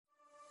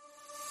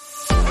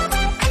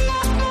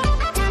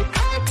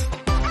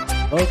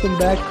Welcome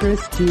back,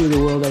 Chris, to the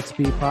World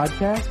XP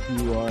podcast.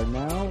 You are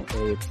now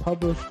a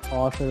published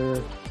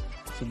author.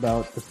 It's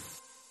about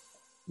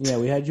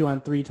we had you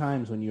on 3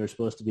 times when you were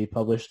supposed to be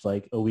published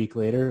like a week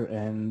later,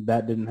 and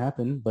that didn't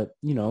happen. But,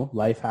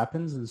 life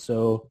happens, and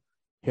so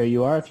here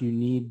you are. If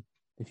you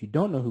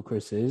don't know who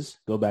Chris is,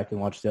 go back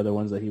and watch the other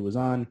ones that he was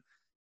on,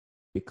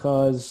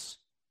 because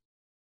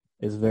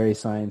it's very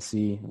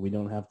sciencey. We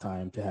don't have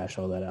time to hash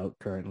all that out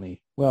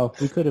currently. Well,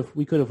 we could if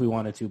we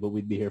wanted to, but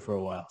we'd be here for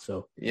a while.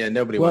 So yeah,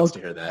 nobody wants to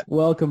hear that.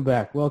 Welcome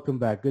back.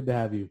 Good to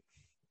have you.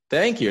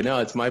 Thank you. No,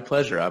 it's my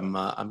pleasure.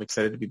 I'm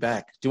excited to be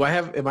back.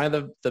 Am I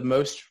the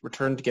most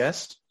returned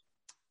guest?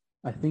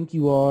 I think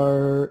you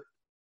are.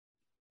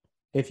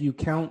 If you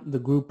count the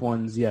group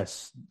ones,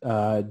 yes.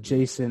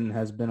 Jason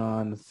has been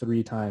on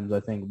 3 times,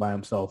 I think, by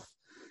himself.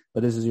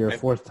 But this is your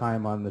 4th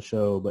time on the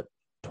show, but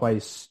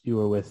twice you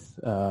were with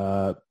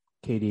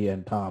Katie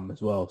and Tom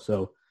as well.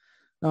 So,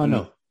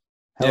 no.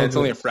 Yeah, it's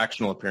only a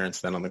fractional appearance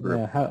then on the group.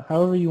 Yeah,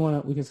 however you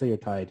want to, we can say you're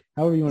tied.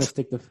 However you want to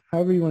stick the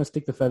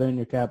feather in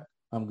your cap,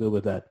 I'm good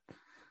with that.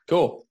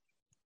 Cool.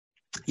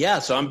 Yeah,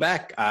 so I'm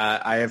back.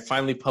 I have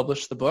finally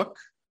published the book.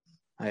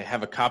 I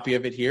have a copy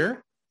of it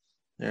here.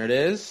 There it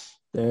is.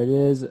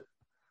 It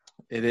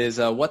is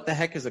What the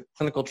Heck is a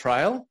Clinical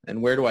Trial,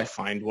 and Where Do I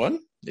Find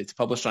One? It's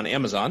published on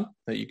Amazon.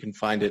 You can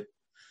find it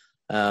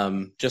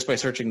just by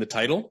searching the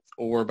title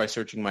or by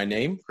searching my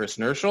name, Chris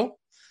Nerschel.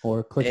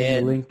 Or clicking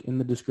the link in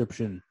the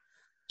description.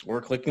 Or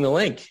clicking the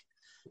link.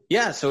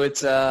 Yeah, so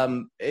it's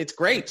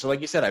great. So like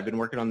you said, I've been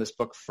working on this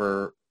book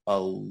for a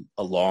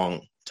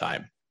long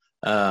time.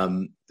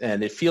 And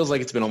it feels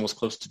like it's been almost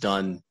close to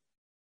done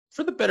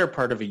for the better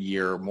part of a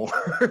year or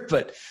more.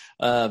 But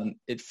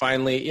it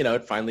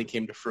finally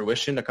came to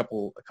fruition, a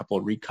couple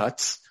of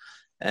recuts.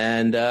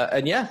 And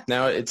yeah,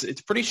 now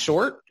it's pretty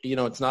short.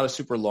 It's not a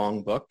super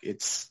long book.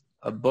 It's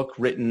a book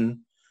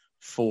written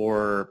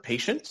for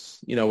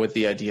patients, with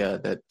the idea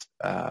that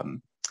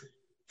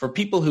for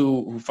people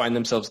who find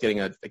themselves getting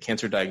a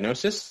cancer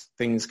diagnosis,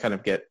 things kind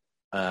of get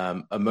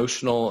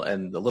emotional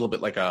and a little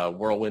bit like a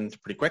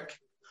whirlwind pretty quick,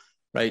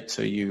 right?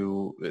 So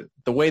the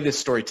way this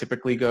story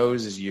typically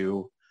goes is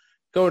you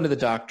go into the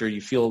doctor,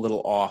 you feel a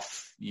little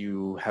off,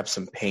 you have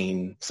some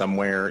pain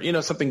somewhere,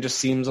 something just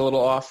seems a little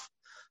off,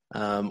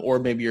 or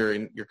maybe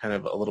you're kind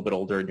of a little bit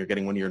older and you're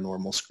getting one of your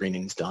normal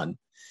screenings done,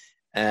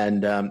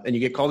 and you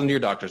get called into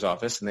your doctor's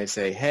office and they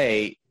say,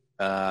 hey,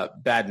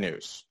 bad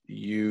news.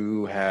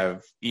 We're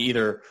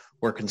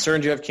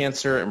concerned you have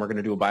cancer and we're going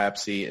to do a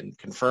biopsy and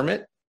confirm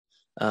it,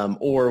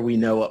 or we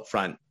know up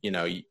front,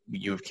 you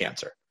have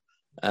cancer.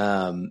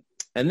 And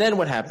then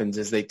what happens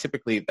is they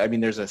typically,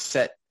 there's a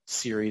set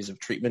series of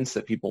treatments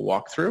that people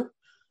walk through,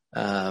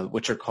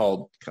 which are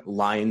called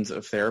lines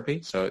of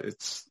therapy. So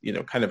it's,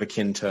 kind of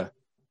akin to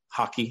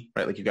hockey,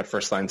 right? Like you've got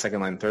first line,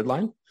 second line, third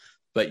line,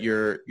 but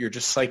you're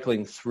just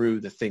cycling through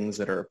the things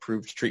that are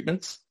approved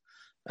treatments.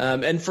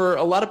 And for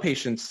a lot of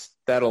patients,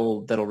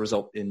 that'll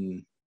result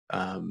in,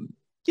 in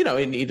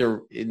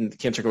either in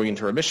cancer going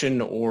into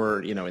remission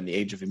or, in the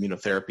age of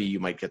immunotherapy, you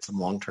might get some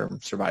long-term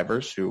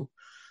survivors who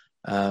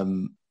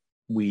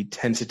we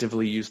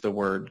tentatively use the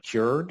word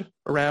cured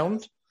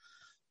around.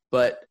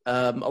 But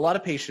a lot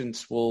of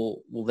patients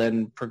will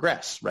then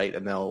progress, right?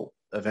 And they'll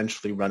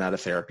eventually run out of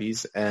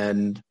therapies,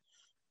 and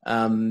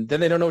then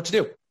they don't know what to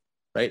do,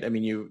 right?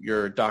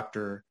 Your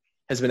doctor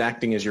has been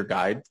acting as your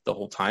guide the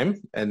whole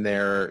time, and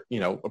they're,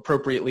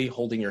 appropriately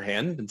holding your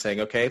hand and saying,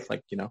 okay,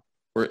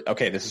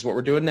 this is what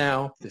we're doing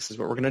now. This is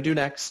what we're going to do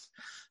next.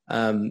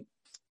 And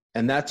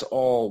that's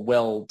all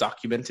well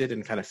documented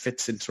and kind of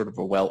fits in sort of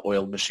a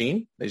well-oiled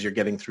machine as you're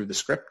getting through the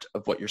script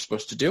of what you're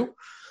supposed to do.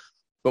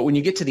 But when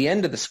you get to the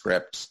end of the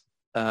script,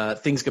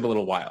 things get a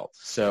little wild.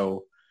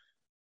 So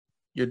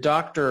your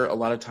doctor a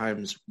lot of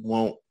times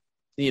won't,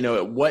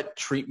 what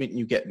treatment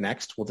you get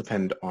next will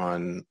depend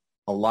on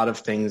a lot of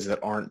things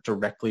that aren't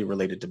directly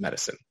related to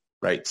medicine,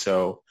 right?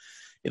 So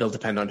it'll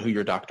depend on who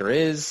your doctor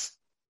is,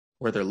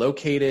 where they're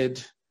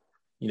located,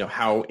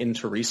 how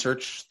into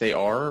research they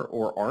are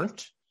or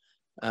aren't.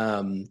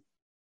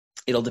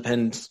 It'll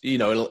depend,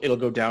 it'll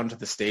go down to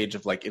the stage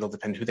of it'll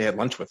depend who they had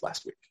lunch with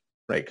last week,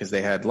 right? Because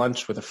they had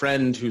lunch with a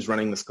friend who's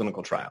running this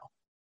clinical trial.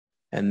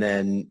 And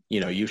then,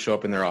 you show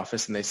up in their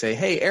office and they say,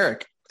 hey,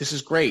 Eric, this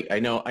is great. I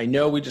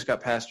know we just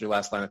got past your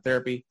last line of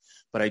therapy,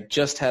 but I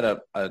just had a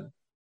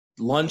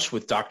lunch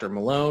with Dr.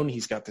 Malone.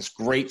 He's got this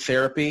great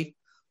therapy.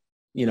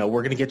 We're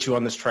going to get you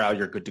on this trial.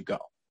 You're good to go,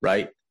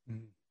 right?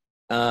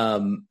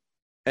 Mm-hmm.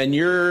 And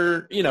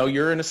you're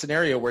in a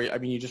scenario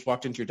where, you just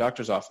walked into your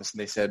doctor's office and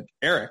they said,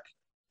 Eric,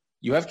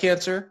 you have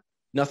cancer.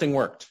 Nothing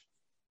worked,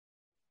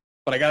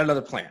 but I got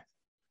another plan,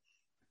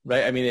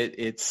 right?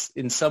 It's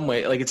in some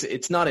way,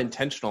 it's not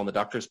intentional on the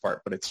doctor's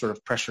part, but it's sort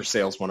of pressure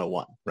sales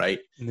 101, right?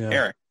 Yeah.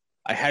 Eric,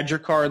 I had your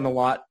car in the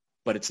lot,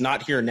 but it's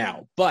not here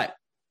now. But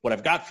what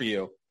I've got for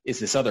you is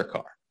this other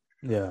car.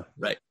 Yeah.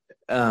 Right.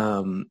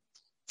 And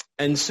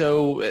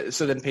so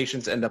then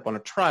patients end up on a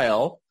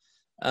trial.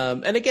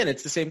 And again,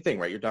 it's the same thing,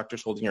 right? Your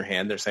doctor's holding your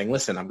hand. They're saying,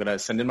 listen, I'm going to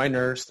send in my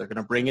nurse. They're going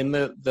to bring in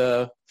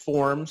the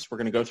forms. We're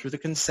going to go through the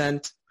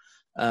consent.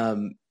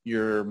 And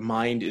your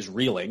mind is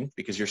reeling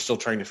because you're still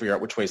trying to figure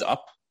out which way's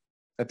up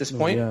at this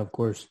point. Yeah, of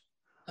course.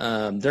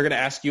 They're going to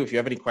ask you if you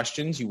have any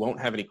questions. You won't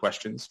have any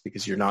questions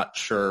because you're not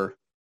sure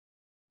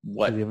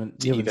what you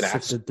haven't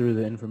sifted through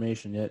the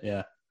information yet.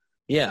 Yeah.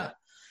 Yeah.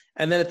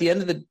 And then at the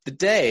end of the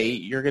day,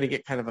 you're going to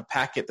get kind of a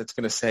packet that's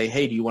going to say,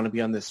 hey, do you want to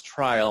be on this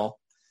trial?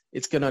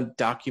 It's going to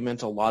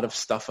document a lot of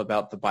stuff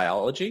about the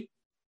biology.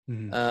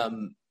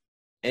 Mm-hmm.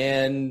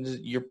 And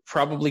you're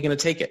probably going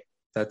to take it.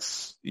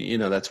 That's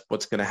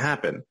what's going to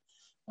happen.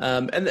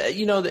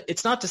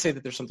 It's not to say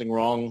that there's something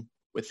wrong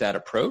with that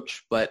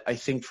approach, but I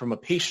think from a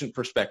patient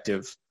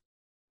perspective,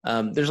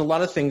 there's a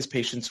lot of things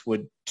patients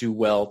would do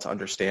well to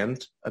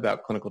understand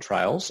about clinical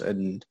trials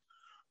and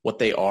what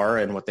they are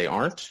and what they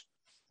aren't,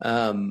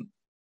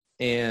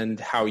 and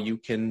how you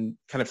can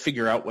kind of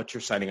figure out what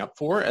you're signing up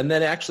for. And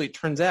then actually it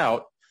turns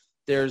out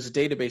there's a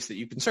database that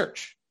you can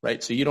search,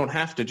 right? So you don't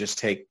have to just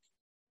take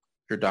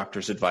your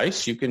doctor's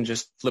advice. You can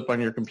just flip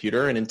on your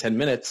computer and in 10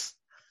 minutes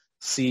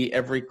see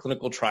every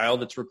clinical trial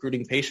that's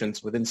recruiting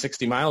patients within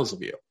 60 miles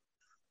of you.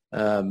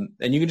 And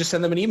you can just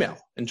send them an email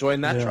and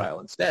join that trial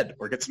instead,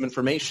 or get some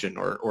information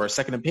or a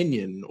second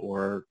opinion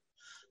or,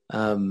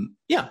 So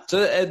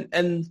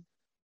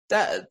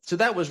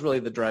that was really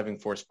the driving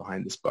force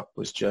behind this book,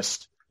 was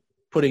just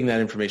putting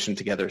that information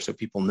together so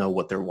people know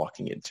what they're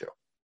walking into.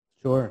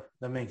 Sure.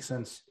 That makes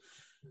sense.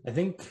 I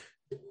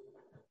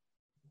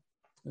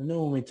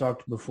know when we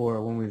talked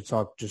before, when we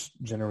talked just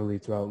generally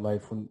throughout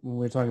life, when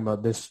we're talking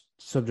about this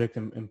subject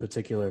in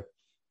particular,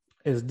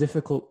 it's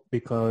difficult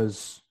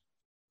because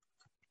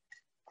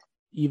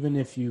even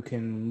if you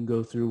can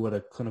go through what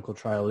a clinical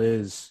trial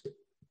is,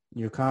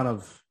 you're kind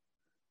of,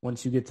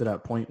 once you get to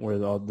that point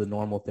where all the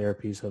normal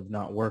therapies have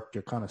not worked,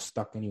 you're kind of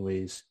stuck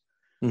anyways.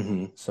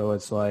 Mm-hmm. So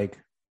it's like,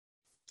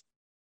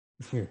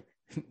 do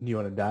you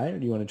want to die or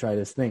do you want to try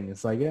this thing?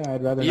 It's like, yeah,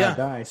 I'd rather not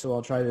die, so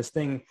I'll try this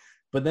thing.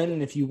 But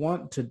then if you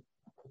want to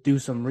do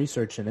some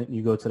research in it, and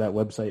you go to that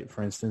website,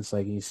 for instance,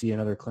 like you see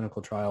another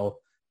clinical trial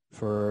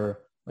for,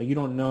 like, you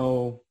don't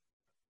know,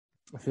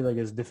 I feel like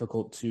it's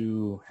difficult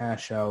to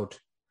hash out,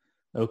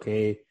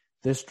 okay,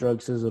 this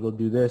drug says it'll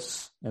do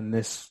this, and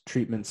this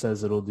treatment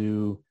says it'll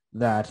do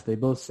that. They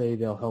both say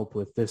they'll help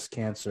with this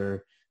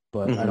cancer,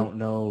 but I don't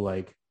know,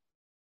 like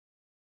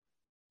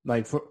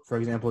for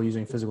example,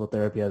 using physical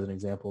therapy as an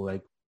example,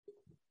 like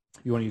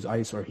you want to use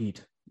ice or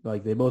heat,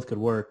 like they both could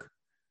work.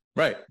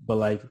 Right.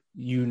 But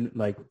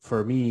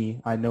for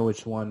me, I know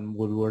which one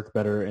would work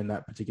better in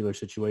that particular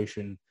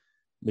situation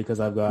because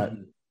I've got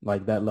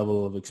like that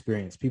level of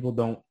experience. People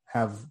don't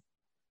have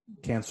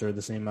cancer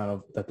the same amount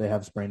of that they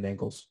have sprained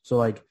ankles. So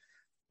like,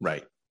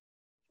 right.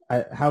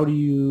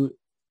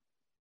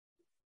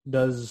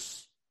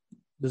 Does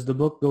the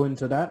book go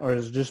into that, or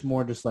is it just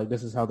more just like,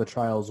 this is how the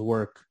trials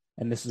work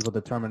and this is what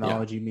the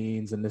terminology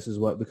means and this is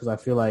what, because I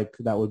feel like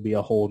that would be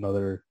a whole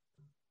nother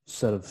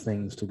set of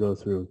things to go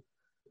through.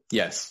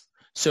 Yes.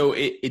 So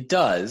it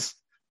does,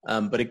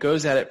 but it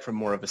goes at it from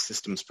more of a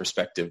systems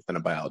perspective than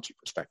a biology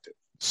perspective.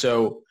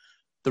 So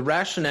the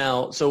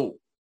rationale, so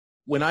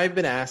when I've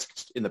been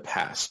asked in the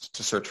past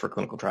to search for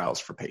clinical trials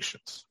for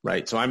patients,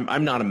 right? So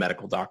I'm not a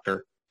medical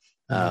doctor.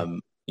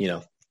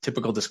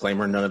 Typical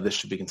disclaimer, none of this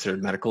should be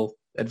considered medical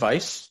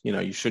advice.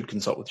 You should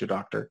consult with your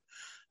doctor.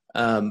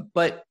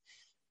 But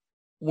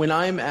when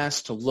I'm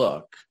asked to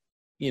look,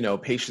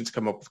 patients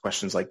come up with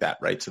questions like that,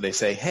 right? So they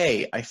say,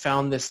 hey, I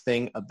found this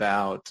thing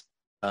about,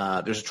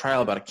 there's a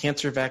trial about a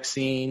cancer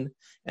vaccine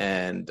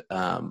and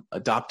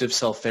adoptive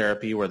cell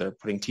therapy where they're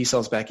putting T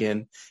cells back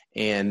in,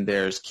 and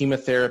there's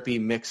chemotherapy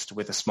mixed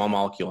with a small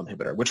molecule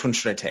inhibitor. Which one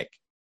should I take,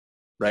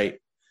 right?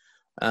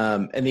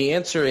 And the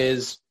answer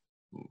is,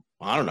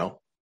 I don't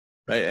know,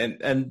 right?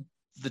 And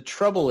the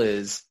trouble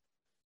is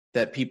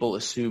that people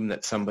assume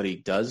that somebody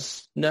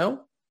does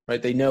know,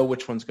 right? They know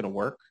which one's going to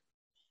work.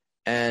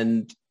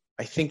 And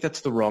I think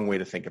that's the wrong way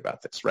to think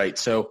about this, right?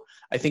 So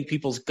I think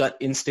people's gut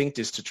instinct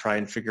is to try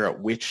and figure out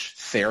which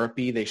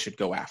therapy they should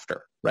go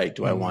after, right?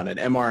 Do I want an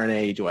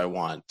mRNA? Do I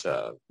want,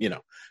 do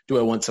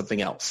I want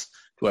something else?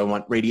 Do I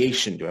want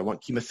radiation? Do I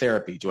want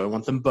chemotherapy? Do I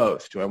want them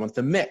both? Do I want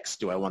them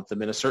mixed? Do I want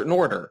them in a certain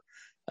order?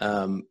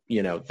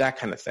 That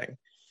kind of thing.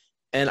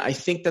 And I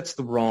think that's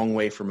the wrong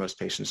way for most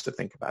patients to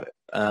think about it,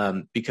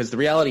 because the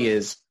reality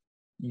is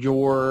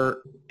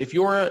if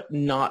you're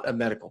not a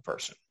medical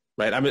person,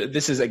 right? I mean,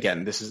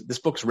 this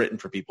book's written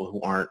for people who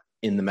aren't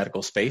in the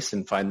medical space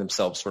and find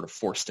themselves sort of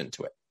forced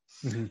into it.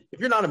 Mm-hmm. If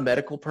you're not a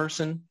medical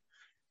person,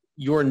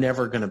 you're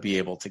never going to be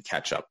able to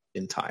catch up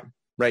in time,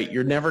 right?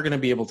 You're never going to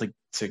be able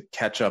to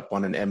catch up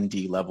on an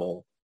MD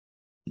level,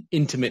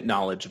 intimate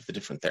knowledge of the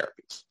different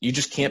therapies. You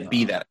just can't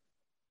be that,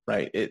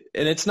 right?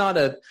 It's not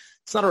a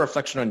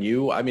reflection on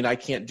you. I mean, I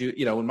can't do,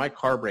 when my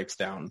car breaks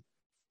down,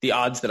 the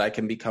odds that I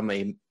can become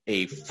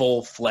a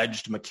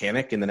full-fledged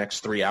mechanic in the next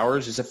 3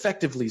 hours is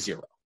effectively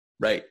zero.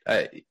 Right.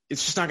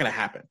 It's just not going to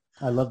happen.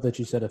 I love that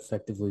you said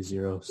effectively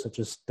zero. Such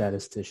a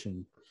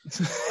statistician.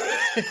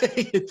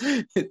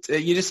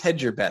 You just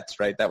hedge your bets,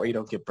 right? That way you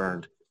don't get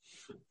burned.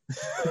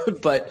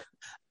 But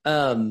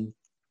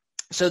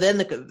So then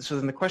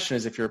the question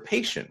is, if you're a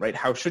patient, right,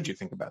 how should you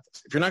think about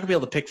this? If you're not going to be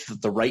able to pick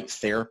the right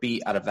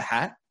therapy out of the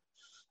hat,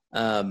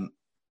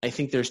 I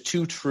think there's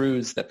two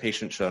truths that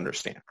patients should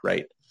understand,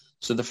 right?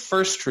 So the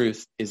first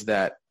truth is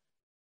that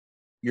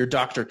your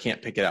doctor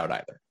can't pick it out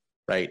either,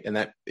 right? And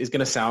that is going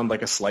to sound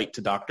like a slight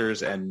to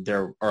doctors, and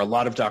there are a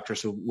lot of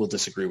doctors who will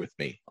disagree with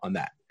me on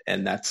that.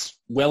 And that's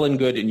well and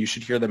good, and you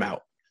should hear them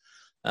out.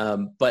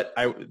 But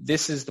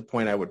this is the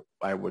point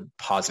I would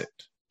posit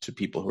to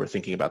people who are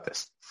thinking about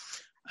this.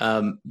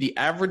 The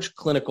average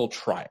clinical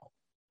trial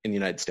in the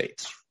United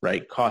States,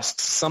 right,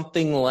 costs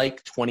something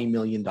like $20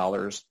 million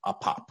a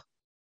pop,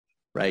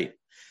 right?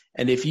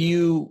 And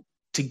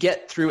to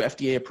get through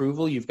FDA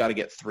approval, you've got to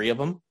get 3 of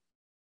them,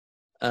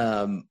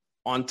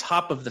 on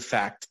top of the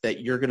fact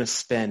that you're going to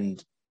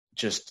spend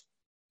just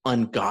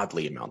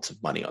ungodly amounts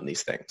of money on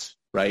these things,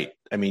 right?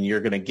 I mean,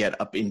 you're going to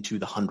get up into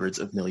the hundreds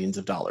of millions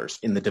of dollars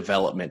in the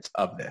development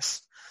of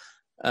this.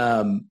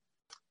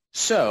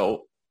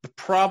 So the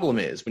problem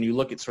is when you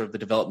look at sort of the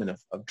development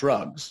of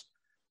drugs,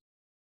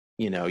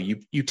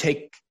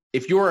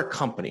 if you're a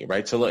company,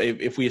 right? So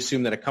if we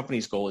assume that a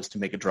company's goal is to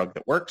make a drug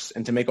that works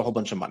and to make a whole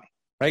bunch of money,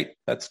 right?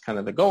 That's kind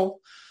of the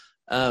goal.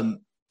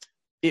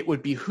 It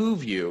would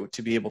behoove you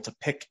to be able to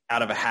pick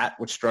out of a hat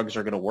which drugs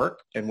are going to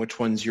work and which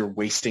ones you're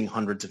wasting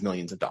hundreds of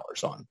millions of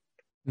dollars on,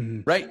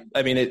 right?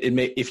 I mean,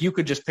 if you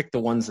could just pick the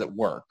ones that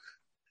work.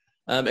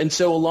 And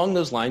so along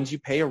those lines, you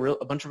pay a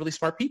bunch of really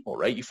smart people,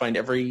 right? You find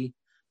every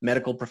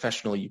medical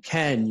professional you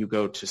can. You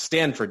go to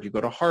Stanford, you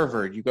go to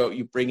Harvard,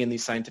 you bring in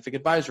these scientific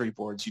advisory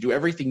boards. You do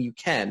everything you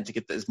can to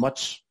get as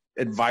much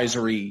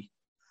advisory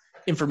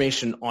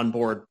information on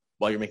board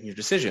while you're making your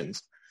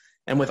decisions.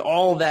 And with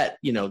all that,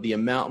 the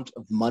amount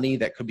of money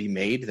that could be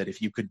made, that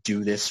if you could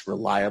do this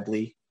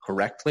reliably,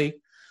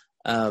 correctly,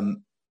 how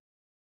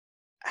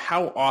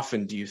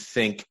often do you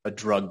think a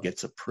drug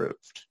gets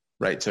approved,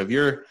 right? So if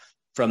you're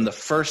from the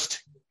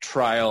first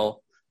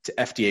trial to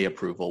FDA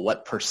approval,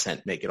 what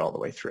 % make it all the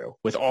way through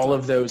with all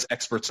of those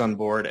experts on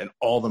board and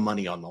all the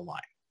money on the line?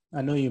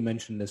 I know you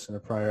mentioned this in a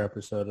prior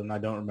episode, and I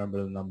don't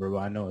remember the number, but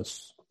I know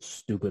it's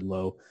stupid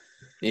low.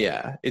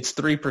 Yeah, it's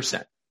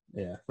 3%.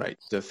 Yeah. Right.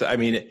 So,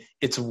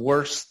 it's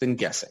worse than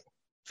guessing.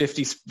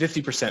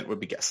 50% would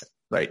be guessing,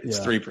 right? It's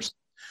 3%.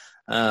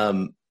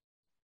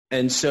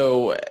 And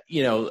so,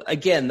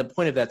 again, the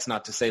point of that's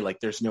not to say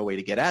like there's no way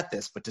to get at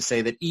this, but to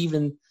say that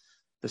even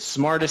the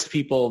smartest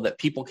people that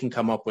people can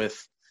come up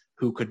with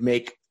who could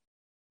make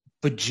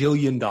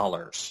bajillion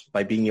dollars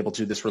by being able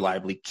to do this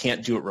reliably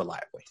can't do it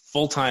reliably.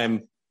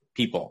 Full-time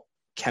people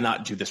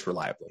cannot do this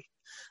reliably.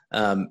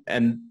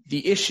 And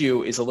the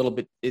issue is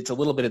it's a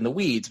little bit in the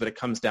weeds, but it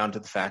comes down to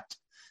the fact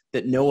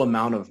that no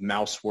amount of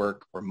mouse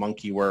work or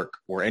monkey work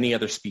or any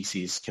other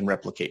species can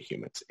replicate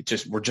humans.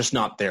 We're just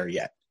not there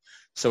yet.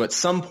 So at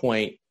some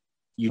point,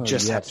 you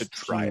have to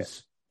try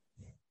it,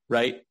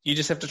 right? You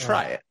just have to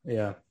try it.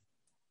 Yeah.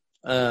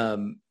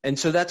 And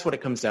so that's what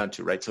it comes down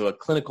to, right? So a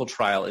clinical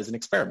trial is an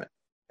experiment.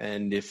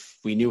 And if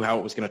we knew how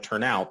it was going to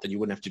turn out, then you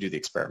wouldn't have to do the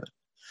experiment.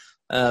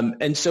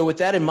 And so with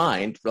that in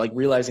mind, like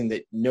realizing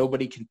that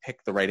nobody can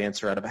pick the right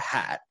answer out of a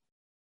hat,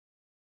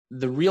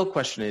 the real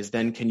question is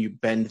then can you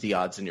bend the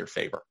odds in your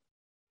favor,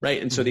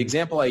 right? And so the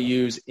example I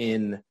use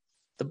in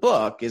the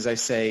book is I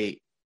say,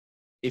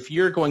 if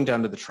you're going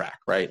down to the track,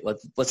 right?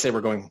 Let's say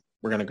we're going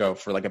to go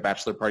for like a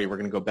bachelor party. We're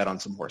going to go bet on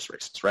some horse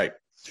races, right?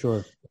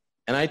 Sure.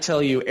 And I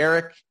tell you,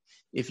 Eric,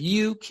 if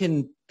you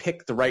can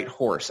pick the right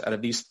horse out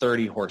of these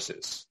 30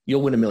 horses,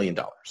 you'll win $1 million,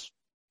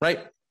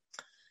 right?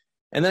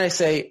 And then I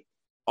say,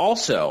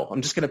 also,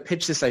 I'm just going to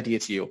pitch this idea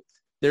to you.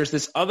 There's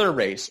this other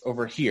race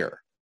over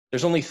here.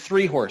 There's only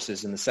 3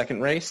 horses in the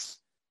second race.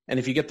 And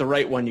if you get the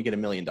right one, you get $1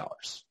 million.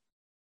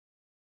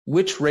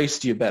 Which race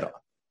do you bet on?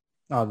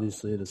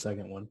 Obviously, the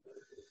second one.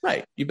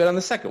 Right. You bet on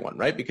the second one,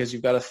 right? Because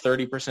you've got a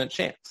 30%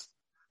 chance.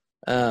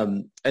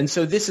 And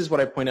so this is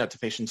what I point out to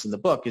patients in the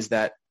book is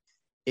that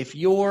if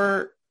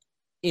you're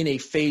in a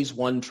phase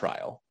 1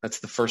 trial,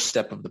 that's the first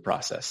step of the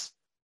process,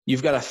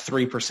 you've got a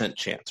 3%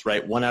 chance,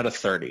 right? 1 out of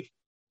 30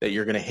 that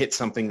you're going to hit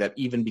something that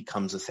even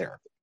becomes a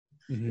therapy.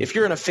 Mm-hmm. If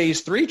you're in a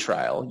phase 3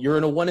 trial, you're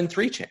in a 1 in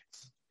 3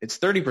 chance. It's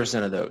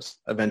 30% of those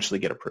eventually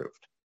get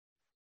approved.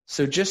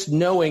 So just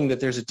knowing that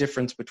there's a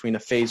difference between a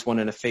phase 1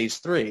 and a phase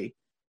 3,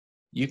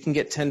 you can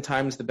get 10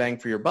 times the bang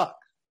for your buck.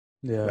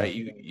 Yeah. Right?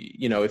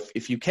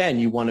 If you can,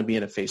 you want to be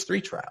in a phase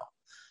 3 trial.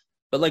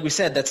 But like we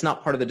said, that's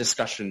not part of the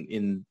discussion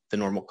in the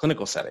normal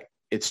clinical setting.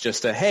 It's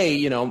just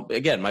hey,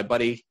 again, my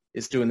buddy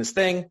is doing this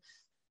thing.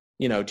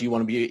 Do you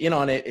want to be in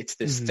on it? It's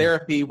this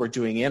therapy. We're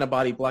doing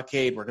antibody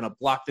blockade. We're going to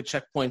block the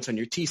checkpoints on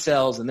your T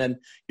cells, and then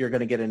you're going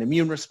to get an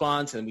immune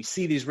response. And we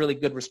see these really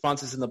good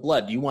responses in the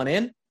blood. Do you want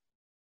in?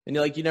 And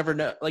you're like, you never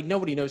know. Like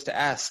nobody knows to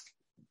ask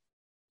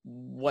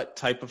what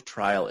type of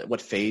trial,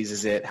 what phase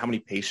is it? How many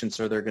patients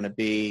are there going to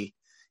be?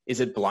 Is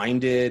it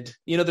blinded?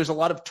 There's a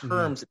lot of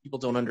terms that people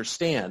don't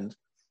understand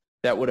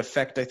that would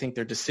affect, I think,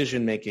 their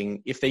decision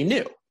making if they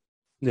knew.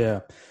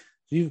 Yeah.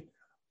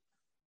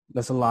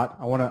 That's a lot.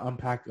 I want to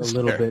unpack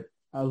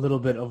a little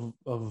bit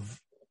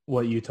of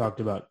what you talked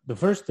about. The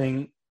first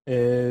thing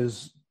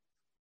is,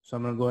 So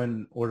I'm going to go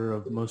in order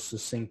of most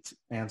succinct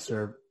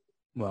answer.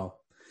 Well,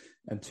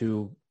 and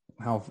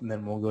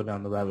then we'll go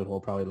down the rabbit hole,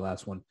 probably the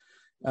last one.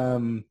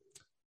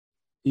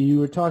 You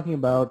were talking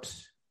about,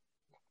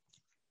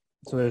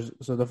 so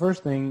the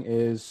first thing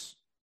is,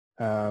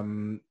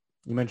 you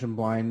mentioned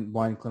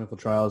blind clinical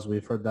trials.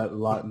 We've heard that a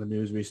lot in the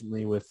news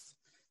recently with,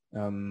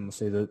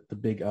 say the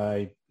big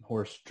eye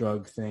horse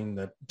drug thing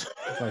that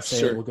if I say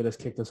Sure. it will get us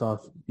kicked us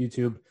off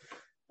YouTube.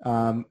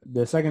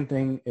 The second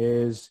thing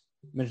is,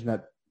 you mentioned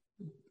that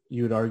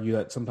you would argue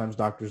that sometimes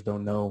doctors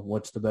don't know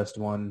what's the best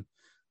one.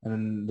 And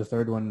then the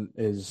third one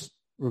is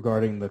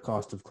regarding the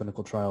cost of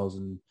clinical trials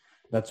and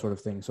that sort of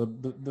thing. So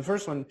the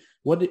first one,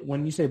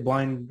 when you say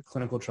blind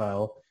clinical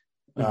trial,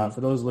 for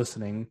those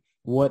listening,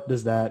 what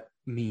does that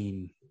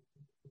mean?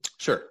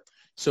 Sure.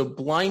 So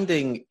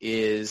blinding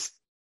is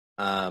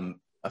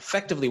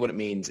effectively what it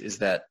means is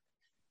that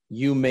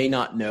you may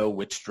not know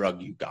which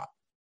drug you got,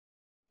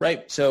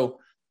 right? So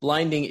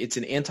blinding, it's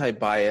an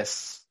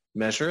anti-bias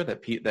measure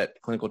that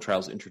clinical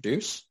trials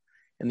introduce.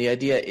 And the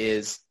idea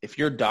is if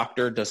your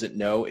doctor doesn't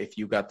know if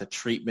you got the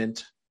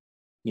treatment,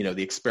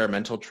 the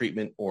experimental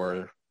treatment,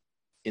 or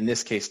in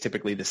this case,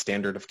 typically the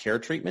standard of care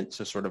treatment,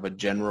 so sort of a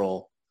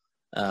general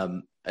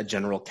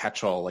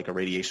catch-all like a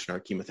radiation or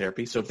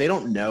chemotherapy. So if they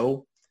don't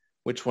know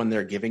which one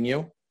they're giving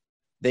you,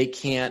 they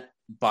can't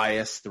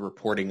bias the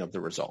reporting of the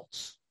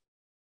results.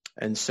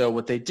 And so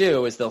what they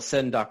do is they'll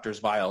send doctors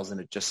vials and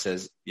it just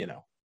says,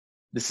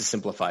 this is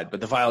simplified, but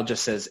the vial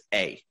just says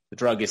A. The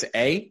drug is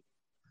A.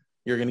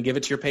 You're going to give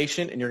it to your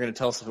patient and you're going to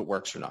tell us if it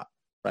works or not,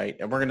 right?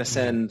 And we're going to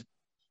send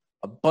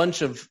a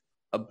bunch of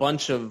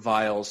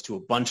vials to a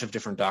bunch of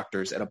different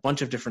doctors at a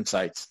bunch of different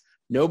sites.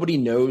 Nobody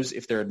knows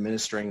if they're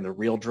administering the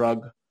real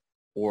drug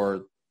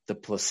or the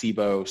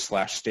placebo /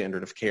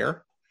 standard of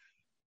care.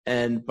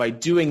 And by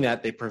doing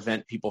that, they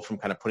prevent people from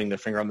kind of putting their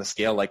finger on the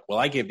scale like, well,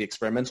 I gave the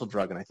experimental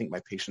drug and I think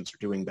my patients are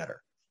doing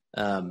better.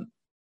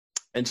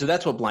 And so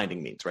that's what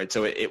blinding means, right?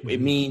 So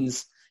it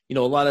means, a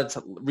lot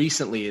of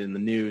recently in the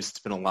news, it's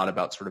been a lot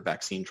about sort of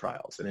vaccine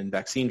trials. And in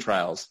vaccine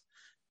trials,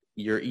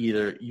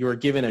 you're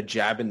given a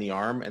jab in the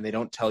arm and they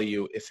don't tell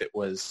you if it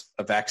was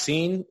a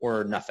vaccine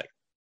or nothing.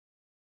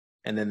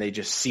 And then they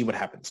just see what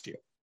happens to you,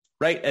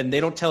 right? And they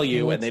don't tell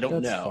you and they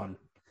don't know. Fun.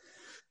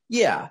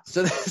 Yeah,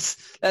 so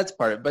that's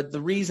part of it. But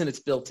the reason it's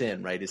built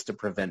in, right, is to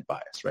prevent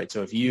bias, right?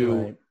 So if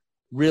you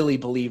really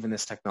believe in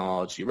this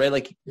technology, right,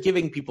 like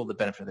giving people the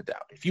benefit of the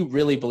doubt. If you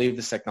really believe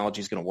this technology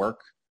is going to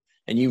work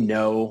and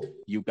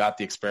you got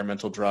the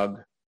experimental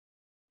drug,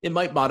 it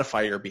might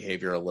modify your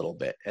behavior a little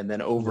bit. And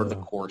then over the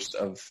course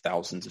of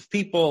thousands of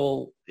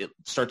people, it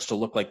starts to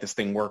look like this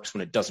thing works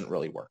when it doesn't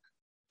really work.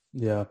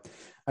 Yeah.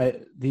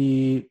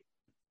 The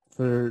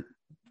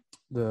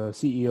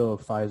CEO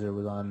of Pfizer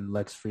was on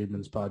Lex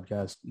Friedman's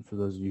podcast. For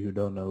those of you who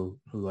don't know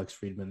who Lex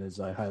Friedman is,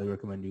 I highly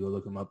recommend you go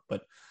look him up.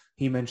 But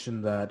he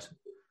mentioned that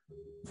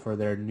for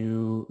they're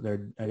developing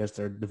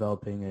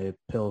a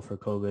pill for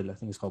COVID. I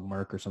think it's called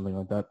Merck or something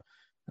like that.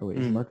 Or wait,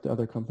 is Merck the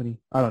other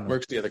company? I don't know.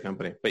 Merck's the other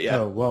company, but yeah.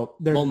 Oh, well,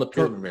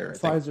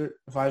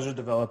 Pfizer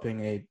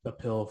developing a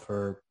pill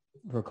for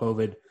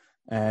COVID,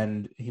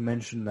 and he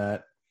mentioned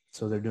that.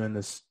 So they're doing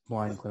this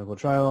blind clinical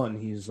trial,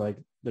 and he's like,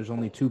 there's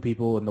only 2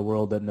 people in the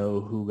world that know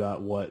who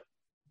got what,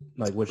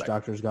 like which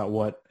doctors got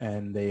what,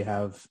 and they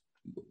have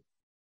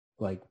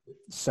like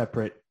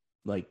separate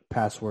like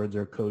passwords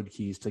or code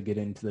keys to get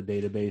into the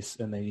database,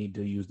 and they need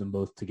to use them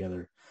both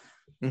together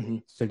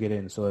to get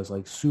in. So it's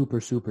like super,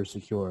 super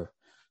secure.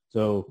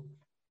 So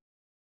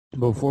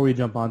before we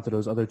jump on to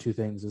those other 2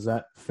 things, is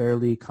that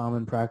fairly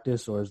common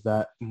practice or is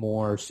that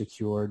more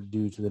secure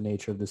due to the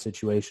nature of the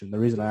situation? The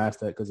reason I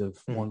asked that because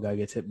if one guy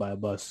gets hit by a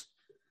bus,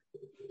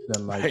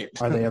 then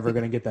are they ever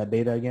going to get that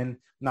data again?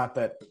 Not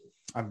that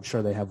I'm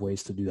sure they have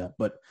ways to do that,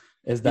 but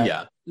is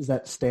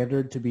that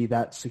standard to be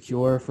that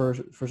secure for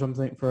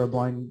something, for a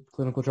blind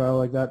clinical trial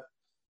like that?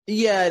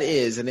 Yeah, it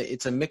is. And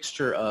it's a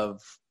mixture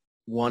of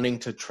wanting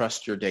to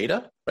trust your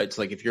data, right?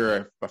 So like if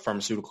you're a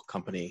pharmaceutical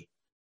company,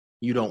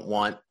 you don't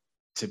want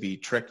to be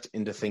tricked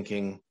into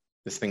thinking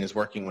this thing is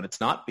working when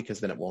it's not, because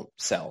then it won't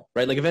sell,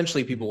 right? Like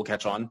eventually people will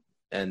catch on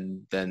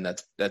and then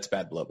that's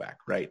bad blowback,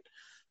 right?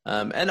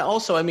 And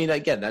also, I mean,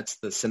 again, that's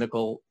the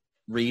cynical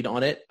read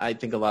on it. I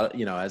think a lot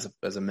of,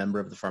 as a member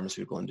of the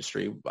pharmaceutical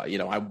industry,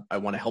 I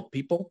want to help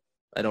people.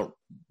 I don't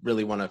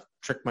really want to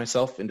trick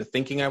myself into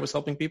thinking I was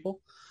helping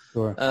people.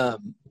 Sure.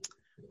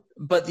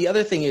 But the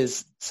other thing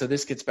is, so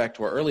this gets back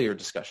to our earlier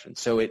discussion.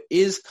 So it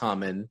is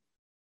common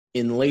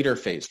in later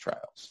phase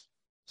trials.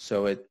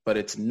 But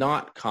it's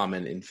not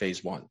common in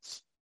phase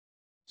 1s.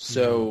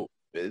 So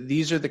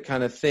these are the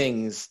kind of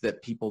things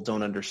that people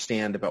don't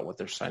understand about what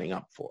they're signing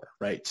up for,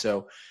 right?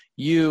 So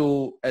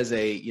you as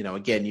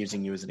again,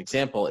 using you as an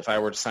example, if I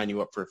were to sign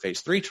you up for a phase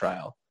 3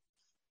 trial,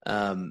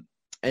 and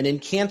in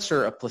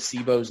cancer, a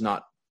placebo is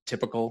not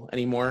typical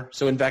anymore.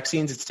 So in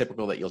vaccines, it's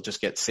typical that you'll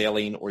just get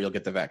saline or you'll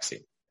get the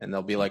vaccine. And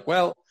they'll be like,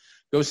 well,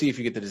 go see if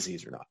you get the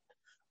disease or not.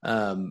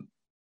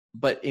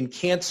 But in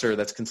cancer,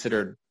 that's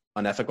considered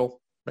unethical,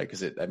 right?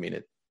 Because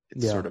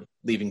it's sort of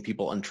leaving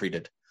people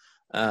untreated.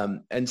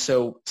 And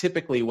so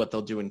typically what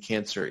they'll do in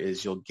cancer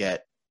is you'll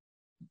get,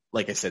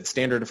 like I said,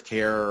 standard of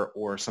care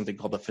or something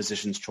called the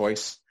physician's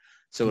choice.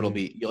 So it'll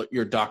be,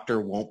 your doctor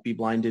won't be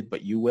blinded,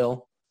 but you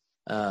will.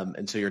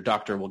 And so your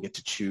doctor will get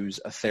to choose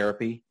a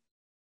therapy.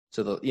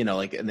 So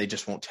and they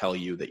just won't tell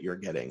you that you're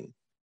getting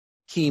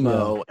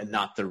chemo and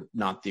not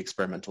the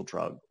experimental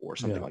drug or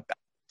something like that.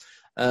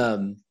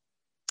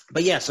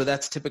 But yeah, so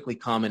that's typically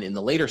common in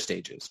the later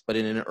stages. But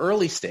in an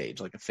early stage,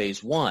 like a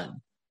phase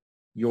 1,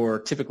 you're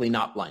typically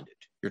not blinded.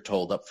 You're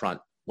told up front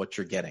what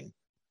you're getting.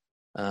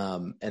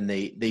 And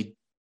they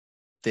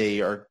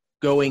are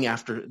going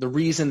after, the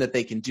reason that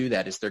they can do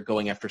that is they're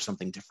going after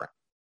something different,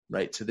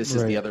 right? So this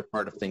is the other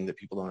part of thing that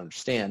people don't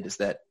understand, is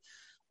that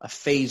a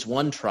phase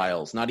 1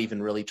 trial is not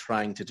even really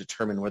trying to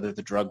determine whether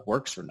the drug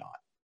works or not.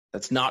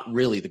 That's not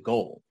really the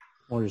goal.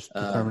 Or just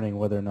determining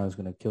whether or not it's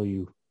going to kill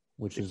you,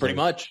 which is pretty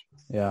much.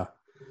 Yeah.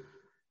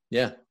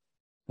 Yeah.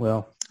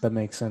 Well, that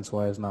makes sense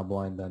why it's not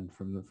blind then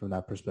from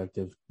that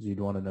perspective. You'd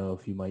want to know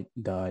if you might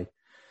die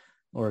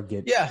or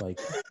get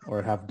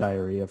or have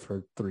diarrhea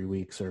for 3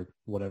 weeks or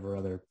whatever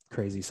other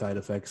crazy side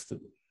effects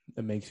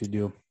that makes you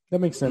do.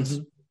 That makes sense.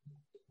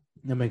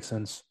 Mm-hmm. That makes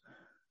sense.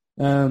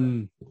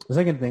 The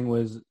second thing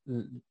was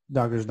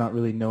doctors not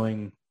really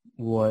knowing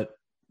what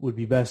would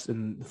be best.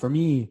 And for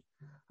me,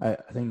 I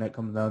think that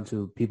comes down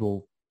to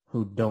people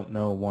who don't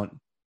know want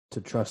to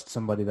trust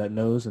somebody that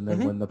knows. And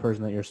then when the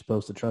person that you're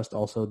supposed to trust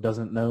also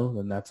doesn't know,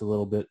 then that's a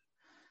little bit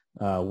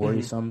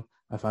worrisome.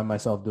 I find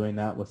myself doing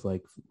that with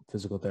like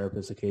physical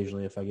therapists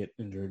occasionally if I get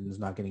injured and it's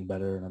not getting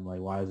better. And I'm like,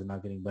 why is it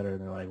not getting better?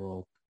 And they're like,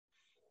 well,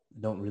 I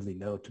don't really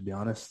know, to be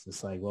honest.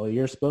 It's like, well,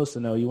 you're supposed to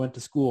know. You went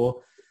to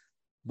school.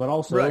 But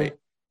also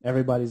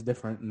everybody's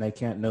different and they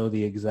can't know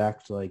the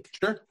exact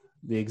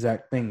the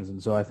exact things.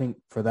 And so I think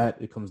for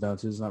that it comes down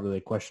to, it's not really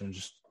a question,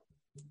 just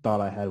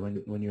thought I had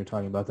when you were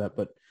talking about that.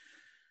 But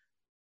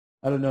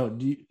I don't know,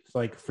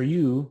 for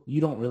you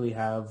don't really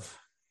have,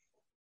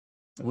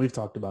 we've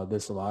talked about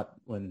this a lot,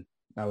 when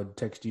I would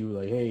text you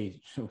like, hey,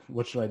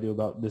 what should I do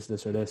about this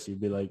or this? You'd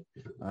be like,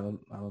 I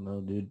don't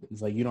know, dude.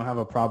 It's like you don't have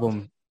a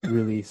problem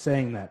really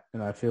saying that.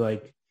 And I feel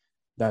like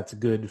that's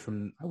good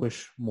I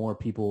wish more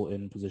people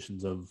in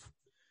positions of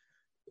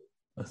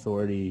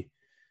authority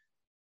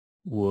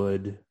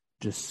would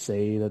just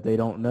say that they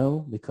don't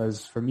know.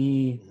 Because for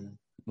me,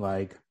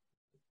 like,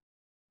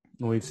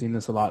 we've seen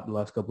this a lot the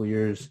last couple of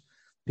years.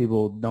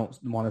 People don't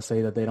want to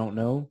say that they don't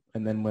know.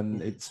 And then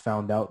when it's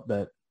found out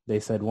that they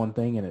said one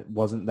thing and it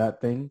wasn't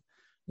that thing,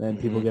 then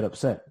people get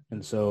upset.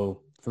 And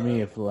so for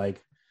me, if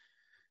like,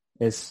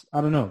 it's,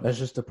 I don't know, that's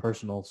just a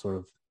personal sort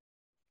of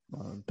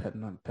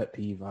not pet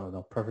peeve, I don't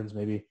know, preference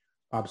maybe,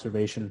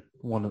 observation,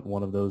 one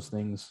of those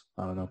things.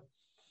 I don't know.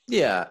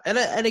 Yeah,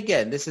 and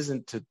again, this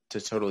isn't to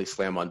totally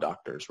slam on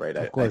doctors, right?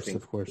 Of course.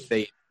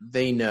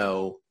 They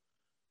know.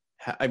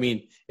 I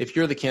mean, if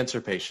you're the cancer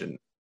patient,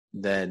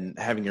 then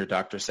having your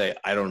doctor say,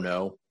 I don't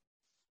know,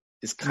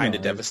 is kind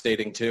of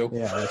devastating too.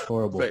 Yeah, that's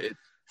horrible. But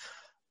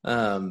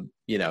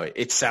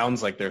it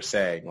sounds like they're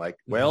saying like,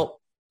 well,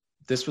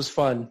 this was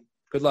fun.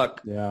 Good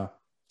luck. Yeah.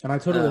 And I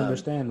totally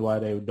understand why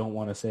they don't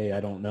want to say,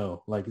 I don't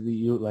know. Like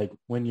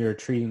when you're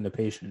treating the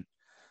patient,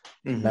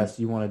 that's,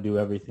 you want to do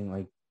everything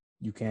like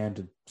you can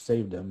to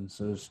save them.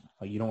 So it's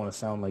like, you don't want to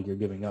sound like you're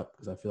giving up,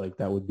 because I feel like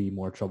that would be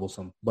more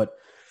troublesome, but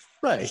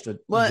just a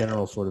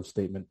general sort of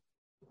statement.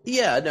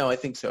 Yeah, no, I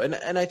think so.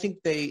 And I think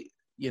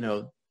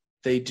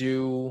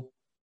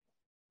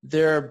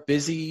they're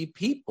busy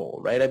people,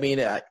 right? I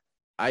mean,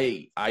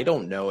 I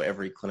don't know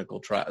every clinical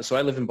trial. So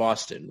I live in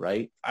Boston,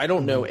 right? I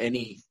don't know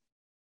any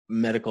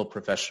medical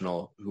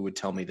professional who would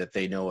tell me that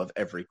they know of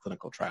every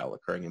clinical trial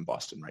occurring in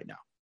Boston right now.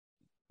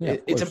 Yeah,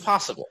 it's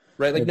impossible,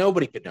 right? Like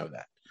nobody could know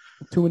that.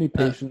 Too many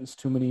patients,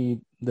 too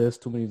many this,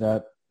 too many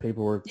that,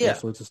 paperwork, all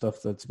sorts of stuff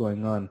that's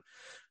going on,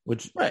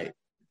 which, I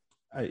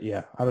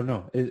don't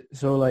know.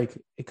 So like,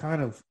 it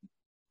kind of,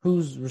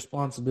 whose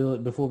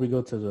responsibility, before we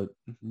go to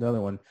the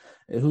other one,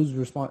 whose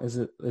is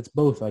it? It's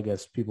both, I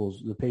guess,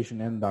 the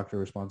patient and doctor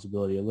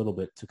responsibility a little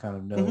bit to kind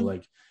of know,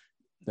 like,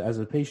 as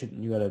a patient,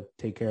 you got to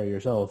take care of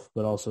yourself,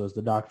 but also as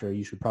the doctor,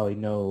 you should probably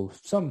know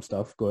some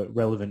stuff,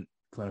 relevant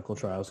clinical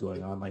trials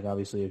going on. Like,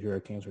 obviously, if you're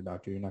a cancer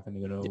doctor, you're not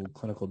going to know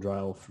clinical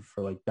trial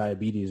for like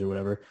diabetes or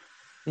whatever.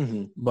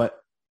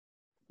 But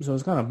so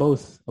it's kind of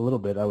both a little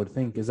bit, I would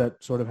think. Is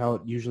that sort of how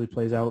it usually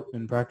plays out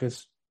in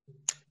practice?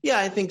 Yeah,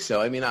 I think so.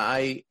 I mean,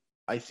 I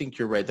think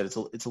you're right that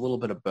it's a little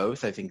bit of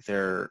both. I think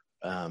they're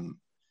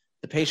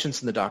the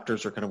patients and the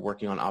doctors are kind of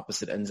working on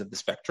opposite ends of the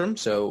spectrum.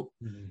 So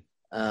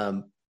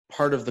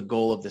part of the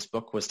goal of this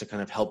book was to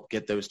kind of help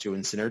get those two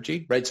in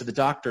synergy, right? So the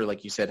doctor,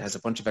 like you said, has a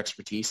bunch of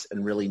expertise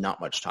and really not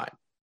much time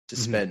to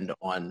spend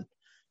on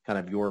kind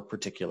of your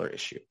particular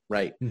issue,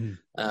 right?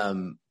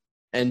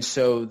 And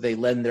so they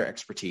lend their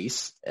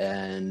expertise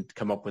and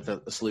come up with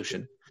a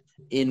solution.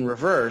 In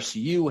reverse,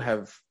 you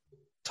have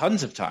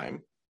tons of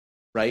time,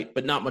 right,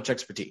 but not much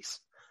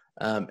expertise.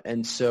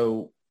 And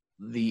so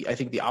I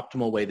think the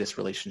optimal way this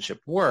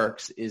relationship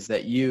works is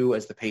that you,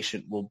 as the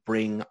patient, will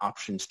bring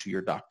options to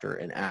your doctor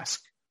and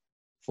ask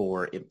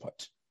for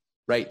input,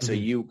 right? Mm-hmm. So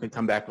you could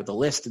come back with a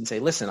list and say,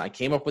 listen, I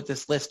came up with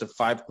this list of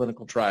 5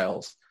 clinical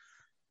trials.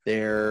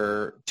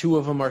 2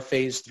 of them are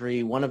phase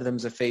 3. 1 of them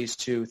is a phase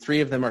 2.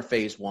 3 of them are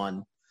phase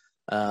 1.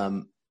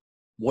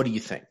 What do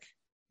you think?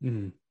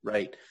 Mm-hmm.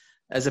 Right?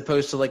 As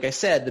opposed to, like I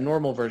said, the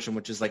normal version,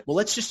 which is like, well,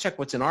 let's just check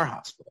what's in our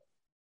hospital.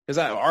 Because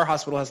our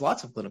hospital has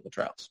lots of clinical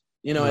trials,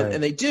 Right.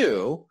 and they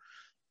do.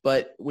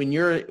 But when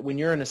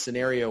you're in a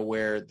scenario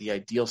where the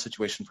ideal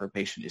situation for a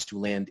patient is to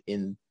land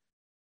in,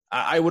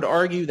 I would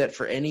argue that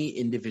for any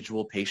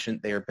individual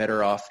patient, they are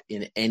better off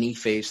in any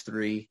phase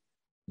 3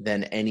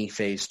 than any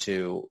phase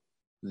 2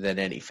 than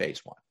any phase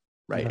 1,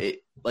 right? Yeah.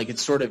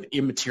 It's sort of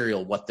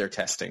immaterial what they're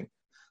testing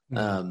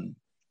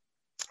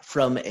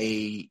from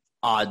a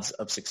odds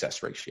of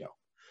success ratio.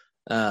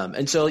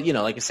 And so,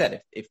 like I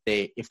said,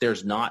 if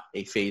there's not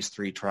a phase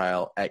 3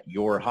 trial at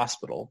your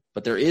hospital,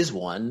 but there is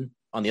one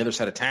on the other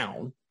side of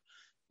town,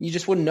 you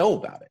just wouldn't know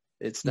about it.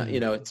 It's not,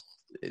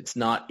 it's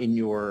not in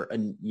your,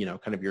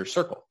 kind of your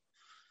circle.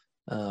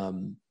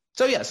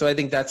 So I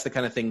think that's the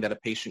kind of thing that a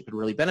patient could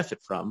really benefit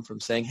from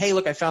saying, hey,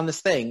 look, I found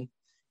this thing,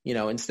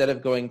 instead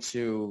of going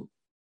to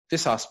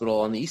this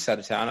hospital on the east side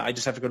of town, I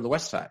just have to go to the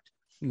west side.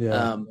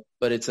 Yeah.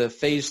 But it's a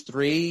phase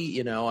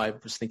 3, I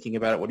was thinking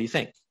about it. What do you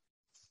think?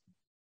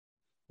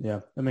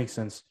 Yeah, that makes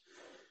sense.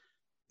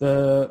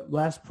 The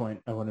last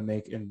point I want to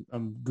make, and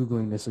I'm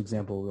Googling this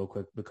example real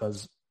quick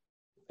because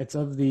it's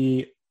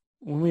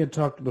when we had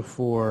talked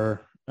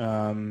before,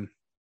 I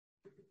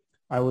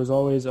was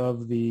always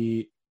of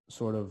the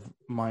sort of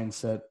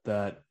mindset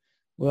that,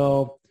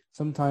 well,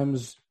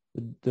 sometimes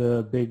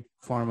the big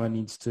pharma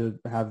needs to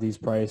have these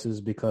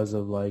prices because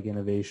of like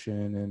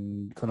innovation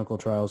and clinical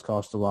trials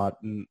cost a lot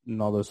and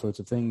all those sorts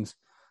of things.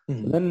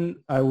 Mm-hmm. But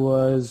then I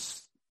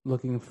was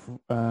looking for,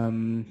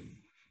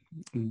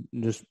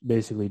 just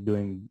basically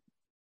doing,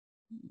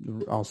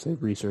 I'll say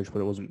research, but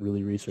it wasn't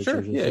really research. Sure. I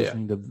was just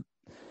listening to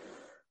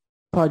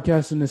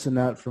podcasts and this and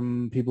that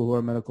from people who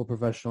are medical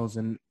professionals.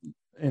 And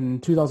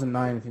in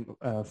 2009, I think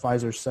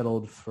Pfizer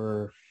settled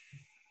for,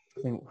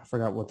 I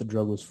forgot what the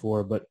drug was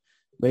for, but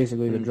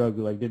basically the drug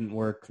like didn't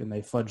work and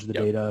they fudged the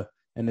data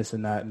and this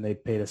and that, and they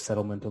paid a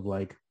settlement of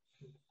like,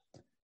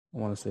 I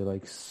want to say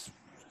like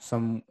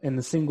some in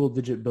the single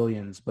digit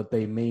billions, but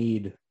they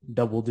made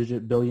double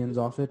digit billions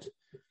off it.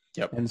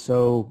 Yep. And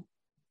so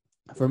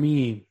for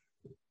me,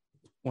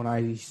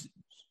 not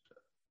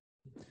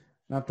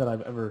that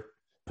I've ever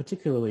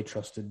particularly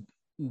trusted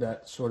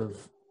that sort of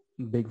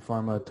big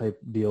pharma type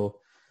deal.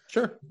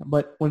 Sure.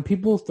 But when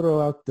people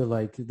throw out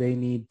they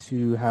need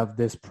to have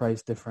this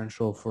price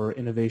differential for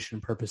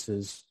innovation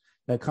purposes,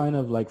 that kind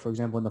of like, for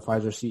example, when the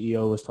Pfizer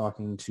CEO was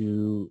talking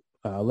to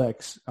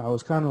Lex, I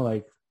was kind of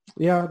like,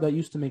 yeah, that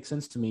used to make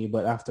sense to me.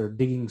 But after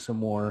digging some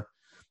more,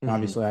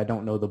 obviously I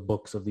don't know the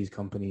books of these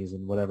companies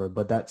and whatever,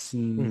 but that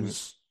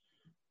seems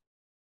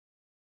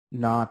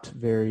not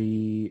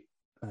very,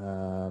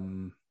 I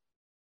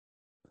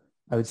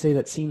would say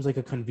that seems like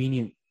a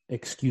convenient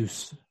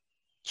excuse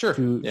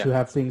to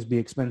have things be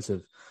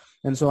expensive.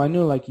 And so I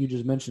know, like you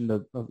just mentioned,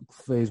 a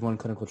phase 1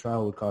 clinical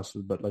trial would cost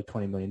about like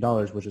 $20 million,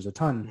 which is a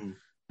ton.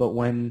 But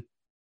when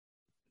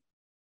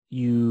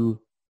you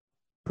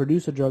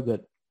produce a drug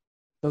that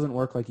doesn't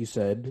work, like you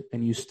said,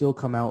 and you still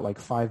come out like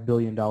 $5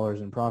 billion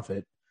in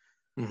profit,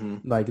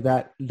 like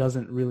that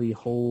doesn't really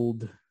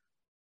hold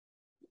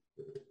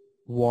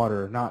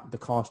water, not the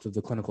cost of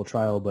the clinical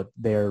trial, but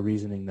their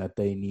reasoning that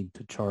they need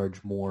to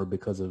charge more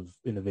because of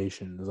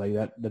innovation. It's like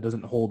that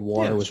doesn't hold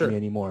water with me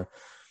anymore.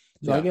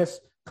 So I guess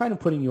kind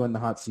of putting you on the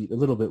hot seat a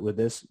little bit with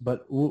this,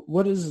 but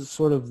what is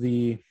sort of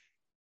what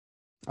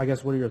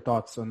are your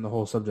thoughts on the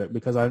whole subject?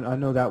 Because I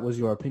know that was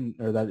your opinion,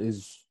 or that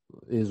is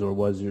or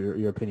was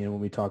your opinion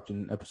when we talked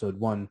in episode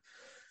 1,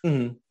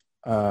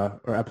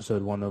 or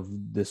episode 1 of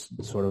this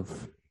sort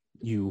of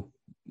you,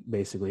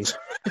 basically.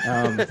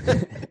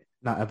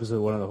 Not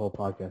episode 1 of the whole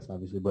podcast,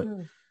 obviously, but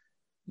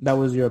that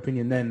was your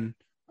opinion then.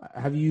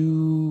 Have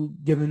you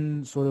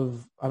given sort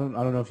of, I don't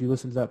know if you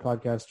listened to that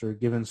podcast, or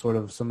given sort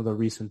of some of the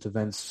recent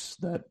events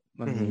that,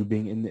 you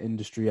being in the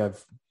industry, I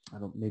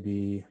don't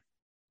really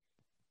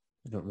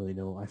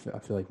know. I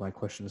feel like my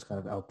question is kind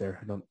of out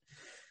there.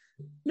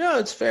 No,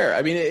 it's fair.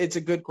 I mean, it's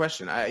a good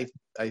question. I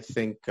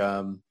think,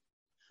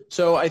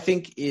 so I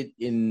think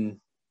in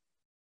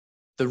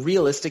the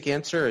realistic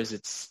answer is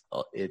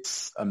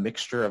it's a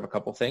mixture of a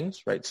couple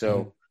things, right?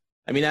 So,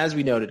 I mean, as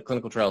we noted,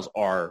 clinical trials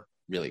are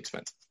really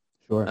expensive.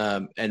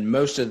 Sure. And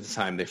most of the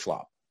time they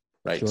flop,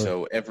 right? Sure.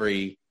 So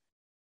the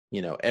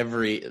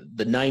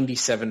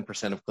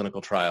 97% of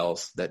clinical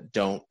trials that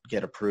don't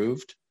get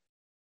approved,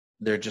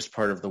 they're just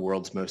part of the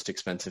world's most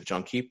expensive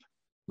junk heap,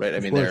 right? I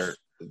mean,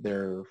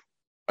 they're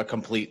a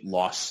complete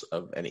loss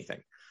of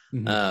anything.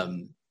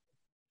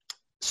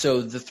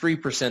 So the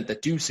 3%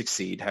 that do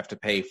succeed have to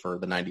pay for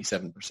the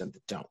 97%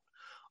 that don't.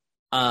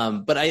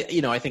 But I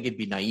think it'd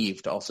be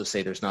naive to also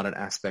say there's not an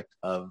aspect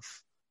of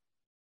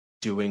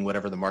doing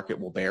whatever the market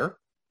will bear,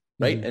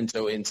 right? And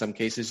so in some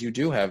cases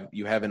you have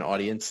an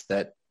audience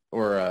that,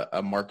 or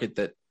a market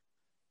that,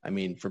 I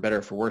mean, for better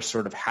or for worse,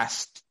 sort of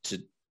has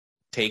to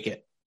take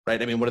it,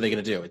 right? I mean, what are they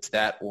going to do? It's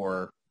that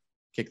or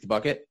kick the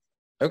bucket.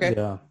 Okay,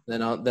 Yeah.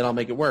 then I'll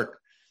make it work.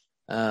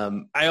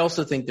 I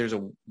also think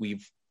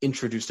we've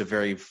introduced a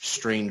very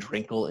strange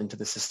wrinkle into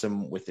the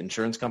system with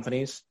insurance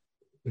companies,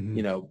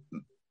 Mm-hmm.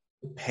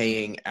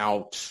 Paying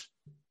out,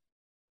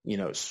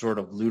 sort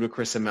of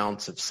ludicrous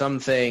amounts of some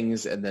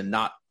things and then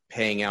not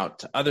paying out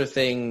to other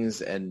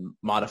things and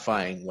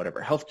modifying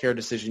whatever healthcare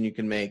decision you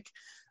can make.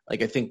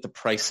 Like, I think the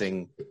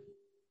pricing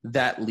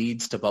that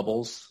leads to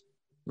bubbles,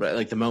 right?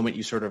 Like the moment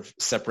you sort of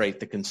separate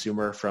the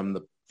consumer from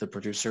the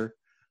producer,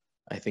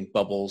 I think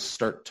bubbles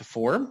start to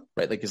form,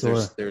 right? Like, because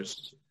Sure.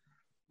 there's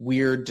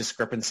weird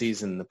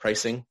discrepancies in the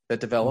pricing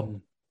that develop.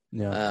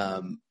 Mm-hmm.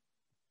 Yeah.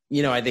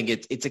 I think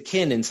it's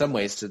akin in some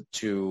ways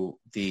to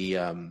the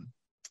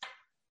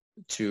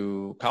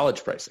to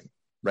college pricing,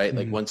 right?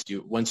 Like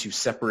Mm-hmm. once you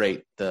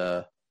separate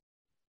the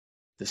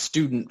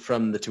student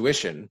from the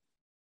tuition,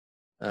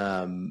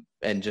 and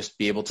just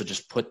be able to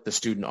just put the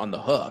student on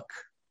the hook,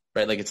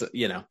 right? Like it's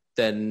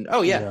then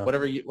Yeah.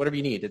 whatever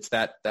you need, it's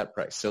that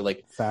price. So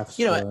like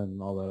FAFSA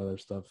and all that other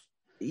stuff.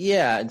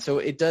 yeah, and so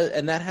it does,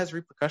 and that has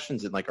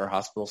repercussions in like our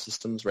hospital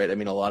systems, right? I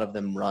mean, a lot of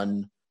them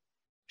run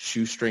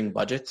shoestring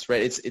budgets,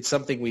 right? It's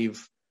something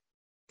we've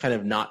kind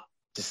of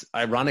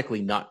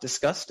ironically not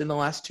discussed in the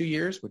last 2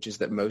 years, which is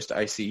that most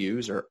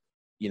ICUs are,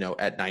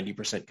 at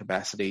 90%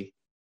 capacity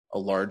a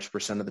large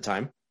percent of the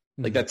time.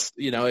 Like that's,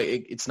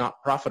 it's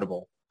not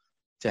profitable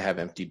to have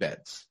empty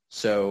beds.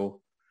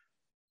 So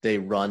they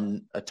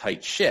run a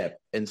tight ship.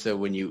 And so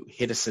when you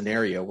hit a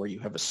scenario where you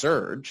have a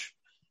surge,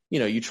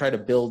 you try to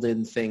build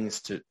in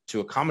things to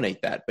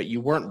accommodate that, but you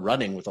weren't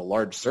running with a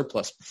large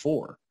surplus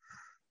before.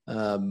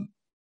 And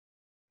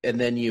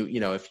then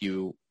if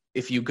you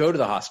go to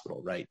the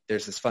hospital, right,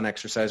 there's this fun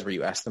exercise where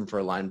you ask them for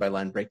a line by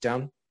line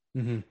breakdown.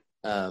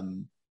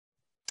 Mm-hmm.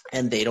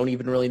 And they don't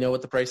even really know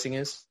what the pricing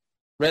is,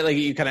 right? Like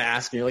you kind of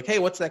ask and you're like, hey,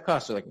 what's that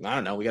cost? They're like, I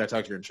don't know. We got to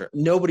talk to your insurance.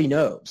 Nobody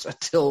knows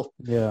until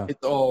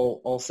it's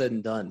all said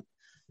and done.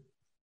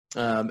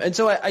 And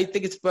so I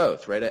think it's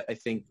both, right? I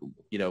think,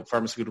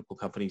 pharmaceutical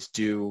companies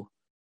they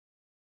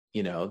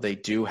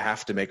do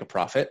have to make a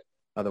profit.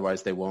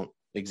 Otherwise they won't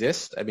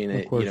exist. I mean,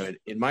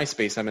 in my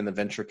space, I'm in the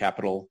venture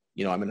capital,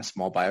 I'm in a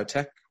small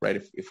biotech,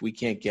 right? If we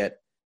can't get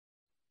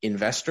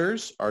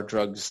investors, our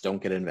drugs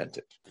don't get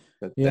invented.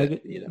 I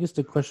guess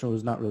the question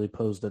was not really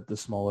posed at the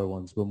smaller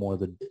ones, but more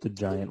the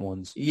giant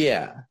ones.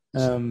 Yeah.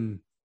 And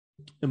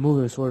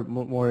moving sort of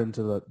more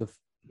into the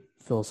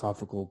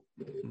philosophical,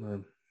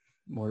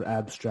 more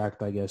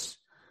abstract, I guess.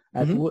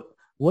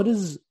 What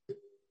is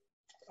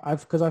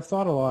because I've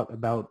thought a lot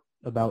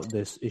about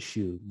this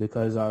issue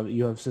because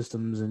you have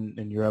systems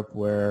in Europe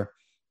where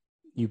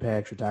you pay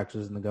extra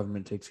taxes and the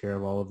government takes care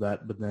of all of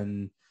that, but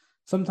then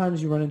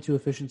sometimes you run into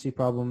efficiency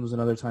problems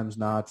and other times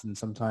not, and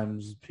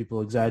sometimes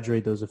people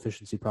exaggerate those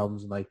efficiency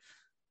problems, and like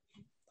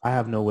I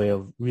have no way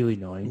of really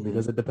knowing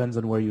because it depends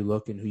on where you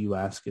look and who you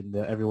ask, and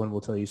everyone will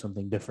tell you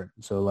something different.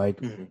 So like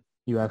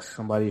you ask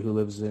somebody who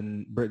lives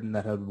in Britain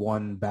that had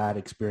one bad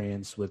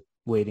experience with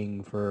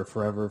waiting for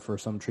forever for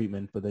some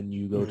treatment, but then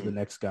you go to the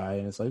next guy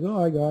and it's like,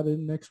 oh, I got it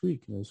next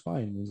week and it was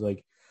fine. It's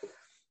like,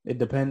 it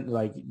depends.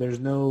 Like this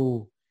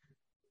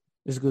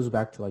goes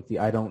back to like the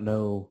I don't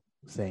know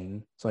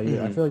thing. So I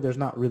feel like there's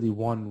not really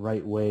one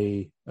right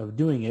way of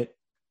doing it.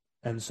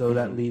 And so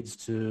that leads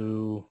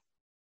to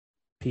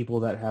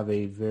people that have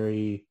a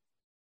very,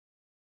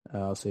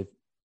 I'll say,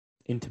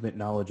 intimate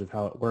knowledge of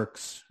how it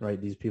works, right?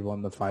 These people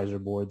on the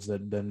Pfizer boards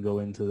that then go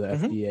into the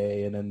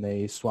FDA and then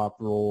they swap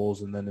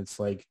roles, and then it's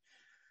like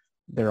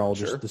they're all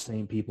just the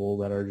same people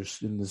that are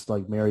just in this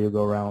like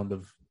merry-go-round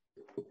of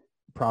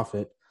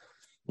profit.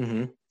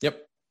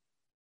 Yep.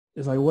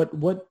 It's like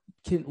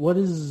what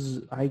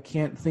is I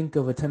can't think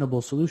of a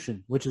tenable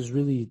solution, which is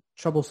really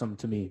troublesome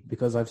to me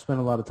because I've spent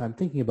a lot of time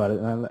thinking about it,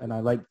 and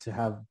I like to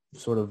have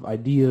sort of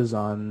ideas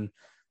on.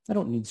 I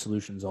don't need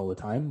solutions all the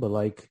time, but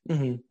like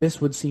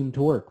this would seem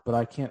to work, but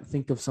I can't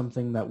think of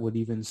something that would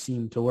even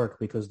seem to work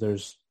because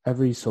there's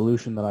every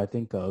solution that I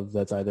think of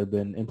that's either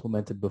been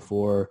implemented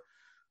before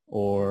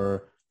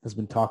or has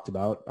been talked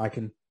about. I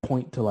can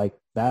point to like,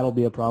 that'll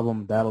be a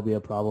problem, that'll be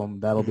a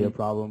problem, that'll be a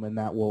problem, and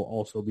that will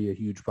also be a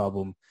huge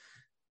problem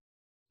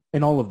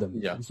in all of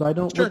them. Yeah. So I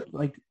don't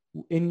like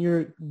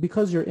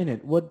because you're in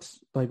it,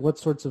 what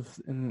sorts of,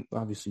 and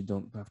obviously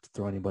don't have to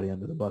throw anybody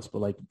under the bus, but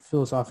like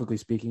philosophically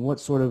speaking,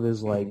 what sort of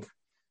is like,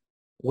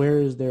 where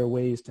is there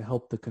ways to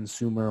help the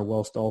consumer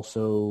whilst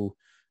also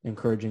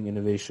encouraging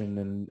innovation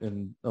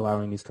and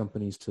allowing these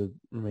companies to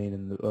remain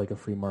in like a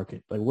free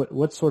market? Like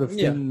what sort of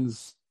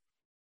things,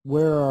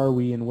 where are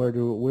we and where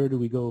do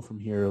we go from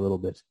here a little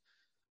bit?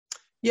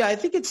 Yeah, I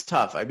think it's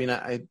tough. I mean,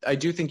 I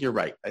do think you're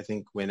right. I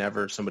think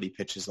whenever somebody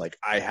pitches like,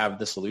 I have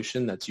the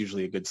solution, that's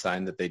usually a good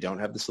sign that they don't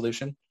have the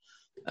solution.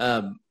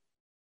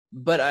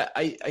 But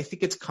I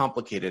think it's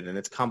complicated, and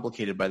it's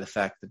complicated by the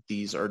fact that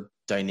these are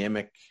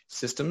dynamic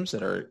systems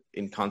that are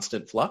in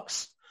constant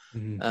flux.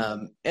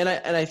 And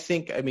I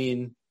think, I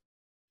mean,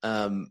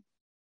 I'm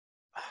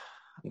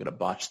going to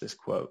botch this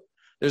quote.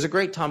 There's a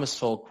great Thomas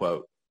Sowell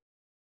quote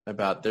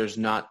about it's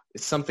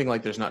something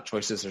like there's not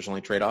choices, there's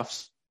only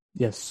trade-offs.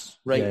 Yes.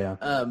 right?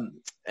 Yeah.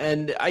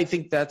 And I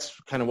think that's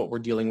kind of what we're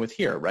dealing with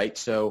here, right?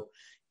 So,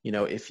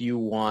 if you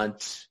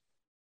want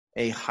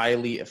a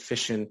highly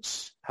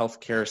efficient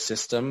healthcare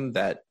system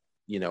that,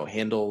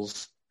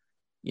 handles,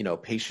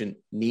 patient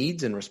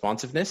needs and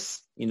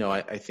responsiveness,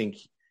 I think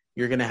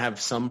you're going to have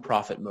some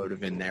profit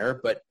motive in there,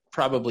 but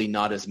probably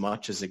not as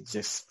much as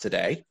exists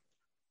today,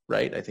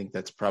 right? I think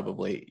that's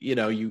probably,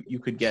 you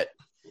could get,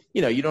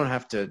 you don't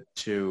have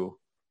to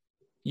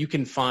you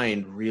can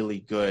find really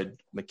good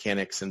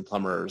mechanics and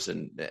plumbers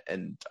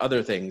and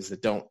other things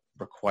that don't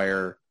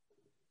require,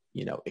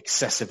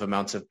 excessive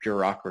amounts of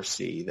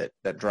bureaucracy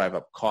that drive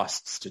up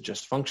costs to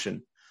just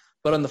function.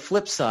 But on the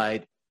flip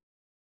side,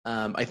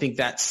 I think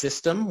that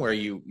system where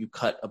you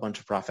cut a bunch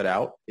of profit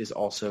out is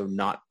also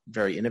not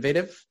very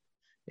innovative.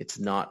 It's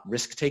not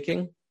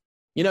risk-taking.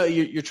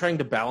 You're trying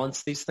to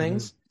balance these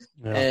things.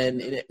 Mm-hmm. Yeah.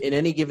 And in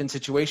any given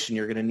situation,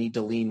 you're going to need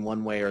to lean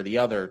one way or the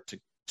other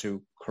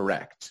to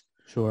correct.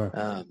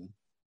 Sure.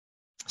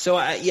 So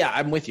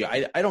I'm with you.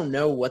 I don't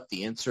know what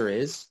the answer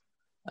is.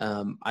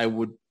 I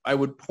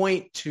would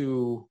point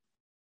to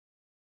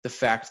the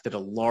fact that a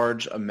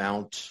large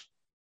amount,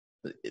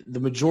 the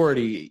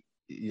majority,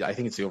 I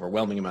think it's the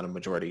overwhelming amount of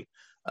majority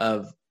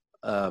of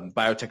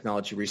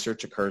biotechnology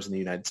research occurs in the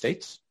United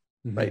States,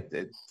 Mm-hmm. right?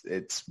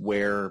 It's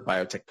where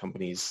biotech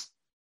companies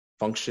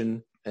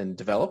function and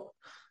develop.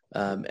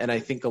 And I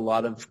think a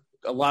lot of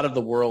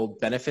the world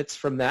benefits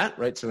from that,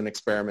 right? So an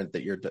experiment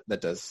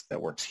that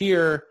works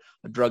here,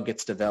 a drug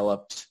gets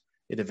developed,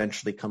 it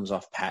eventually comes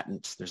off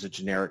patent, there's a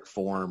generic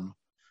form,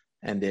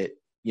 and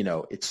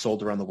it's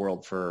sold around the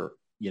world for,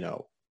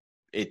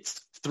 it's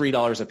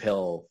 $3 a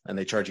pill and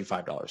they charge you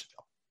 $5 a pill,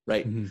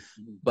 right? Mm-hmm.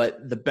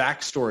 But the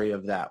backstory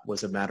of that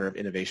was a matter of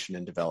innovation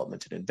and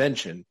development and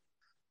invention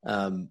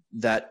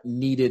that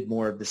needed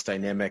more of this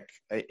dynamic,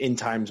 in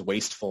times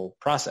wasteful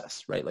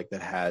process, right? Like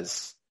that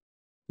has,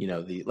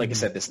 I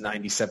said, this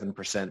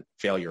 97%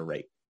 failure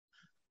rate.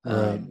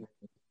 Right.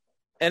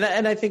 And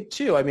I think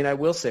too, I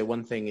will say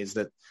one thing is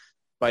that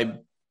by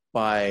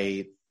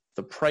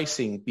the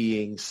pricing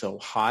being so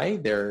high,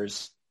 there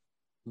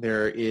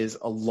is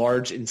a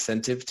large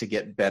incentive to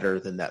get better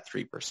than that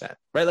 3%,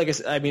 right? Like I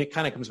said, it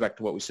kind of comes back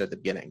to what we said at the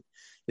beginning,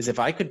 is if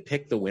I could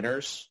pick the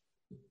winners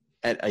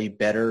at a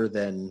better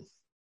than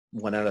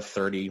 1 out of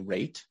 30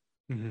 rate,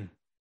 Mm-hmm.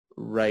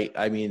 right?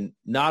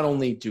 Not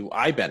only do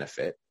I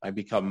benefit, I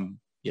become,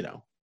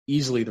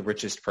 easily the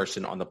richest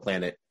person on the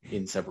planet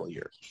in several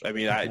years.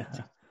 Elon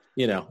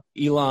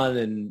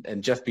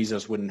and Jeff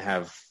Bezos wouldn't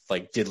have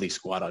like diddly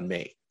squat on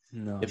me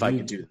if I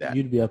could do that.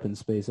 You'd be up in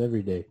space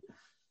every day.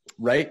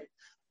 Right.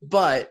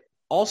 But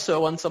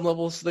also on some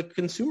levels, the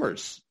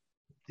consumers,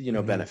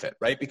 Mm-hmm. benefit,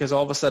 right? Because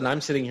all of a sudden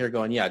I'm sitting here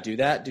going, yeah, do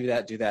that,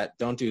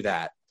 don't do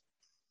that.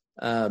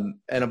 And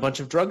a bunch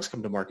of drugs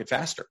come to market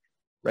faster,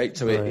 right?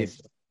 So Right.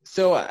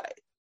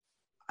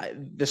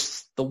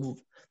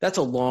 that's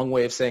a long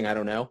way of saying I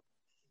don't know.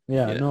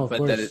 Yeah, no, of but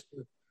course. that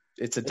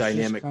it's a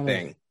dynamic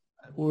thing.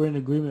 We're in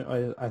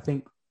agreement. I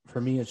think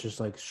for me, it's just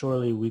like,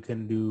 surely we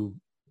can do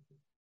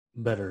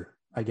better,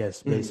 I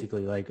guess,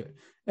 basically. Like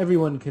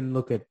everyone can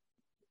look at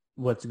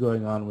what's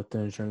going on with the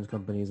insurance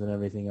companies and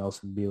everything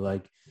else and be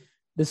like,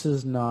 this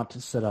is not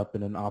set up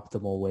in an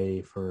optimal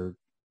way for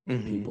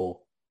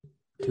people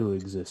to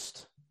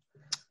exist.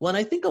 Well, and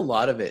I think a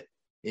lot of it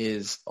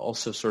is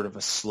also sort of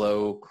a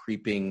slow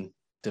creeping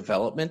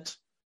development,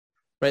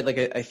 right?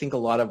 Like I think a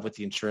lot of with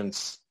the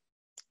insurance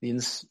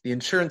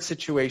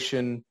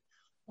situation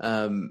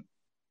and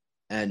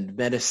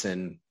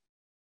medicine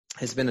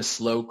has been a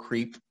slow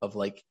creep of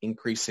like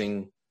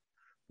increasing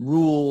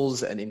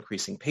rules and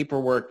increasing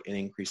paperwork and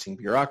increasing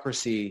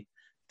bureaucracy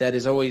that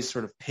is always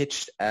sort of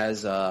pitched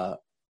as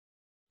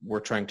we're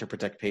trying to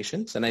protect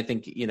patients. And I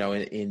think,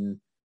 in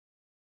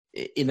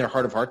their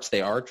heart of hearts,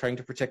 they are trying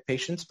to protect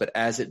patients, but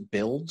as it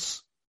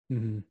builds,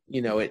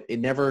 it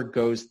never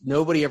goes,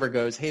 nobody ever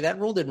goes, hey, that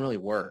rule didn't really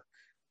work.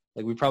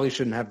 Like we probably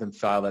shouldn't have them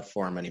file that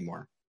form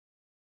anymore.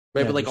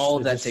 Right. Yeah, but like all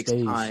of that takes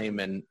stays. time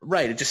and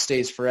it just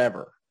stays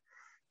forever.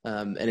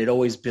 And it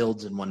always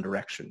builds in one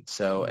direction.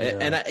 So,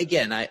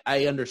 Yeah.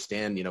 I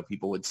understand,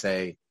 people would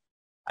say,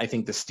 I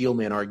think the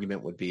Steelman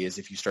argument would be is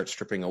if you start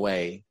stripping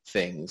away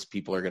things,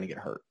 people are going to get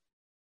hurt.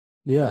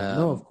 Yeah,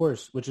 no, of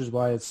course, which is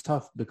why it's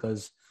tough,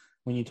 because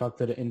when you talk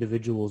to the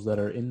individuals that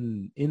are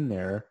in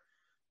there,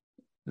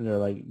 they're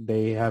like,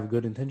 they have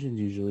good intentions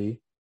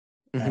usually.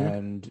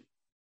 And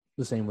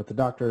the same with the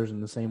doctors,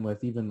 and the same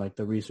with even like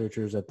the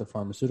researchers at the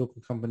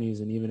pharmaceutical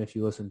companies. And even if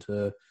you listen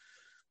to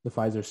the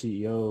Pfizer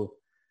CEO,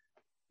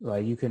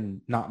 like you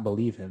can not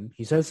believe him.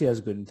 He says he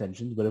has good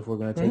intentions, but if we're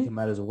going to take him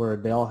at his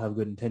word, they all have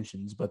good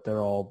intentions, but they're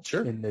all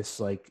in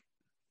this, like,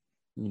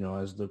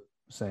 as the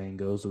saying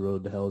goes, the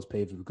road to hell is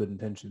paved with good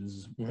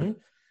intentions.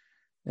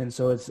 And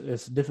so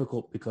it's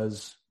difficult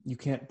because you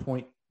can't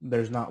point,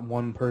 there's not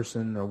one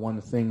person or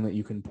one thing that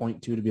you can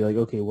point to be like,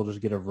 okay, we'll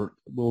just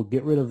we'll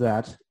get rid of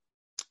that.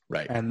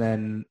 Right. And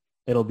then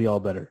it'll be all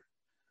better.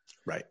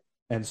 Right.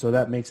 And so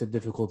that makes it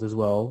difficult as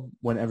well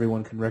when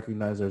everyone can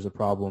recognize there's a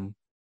problem.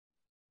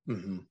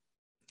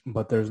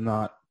 But there's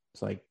not,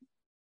 it's like,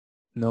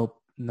 nope,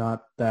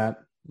 not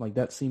that. Like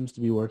that seems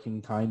to be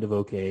working kind of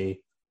okay.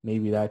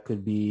 Maybe that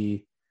could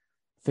be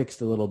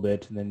fixed a little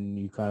bit, and then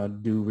you kind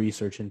of do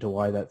research into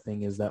why that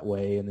thing is that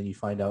way, and then you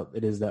find out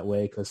it is that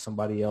way because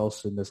somebody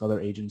else in this other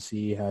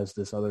agency has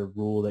this other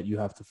rule that you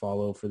have to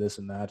follow for this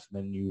and that,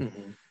 and then you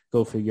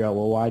go figure out,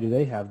 well, why do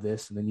they have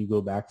this? And then you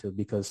go back to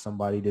because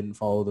somebody didn't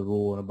follow the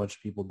rule and a bunch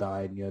of people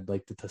died, and you had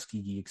like the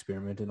Tuskegee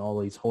experiment and all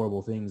these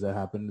horrible things that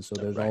happened. So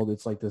there's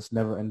it's like this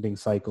never-ending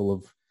cycle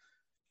of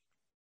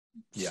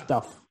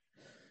stuff.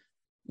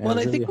 And well,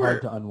 it's I really think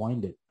hard to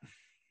unwind it.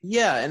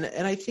 Yeah,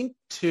 and I think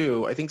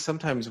too, I think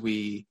sometimes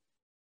we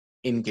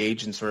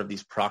engage in sort of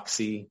these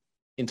proxy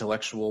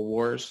intellectual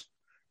wars,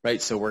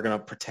 right? So we're going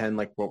to pretend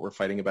like what we're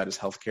fighting about is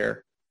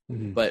healthcare,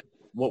 but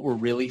what we're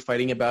really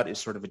fighting about is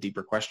sort of a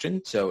deeper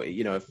question. So,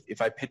 you know,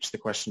 if I pitch the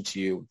question to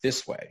you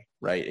this way,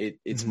 right,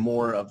 it's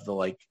more of the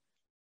like,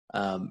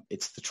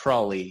 it's the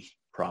trolley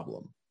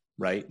problem,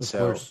 right? Of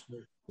course.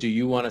 Do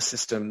you want a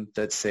system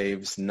that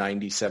saves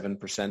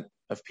 97%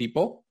 of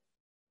people,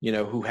 you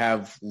know, who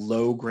have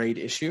low grade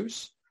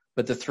issues?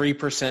 But the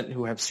 3%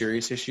 who have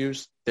serious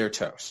issues, they're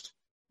toast,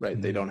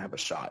 right? They don't have a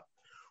shot.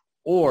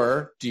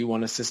 Or do you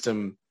want a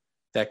system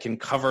that can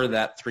cover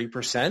that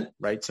 3%,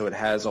 right? So it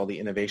has all the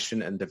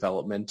innovation and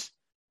development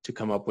to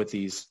come up with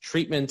these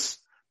treatments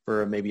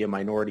for maybe a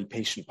minority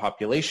patient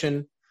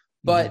population,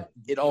 but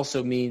it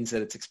also means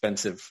that it's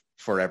expensive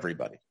for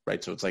everybody,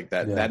 right? So it's like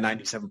that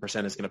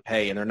 97% is going to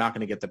pay, and they're not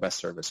going to get the best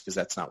service because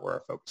that's not where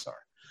our focus are.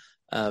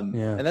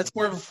 And that's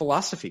more of a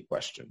philosophy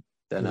question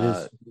than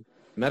a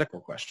medical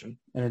question.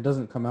 And it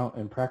doesn't come out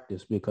in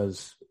practice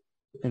because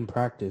in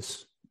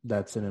practice,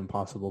 that's an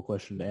impossible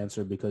question to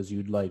answer because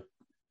you'd like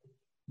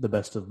the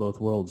best of both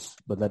worlds,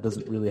 but that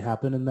doesn't really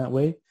happen in that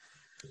way.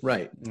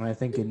 Right. And I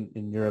think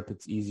in Europe,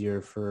 it's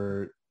easier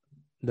for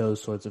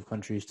those sorts of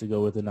countries to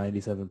go with the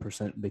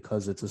 97%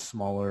 because it's a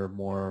smaller,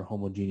 more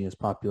homogeneous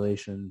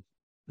population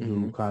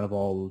who kind of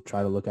all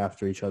try to look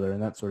after each other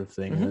and that sort of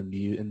thing. And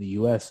in the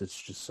U.S., it's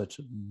just such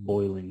a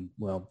boiling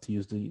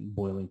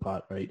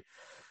pot, right?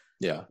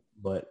 Yeah.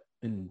 But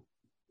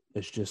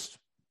it's just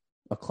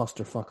a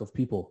clusterfuck of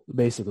people,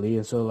 basically.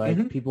 And so,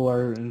 like, people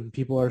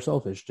are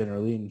selfish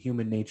generally, and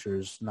human nature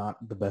is not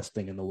the best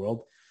thing in the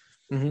world.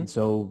 And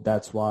so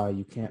that's why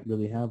you can't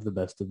really have the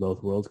best of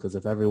both worlds, because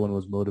if everyone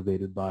was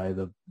motivated by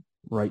the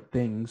right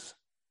things,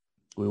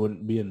 we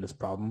wouldn't be in this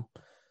problem.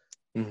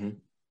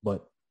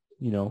 But,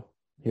 you know,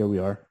 here we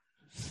are.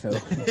 So.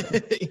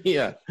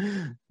 Yeah.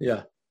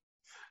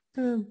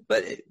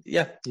 But,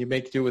 you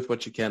make do with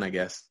what you can, I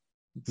guess.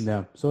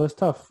 Yeah, so it's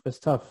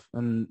tough.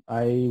 And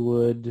I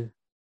would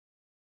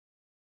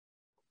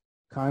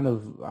kind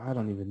of, I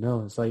don't even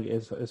know. It's like,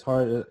 it's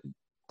hard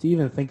to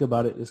even think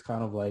about it. It's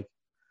kind of like,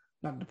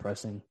 not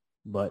depressing,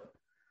 but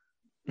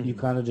you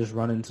kind of just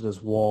run into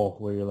this wall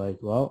where you're like,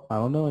 well, I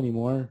don't know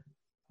anymore.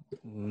 I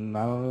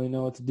don't really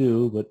know what to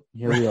do, but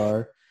here we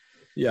are.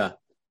 Yeah.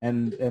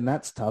 And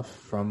that's tough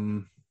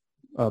from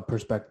a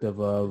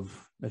perspective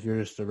of if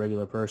you're just a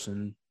regular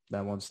person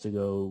that wants to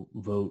go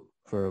vote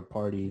for a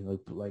party,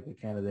 like a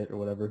candidate or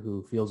whatever,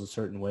 who feels a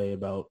certain way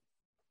about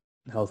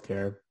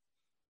healthcare.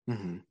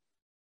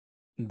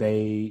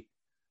 They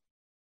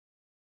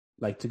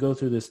like to go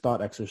through this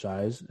thought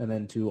exercise and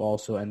then to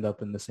also end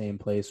up in the same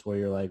place where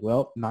you're like,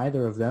 well,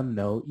 neither of them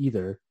know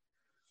either.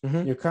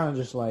 You're kind of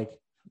just like,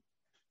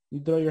 you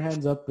throw your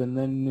hands up and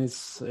then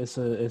it's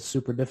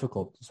super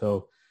difficult.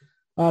 So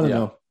I don't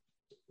know.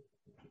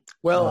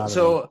 Well,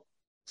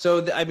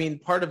 I mean,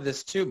 part of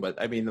this too,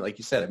 but I mean, like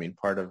you said, I mean,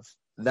 part of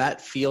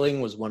that feeling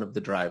was one of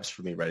the drives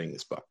for me writing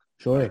this book.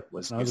 Sure. Right?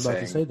 I was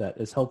about to say that.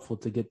 It's helpful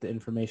to get the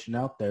information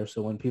out there.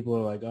 So when people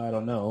are like, oh, I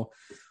don't know,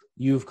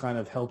 you've kind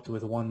of helped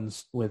with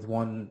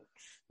one,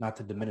 not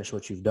to diminish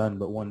what you've done,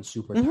 but one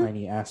super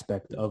tiny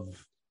aspect of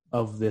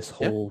this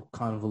whole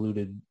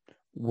convoluted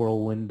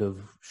whirlwind of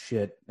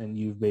shit. And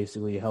you've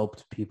basically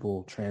helped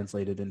people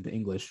translate it into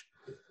English.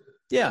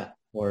 Yeah.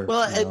 Or,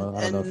 I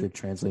don't know if you're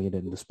translating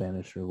it into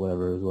Spanish or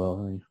whatever as well.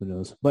 I mean, who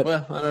knows?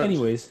 But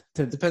anyways,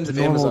 depends if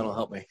Amazon will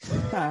help me.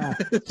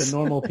 To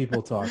normal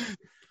people talk.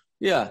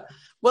 Yeah.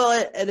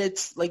 Well, and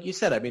it's like you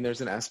said, I mean,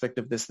 there's an aspect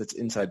of this that's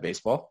inside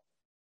baseball,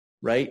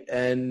 right?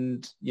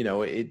 And, you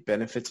know, it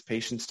benefits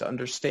patients to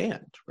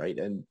understand, right?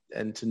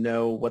 And to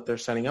know what they're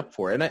signing up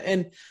for.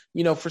 And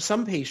you know, for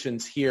some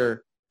patients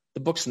here, the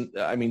book's,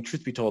 I mean,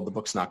 truth be told, the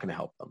book's not going to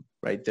help them,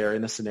 right? They're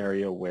in a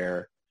scenario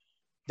where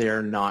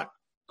they're not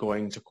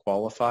going to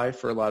qualify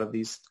for a lot of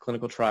these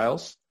clinical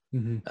trials.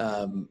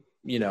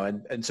 You know,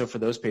 and so for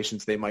those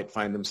patients, they might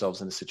find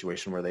themselves in a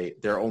situation where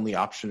their only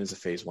option is a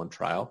phase 1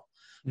 trial.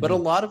 But a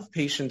lot of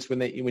patients,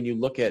 when you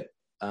look at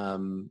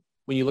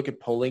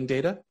polling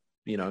data,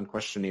 you know, and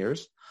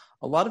questionnaires,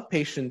 a lot of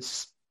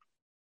patients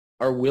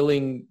are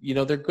willing, you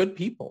know, they're good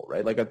people,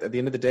 right? Like at the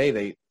end of the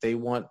day, they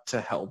want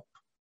to help,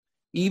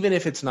 even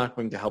if it's not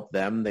going to help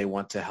them. They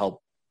want to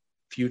help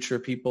future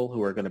people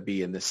who are going to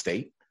be in this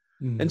state.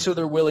 And so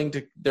they're willing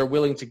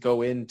to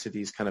go into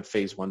these kind of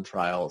phase 1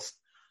 trials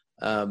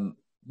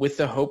with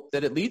the hope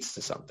that it leads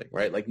to something,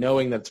 right? Like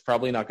knowing that it's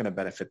probably not going to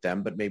benefit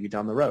them, but maybe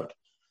down the road.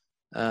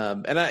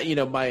 And I, you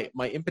know, my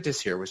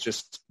impetus here was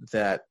just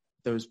that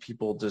those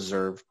people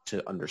deserve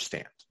to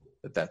understand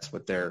that that's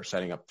what they're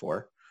signing up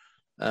for.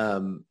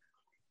 And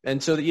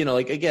so, you know,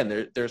 like,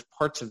 again, there's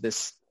parts of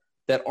this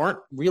that aren't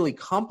really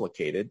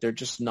complicated. They're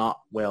just not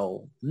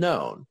well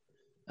known.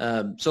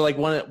 So like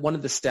one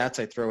of the stats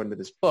I throw into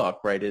this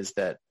book, right, is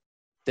that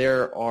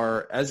there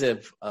are, as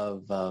of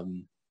I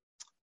think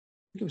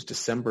it was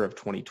December of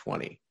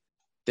 2020,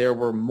 there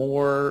were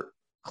more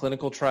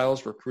clinical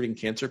trials recruiting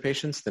cancer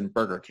patients than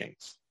Burger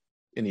Kings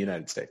in the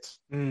United States.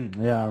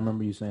 Yeah, I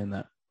remember you saying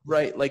that.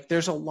 Right. Like,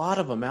 there's a lot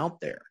of them out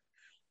there.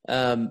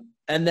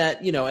 And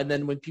that, you know, and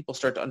then when people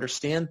start to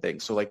understand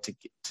things, so like to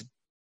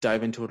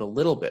dive into it a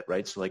little bit,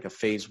 right? So like a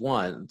phase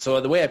 1. So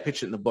the way I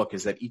pitch it in the book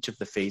is that each of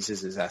the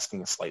phases is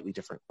asking a slightly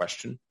different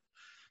question.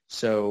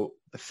 So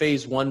the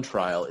phase 1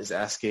 trial is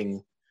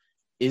asking,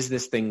 is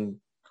this thing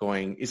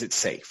is it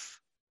safe,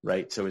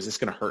 right? So is this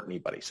going to hurt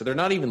anybody? So they're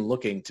not even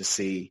looking to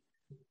see,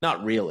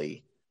 not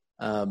really,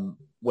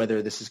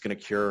 whether this is going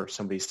to cure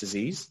somebody's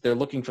disease. They're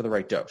looking for the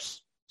right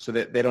dose. So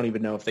that they don't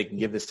even know if they can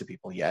give this to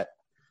people yet,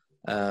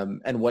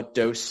 and what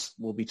dose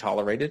will be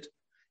tolerated.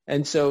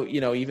 And so,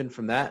 you know, even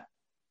from that,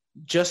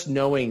 just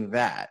knowing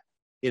that,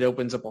 it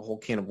opens up a whole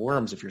can of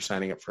worms if you're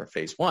signing up for a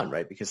phase 1,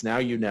 right? Because now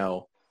you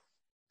know,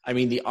 I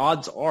mean, the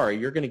odds are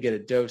you're going to get a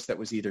dose that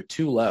was either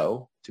too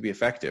low to be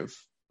effective,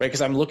 right?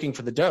 Because I'm looking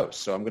for the dose.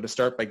 So I'm going to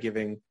start by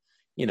giving,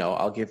 you know,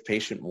 I'll give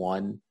patient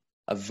 1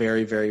 a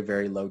very, very,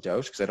 very low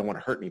dose because I don't want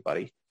to hurt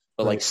anybody,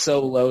 but like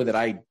so low that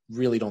I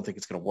really don't think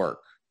it's going to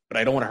work, but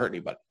I don't want to hurt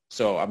anybody.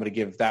 So I'm going to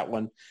give that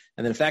one.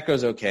 And then if that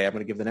goes okay, I'm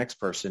going to give the next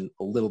person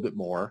a little bit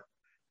more,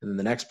 and then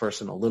the next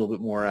person a little bit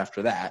more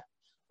after that,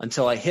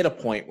 until I hit a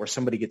point where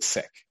somebody gets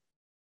sick,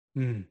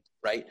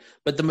 right?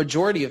 But the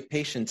majority of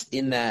patients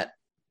in that,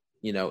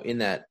 you know, in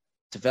that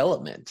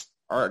development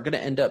are going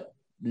to end up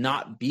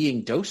not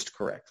being dosed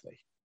correctly,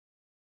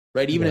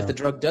 right? Even if the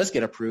drug does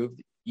get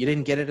approved, you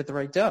didn't get it at the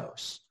right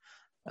dose.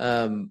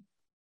 And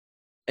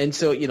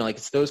so, you know, like,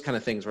 it's those kind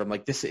of things where I'm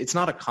like, it's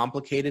not a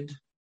complicated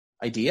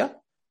idea,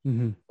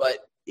 but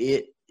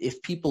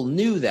if people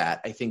knew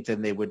that, I think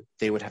then they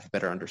would have a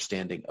better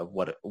understanding of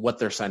what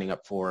they're signing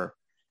up for,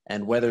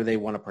 and whether they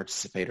want to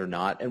participate or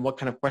not, and what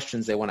kind of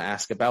questions they want to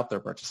ask about their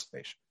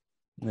participation.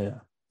 Yeah,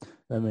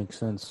 that makes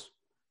sense.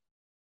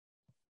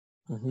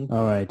 All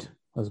right,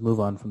 let's move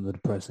on from the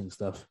depressing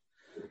stuff.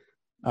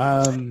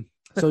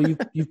 So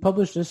you've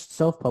published this,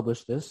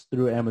 self-published this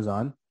through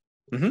Amazon.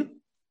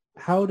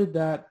 How did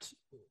that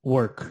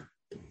work?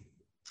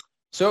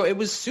 So it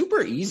was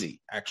super easy,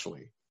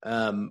 actually.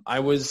 I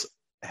was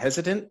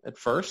hesitant at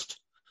first,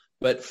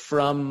 but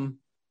from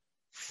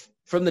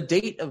the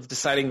date of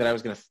deciding that I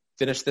was going to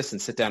finish this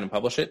and sit down and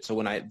publish it, so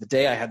the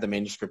day I had the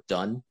manuscript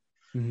done,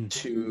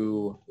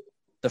 to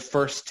the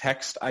first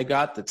text I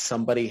got that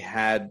somebody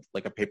had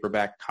like a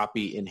paperback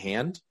copy in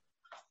hand,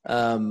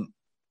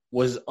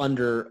 was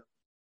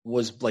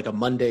like a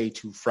Monday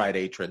to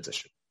Friday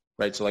transition,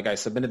 right? So like, I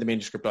submitted the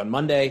manuscript on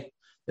Monday.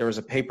 There was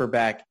a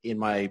paperback in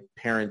my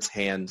parents'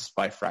 hands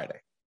by Friday,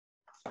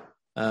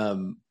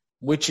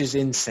 which is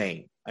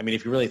insane. I mean,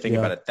 if you really think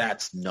about it,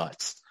 that's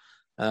nuts.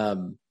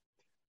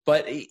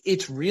 But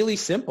it's really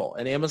simple.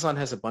 And Amazon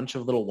has a bunch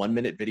of little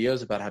 1-minute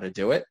videos about how to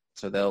do it.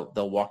 So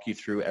they'll walk you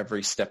through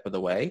every step of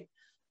the way.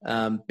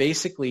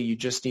 Basically, you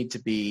just need to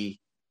be,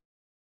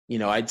 you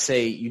know, I'd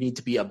say you need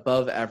to be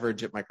above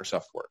average at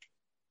Microsoft Word.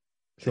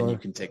 Sure. And you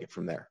can take it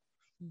from there.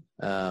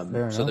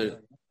 So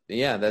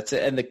that's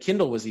it. And the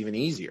Kindle was even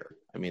easier.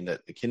 I mean,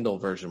 the Kindle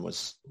version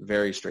was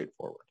very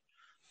straightforward.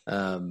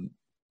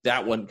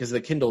 That one, because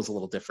the Kindle is a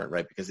little different,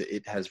 right? Because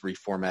it has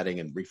reformatting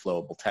and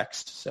reflowable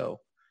text.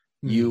 So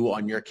you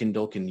on your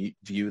Kindle can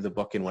view the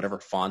book in whatever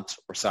font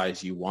or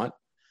size you want.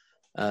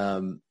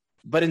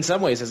 But in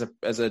some ways,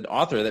 as an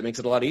author, that makes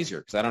it a lot easier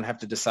because I don't have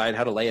to decide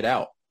how to lay it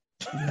out.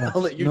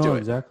 I'll let you do it.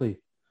 Exactly.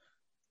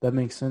 That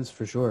makes sense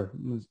for sure.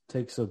 It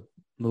takes a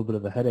little bit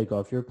of a headache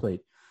off your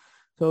plate.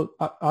 So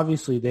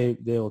obviously they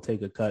will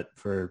take a cut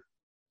for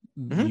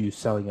you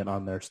selling it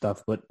on their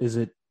stuff. But is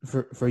it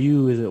for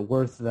you? Is it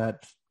worth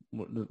that?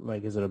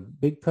 Like, is it a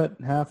big cut,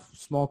 half,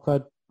 small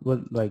cut?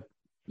 What, like?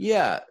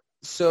 Yeah.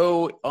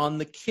 So on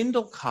the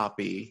Kindle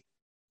copy,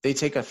 they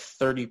take a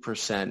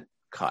 30%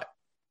 cut.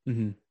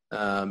 And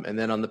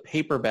then on the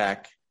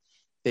paperback,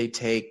 they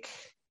take,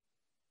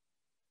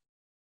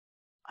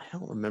 I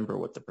don't remember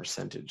what the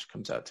percentage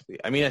comes out to be.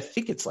 I mean, I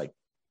think it's like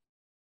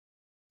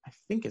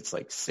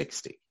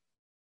 60.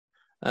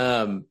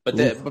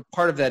 But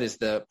part of that's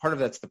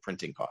the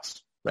printing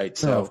cost, right?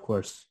 So of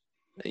course,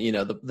 you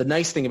know, the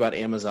nice thing about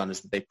Amazon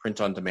is that they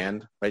print on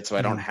demand, right? So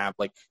I don't have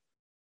like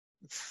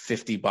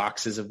 50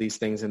 boxes of these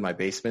things in my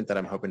basement that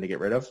I'm hoping to get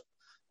rid of.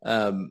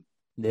 You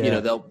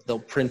know, they'll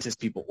print as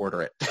people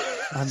order it.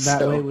 I'm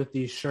that way with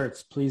these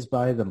shirts. Please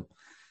buy them.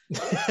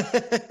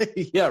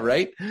 Yeah,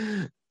 right.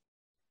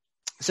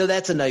 So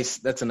that's a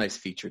nice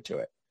feature to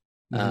it.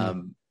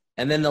 And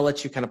then they'll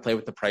let you kind of play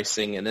with the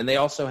pricing, and then they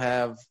also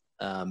have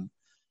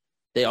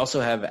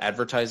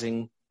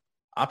advertising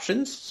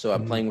options. So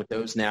I'm playing with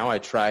those now. I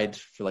tried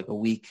for like a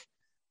week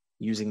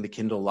using the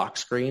Kindle lock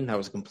screen. That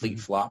was a complete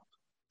flop.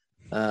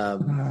 So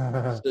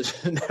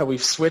now we're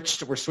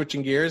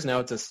switching gears. Now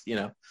it's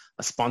a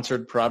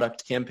sponsored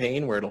product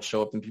campaign where it'll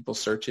show up in people's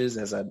searches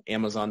as an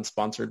Amazon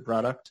sponsored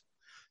product.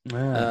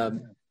 Yeah.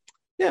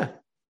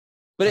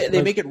 But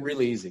they make it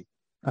really easy.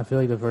 I feel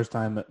like the first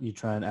time you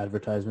try an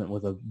advertisement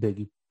with a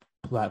big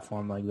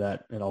platform like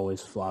that, it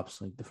always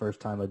flops. Like the first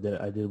time I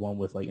did one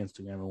with like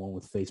Instagram and one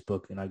with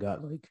Facebook, and I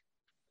got like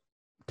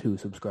 2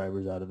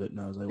 subscribers out of it, and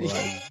I was like,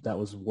 well, that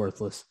was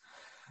worthless.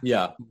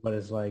 Yeah. But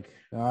it's like,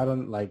 I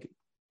don't like,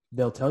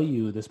 they'll tell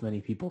you this many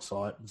people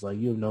saw it. It's like,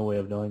 you have no way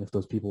of knowing if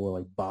those people were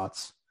like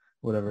bots,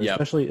 whatever, yep.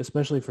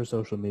 especially for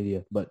social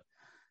media. But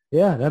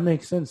yeah, that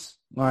makes sense.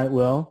 All right.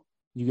 Well,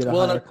 you get a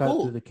higher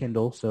cut through the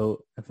Kindle.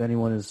 So if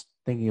anyone is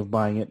thinking of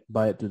buying it,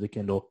 buy it through the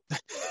Kindle.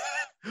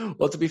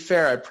 Well, to be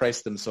fair, I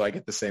priced them so I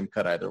get the same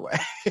cut either way.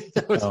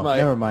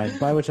 Never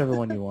mind. Buy whichever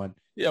one you want.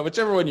 Yeah,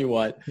 whichever one you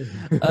want.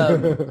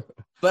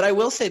 But I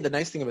will say the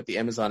nice thing about the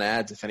Amazon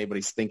ads, if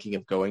anybody's thinking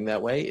of going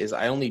that way, is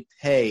I only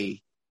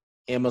pay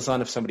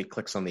Amazon if somebody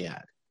clicks on the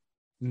ad.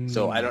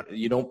 So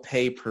you don't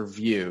pay per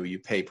view, you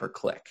pay per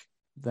click.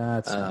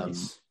 That's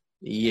nice.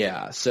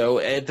 Yeah. So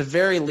at the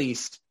very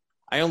least,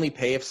 I only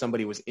pay if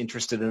somebody was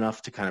interested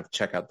enough to kind of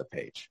check out the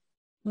page.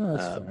 Well,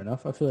 that's fair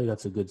enough. I feel like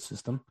that's a good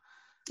system.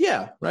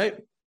 Yeah, right?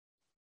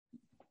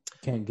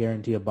 Can't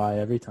guarantee a buy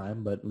every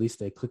time, but at least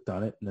they clicked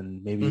on it, and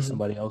then maybe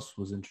somebody else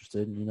was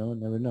interested,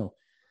 never know.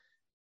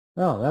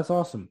 Oh, that's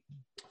awesome.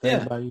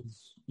 If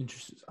anybody's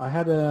interested. I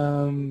had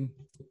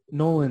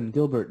Nolan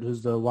Gilbert,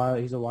 he's a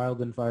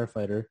Wildland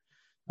firefighter.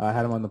 I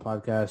had him on the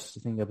podcast,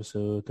 I think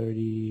episode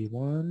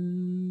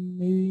 31,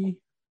 maybe,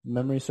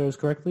 memory serves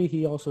correctly.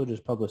 He also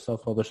just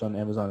self-published on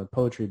Amazon a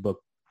poetry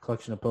book,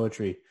 collection of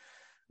poetry.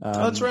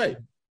 That's right.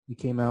 He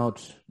came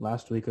out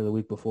last week or the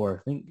week before.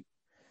 I think,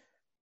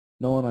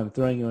 Nolan, I'm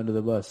throwing you under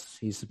the bus.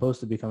 He's supposed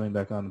to be coming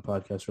back on the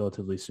podcast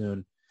relatively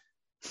soon.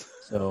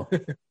 So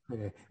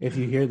if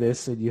you hear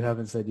this and you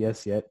haven't said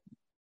yes yet,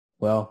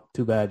 well,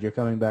 too bad. You're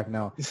coming back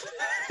now.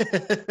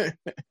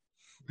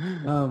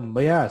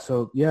 But yeah,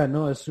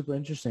 it's super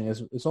interesting.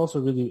 It's also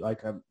really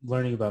like I'm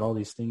learning about all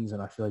these things,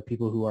 and I feel like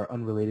people who are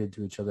unrelated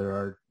to each other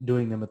are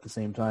doing them at the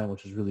same time,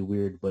 which is really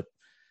weird, but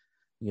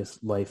I guess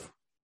life.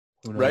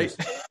 Right.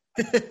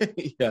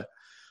 Yeah.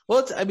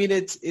 Well,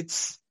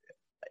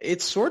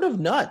 it's sort of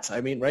nuts.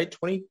 I mean, right?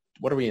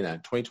 What are we in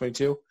at?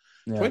 2022?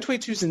 Yeah.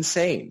 2022 is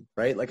insane,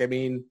 right? Like, I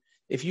mean,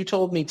 if you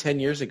told me 10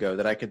 years ago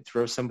that I could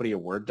throw somebody a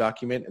Word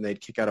document and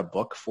they'd kick out a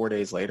book 4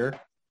 days later,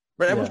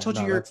 right? I would have told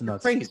you you're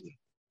crazy.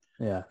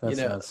 Yeah, that's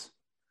nuts.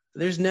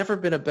 There's never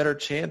been a better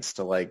chance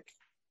to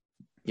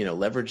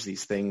leverage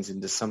these things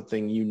into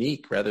something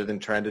unique rather than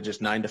trying to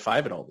just 9 to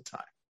 5 it all the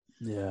time.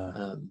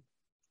 Yeah.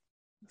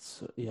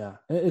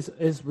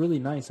 It's really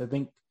nice. I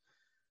think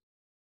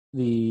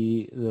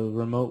the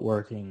remote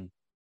working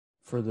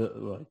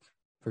for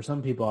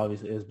some people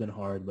obviously it has been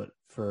hard, but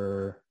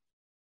for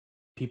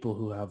people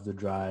who have the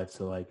drive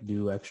to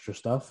do extra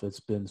stuff, it's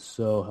been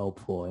so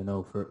helpful. I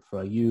know for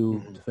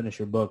you to finish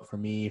your book, for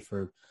me,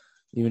 for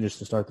even just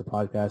to start the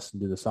podcast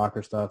and do the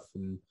soccer stuff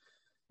and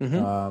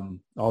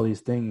all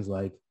these things.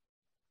 Like,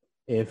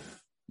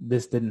 if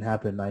this didn't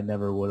happen, I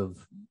never would have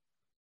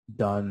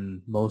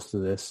done most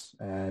of this.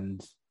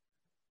 And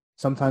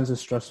sometimes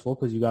it's stressful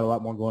because you got a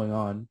lot more going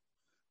on.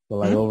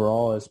 But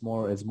overall, it's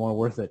more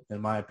worth it, in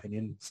my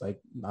opinion. It's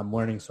like I'm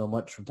learning so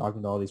much from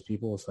talking to all these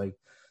people. It's like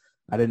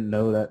I didn't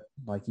know that,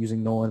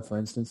 using Nolan, for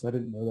instance, I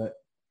didn't know that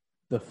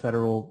the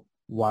federal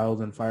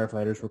wildland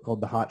firefighters were called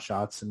the hot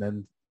shots, and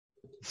then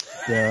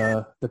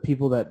the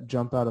people that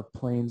jump out of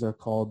planes are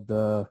called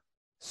the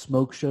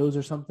smoke shows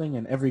or something,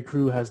 and every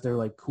crew has their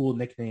cool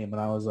nickname.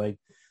 And I was like,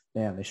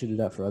 damn, they should do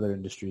that for other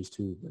industries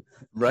too.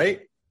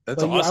 Right?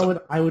 That's awesome.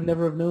 I would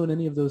never have known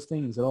any of those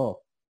things at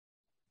all.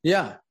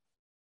 Yeah.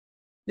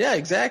 Yeah,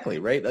 exactly.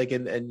 Right.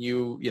 And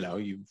you're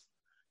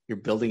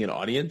building an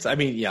audience. I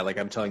mean, yeah,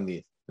 I'm telling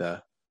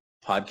the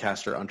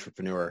podcaster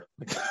entrepreneur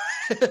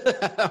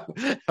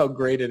how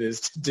great it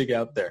is to dig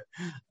out there.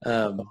 I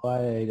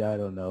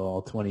don't know.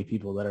 All 20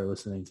 people that are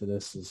listening to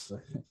this is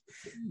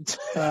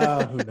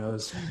who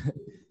knows?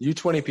 You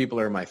 20 people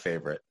are my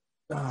favorite.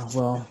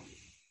 Well,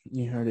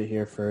 you heard it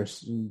here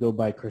first. You can go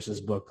buy Chris's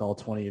book, all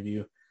 20 of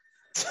you.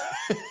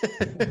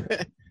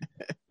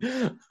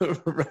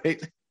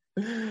 Right.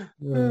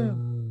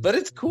 But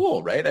it's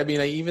cool, right? I mean,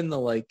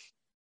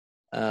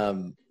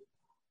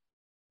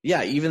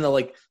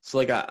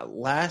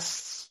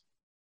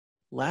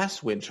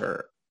 last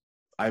winter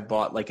I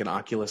bought an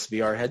Oculus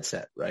VR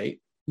headset,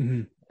 right?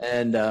 Mm-hmm.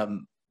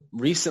 And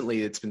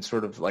recently it's been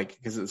sort of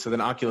so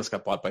then Oculus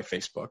got bought by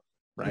Facebook,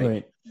 right?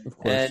 Right, of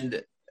course.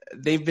 And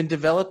they've been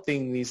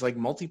developing these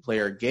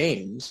multiplayer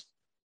games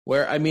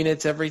where, I mean,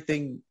 it's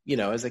everything,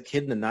 as a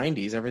kid in the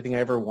 90s, everything I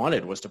ever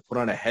wanted was to put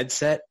on a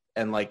headset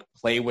and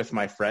play with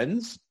my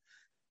friends.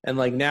 And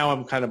now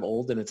I'm kind of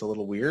old and it's a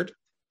little weird,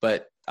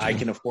 but I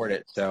can afford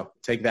it. So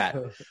take that.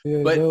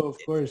 Yeah, but, no, of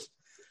course.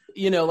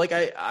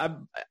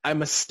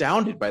 I'm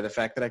astounded by the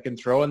fact that I can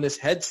throw on this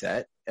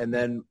headset and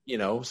then,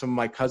 some of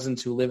my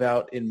cousins who live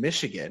out in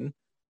Michigan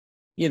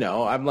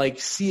I'm like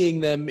seeing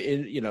them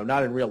in,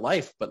 not in real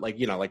life, but like,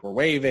 like we're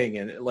waving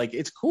and like,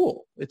 it's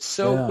cool. It's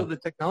so cool. The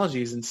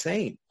technology is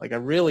insane. Like I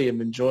really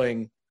am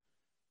enjoying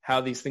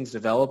how these things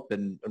develop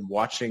and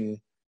watching.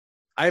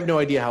 I have no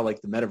idea how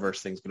like the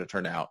metaverse thing's going to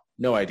turn out.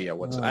 No idea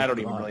I don't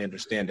even really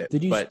understand it.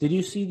 Did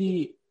you see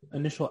the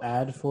initial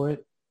ad for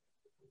it?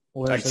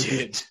 I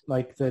did.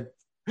 Like the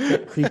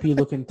creepy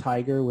looking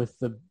tiger with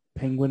the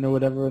penguin or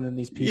whatever. And then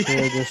these people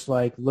just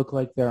like look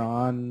like they're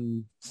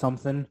on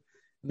something.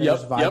 They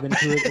just vibe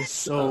into it. It's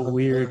so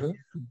weird.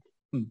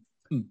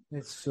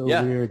 It's so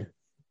weird.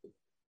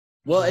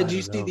 Well, and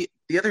you see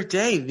the other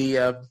day,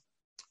 the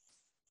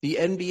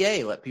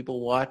NBA let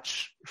people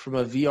watch from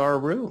a VR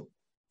room.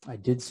 I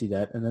did see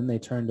that. And then they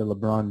turned a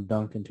LeBron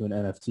dunk into an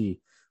NFT,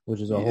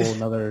 which is a whole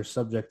nother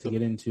subject to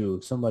get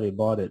into. Somebody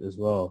bought it as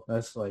well.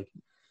 That's like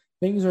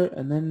things are,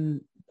 and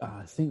then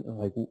I think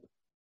like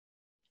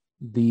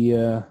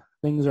the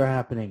things are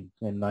happening.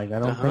 And like, I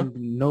don't think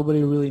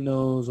nobody really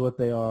knows what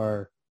they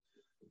are.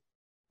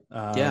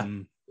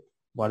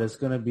 But it's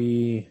going to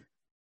be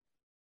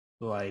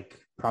like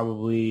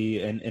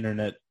probably an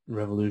internet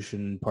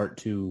revolution part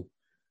 2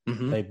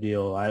 type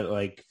deal.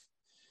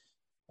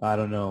 I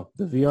don't know.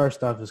 The VR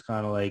stuff is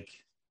kind of like,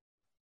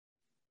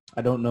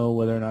 I don't know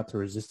whether or not to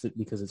resist it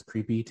because it's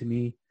creepy to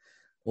me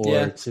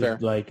or to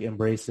like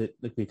embrace it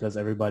because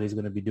everybody's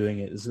going to be doing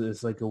it.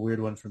 It's like a weird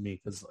one for me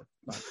because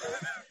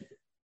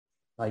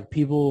like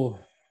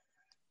people,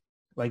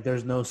 like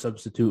there's no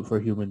substitute for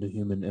human to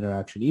human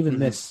interaction. Even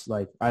this,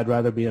 like I'd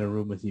rather be in a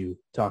room with you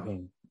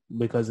talking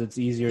because it's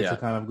easier to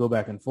kind of go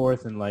back and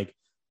forth. And like,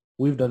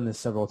 we've done this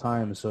several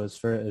times. So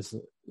it's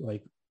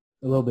like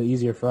a little bit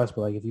easier for us.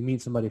 But like, if you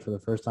meet somebody for the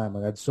first time,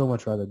 like I'd so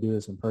much rather do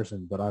this in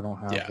person, but I don't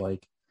have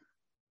like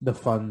the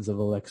funds of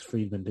Alex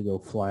Friedman to go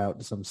fly out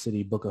to some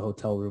city, book a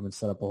hotel room and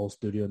set up a whole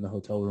studio in the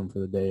hotel room for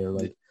the day, or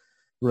like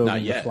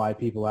Rogan to fly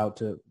people out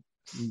to,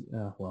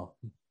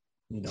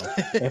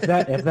 if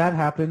that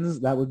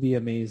happens, that would be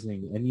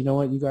amazing. And you know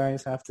what you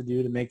guys have to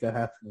do to make that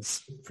happen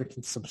is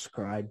freaking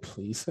subscribe,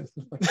 please.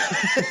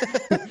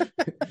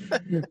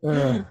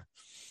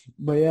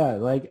 But yeah,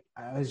 like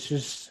it's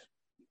just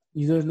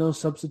there's no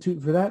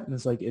substitute for that, and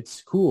it's like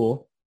it's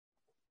cool.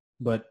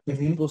 But if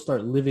people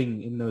start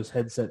living in those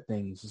headset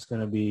things, it's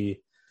gonna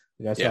be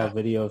like I saw a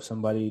video of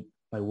somebody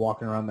like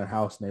walking around their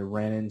house and they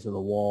ran into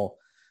the wall.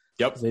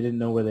 Yep. They didn't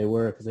know where they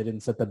were because they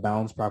didn't set the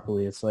bounds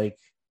properly. It's like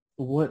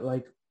what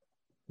like.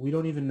 We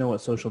don't even know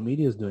what social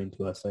media is doing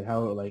to us. Like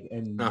how, like,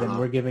 and then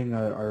we're giving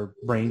our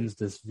brains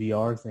this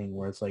VR thing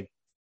where it's like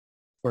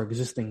we're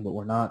existing, but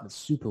we're not. It's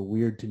super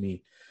weird to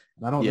me.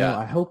 And I don't know.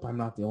 I hope I'm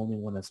not the only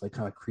one that's like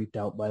kind of creeped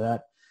out by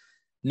that.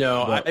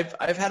 No, but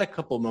I've had a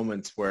couple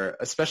moments where,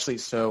 especially,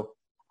 so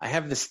I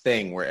have this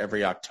thing where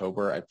every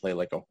October I play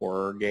like a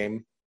horror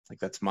game. Like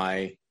that's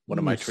one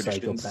of my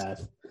traditions.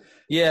 Psychopath.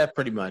 Yeah,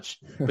 pretty much.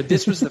 But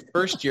this was the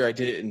first year I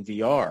did it in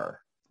VR.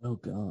 Oh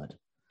God.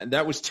 And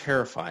that was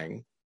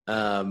terrifying.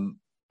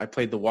 I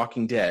played The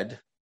Walking Dead,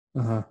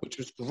 which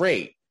was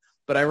great.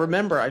 But I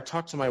remember I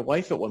talked to my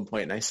wife at one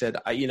point and I said,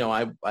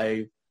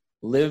 I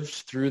lived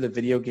through the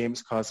video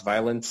games cause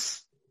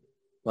violence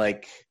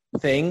like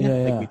thing.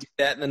 Like we did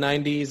that in the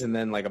 90s and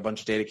then like a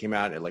bunch of data came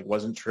out and it like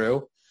wasn't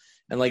true.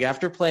 And like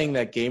after playing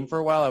that game for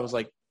a while, I was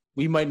like,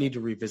 we might need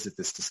to revisit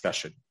this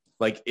discussion.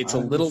 Like it's a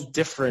little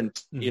different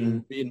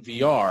in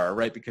VR,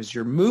 right? Because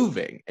you're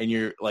moving and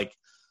you're like,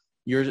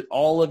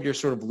 all of your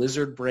sort of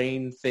lizard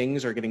brain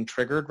things are getting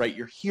triggered, right?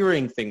 You're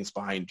hearing things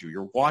behind you.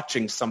 You're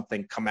watching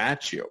something come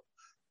at you,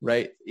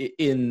 right?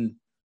 In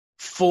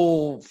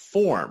full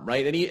form,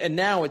 right? And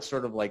now it's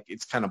sort of like,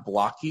 it's kind of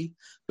blocky,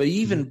 but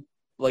even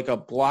like a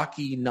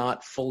blocky,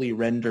 not fully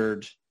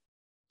rendered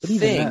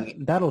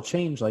thing. That'll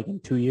change like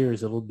in 2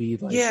 years. It'll be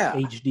like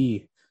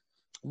HD.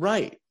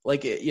 Right.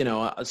 Like,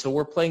 so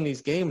we're playing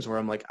these games where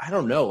I'm like, I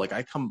don't know. Like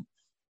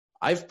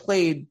I've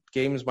played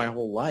games my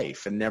whole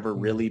life and never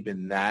really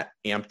been that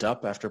amped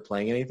up after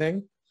playing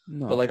anything.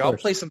 No, but like I'll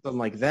play something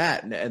like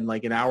that and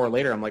like an hour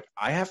later, I'm like,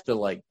 I have to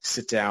like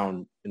sit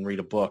down and read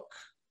a book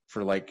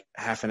for like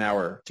half an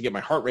hour to get my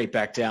heart rate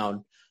back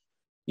down,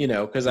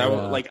 because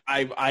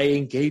I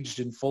engaged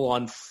in full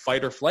on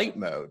fight or flight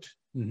mode.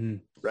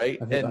 Right.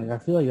 I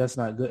feel like that's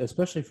not good,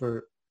 especially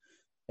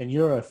and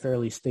you're a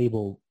fairly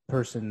stable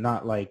person,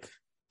 not like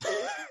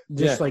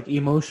just like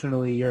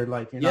emotionally, you're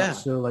not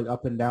so like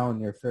up and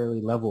down. You're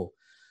fairly level.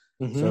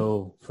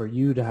 So for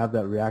you to have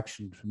that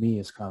reaction for me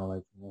is kind of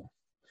like,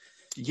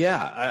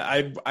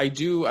 I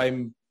do.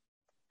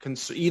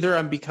 Either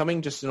I'm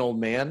becoming just an old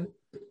man,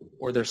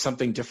 or there's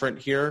something different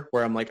here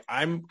where I'm like,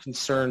 I'm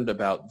concerned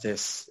about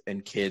this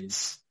and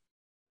kids,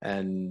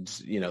 and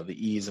the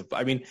ease of.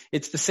 I mean,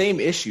 it's the same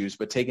issues,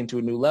 but taken to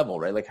a new level,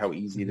 right? Like how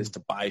easy it is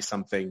to buy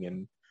something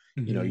and.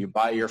 You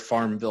buy your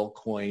Farmville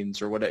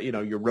coins or whatever,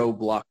 your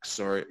Roblox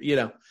or,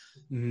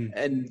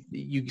 and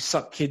you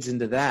suck kids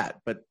into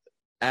that. But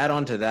add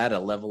on to that a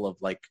level of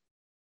like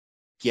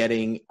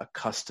getting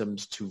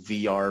accustomed to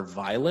VR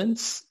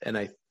violence.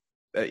 And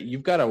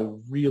you've got a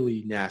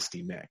really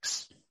nasty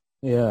mix.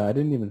 Yeah, I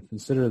didn't even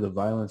consider the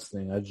violence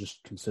thing. I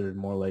just considered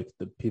more like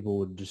the people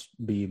would just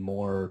be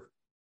more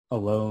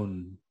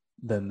alone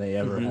than they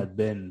ever Mm-hmm. had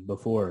been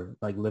before,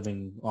 like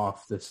living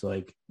off this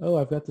like, oh,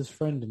 I've got this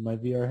friend in my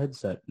VR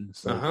headset. And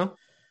it's like, Uh-huh.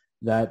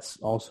 that's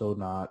also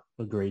not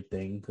a great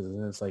thing because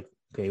then it's like,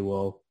 okay,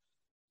 well,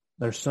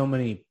 there's so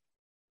many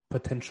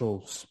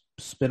potential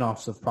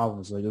spin-offs of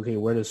problems. Like, okay,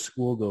 where does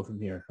school go from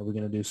here? Are we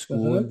going to do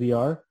school in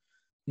VR?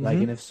 Like,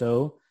 Mm-hmm. and if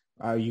so,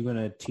 are you going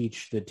to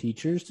teach the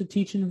teachers to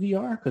teach in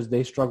VR? Because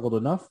they struggled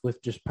enough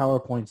with just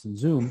PowerPoints and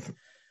Zoom,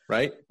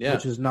 Right? Yeah.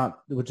 which is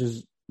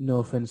no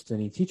offense to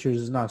any teachers,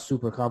 is not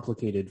super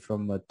complicated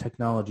from a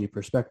technology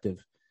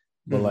perspective.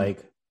 But Mm-hmm.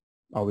 like,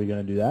 are we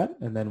going to do that?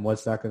 And then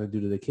what's that going to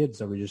do to the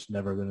kids? Are we just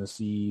never going to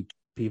see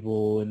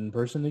people in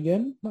person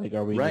again? Like,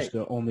 are we Right.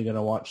 just only going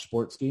to watch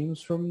sports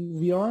games from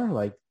VR?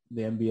 Like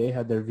the NBA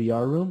had their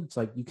VR room. It's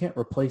like you can't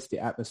replace the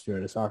atmosphere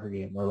at a soccer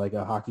game or like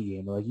a hockey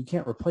game. Or like you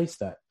can't replace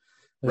that.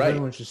 Because Right.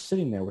 everyone's just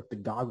sitting there with the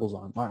goggles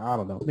on. I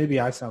don't know. Maybe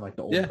I sound like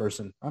the old Yeah.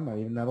 person. I'm not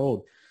even that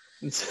old.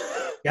 Get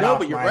No, off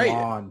but you're my right.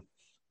 lawn.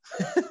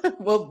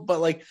 Well, but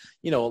like,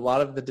 a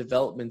lot of the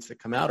developments that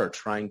come out are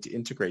trying to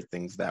integrate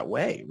things that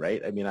way,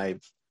 right? I mean,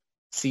 I've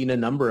seen a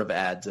number of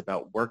ads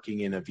about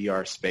working in a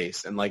VR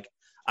space, and like,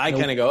 I Nope.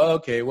 kind of go,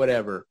 okay,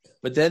 whatever.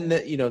 But then,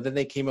 then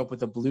they came up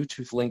with a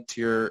Bluetooth link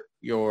to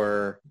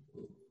your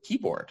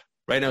keyboard,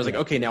 right? And I was like,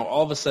 Yeah. okay, now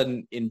all of a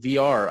sudden in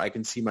VR, I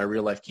can see my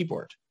real life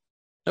keyboard.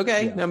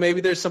 Okay, Yeah. now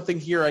maybe there's something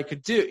here I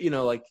could do,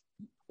 like,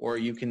 or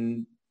you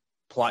can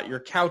plot your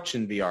couch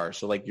in VR.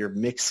 So like you're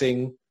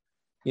mixing,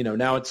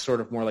 now it's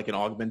sort of more like an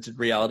augmented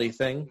reality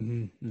thing.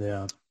 Mm-hmm.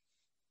 Yeah.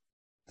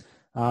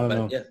 I don't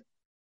know. But yeah,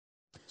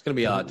 it's going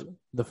to be odd.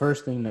 The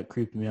first thing that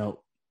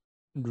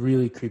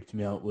really creeped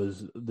me out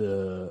was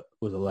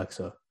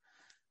Alexa.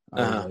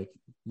 I was like,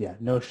 yeah,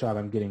 no shot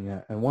I'm getting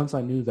that. And once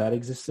I knew that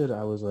existed,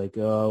 I was like,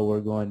 oh, we're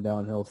going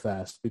downhill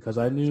fast because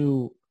I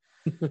knew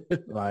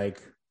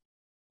like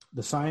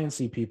the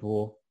sciencey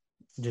people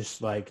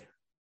just like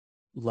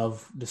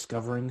love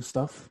discovering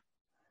stuff.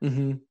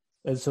 Mm-hmm.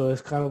 And so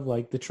it's kind of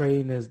like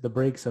the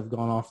brakes have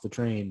gone off the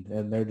train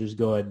and they're just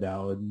going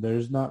now. And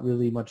there's not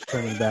really much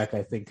turning back,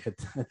 I think,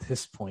 at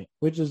this point,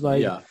 which is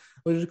like, Yeah.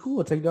 which is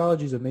cool.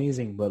 Technology is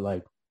amazing, but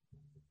like,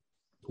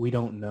 we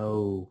don't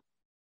know.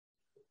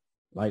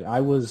 Like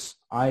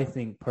I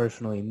think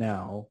personally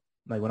now,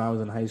 like when I was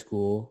in high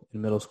school,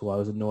 in middle school, I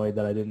was annoyed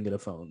that I didn't get a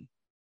phone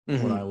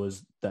when I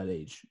was that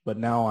age. But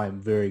now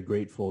I'm very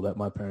grateful that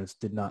my parents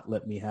did not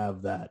let me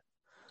have that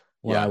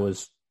when I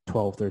was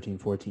 12, 13,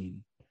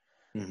 14.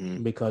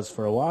 Mm-hmm. Because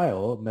for a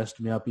while, it messed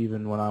me up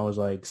even when I was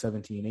like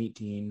 17,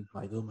 18.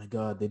 Like, oh my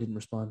God, they didn't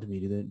respond to me.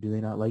 Do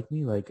they not like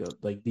me? Like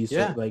these,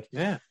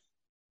 Yeah.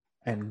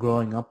 And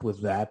growing up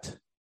with that,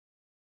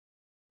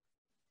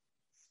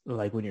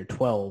 like when you're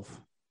 12,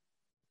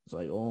 it's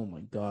like, oh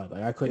my God,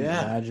 like I couldn't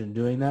imagine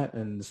doing that.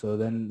 And so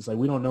then it's like,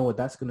 we don't know what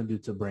that's going to do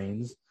to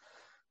brains.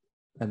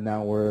 And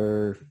now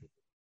we're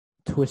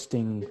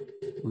twisting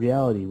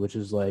reality, which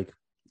is like,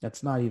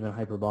 that's not even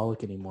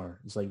hyperbolic anymore.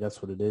 It's like,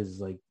 that's what it is. It's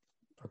like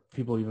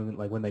people even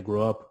like when they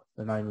grow up,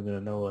 they're not even going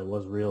to know like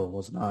what's real,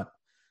 what's not.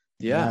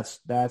 Yeah. And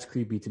that's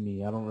creepy to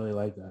me. I don't really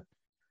like that.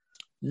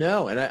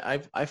 No. And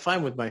I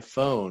find with my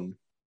phone,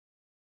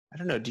 I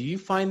don't know. Do you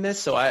find this?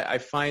 So I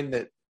find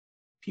that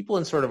people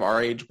in sort of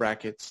our age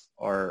brackets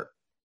are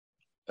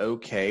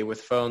okay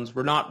with phones.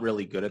 We're not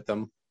really good at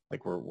them.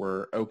 Like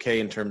we're okay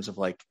in terms of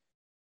like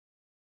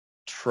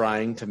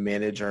trying to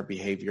manage our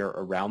behavior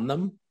around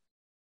them.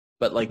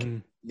 But like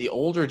the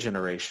older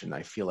generation,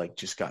 I feel like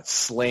just got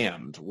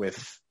slammed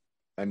with,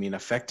 I mean,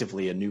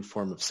 effectively a new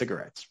form of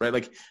cigarettes,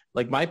 right?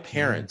 Like my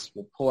parents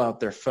will pull out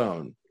their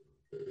phone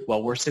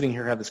while we're sitting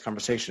here have this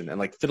conversation and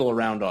like fiddle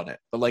around on it,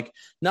 but like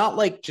not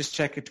like just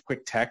check a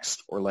quick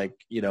text or like,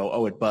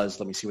 oh, it buzzed.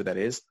 Let me see what that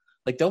is.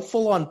 Like they'll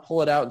full on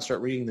pull it out and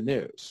start reading the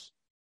news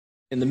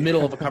in the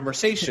middle of a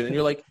conversation. And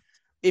you're like,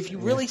 if you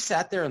really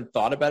sat there and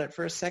thought about it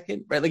for a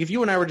second, right? Like if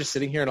you and I were just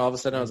sitting here and all of a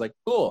sudden I was like,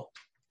 cool.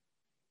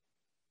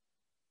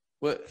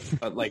 What?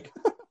 Like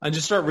I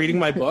just start reading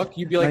my book.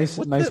 You'd be like,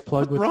 nice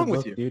plug. What's wrong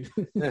with with the you?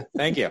 book, dude?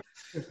 Thank you.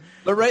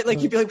 But right,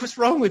 like you'd be like, what's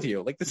wrong with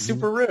you? Like that's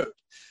super rude.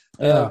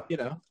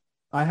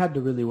 I had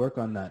to really work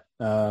on that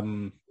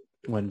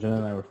when Jen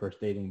and I were first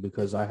dating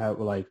because I had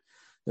like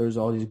there was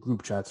all these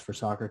group chats for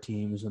soccer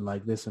teams and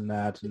like this and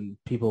that, and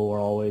people were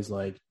always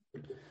like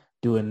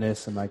doing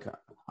this, and like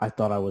I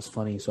thought I was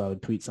funny, so I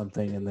would tweet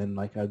something, and then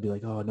like I'd be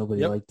like, oh,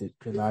 nobody liked it,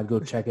 and I'd go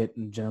check it,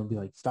 and Jen would be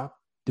like, stop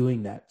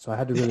doing that. So I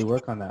had to really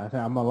work on that. I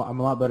think I'm a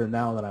lot better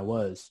now than I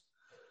was.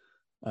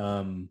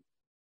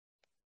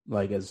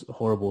 Like as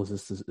horrible as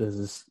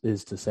this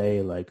is to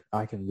say, like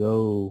I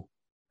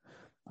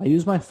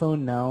use my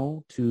phone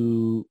now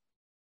to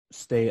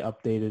stay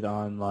updated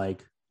on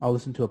like I'll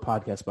listen to a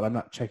podcast, but I'm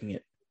not checking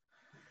it.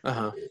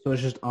 So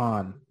it's just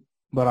on,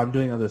 but I'm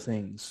doing other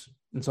things.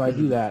 And so I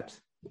do that,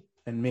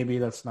 and maybe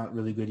that's not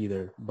really good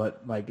either,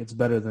 but like it's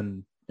better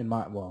than I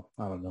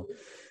don't know.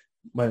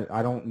 But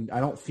I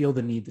don't feel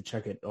the need to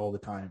check it all the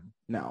time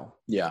now.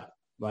 Yeah.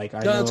 Like I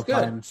know if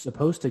I'm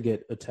supposed to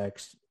get a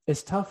text,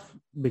 it's tough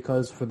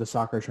because for the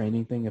soccer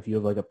training thing, if you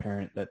have like a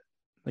parent that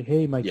like,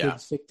 hey, my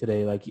kid's sick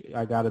today, like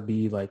I gotta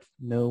be like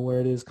know where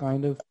it is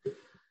kind of.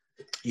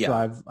 Yeah.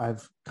 So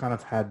I've kind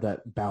of had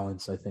that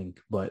balance, I think,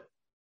 but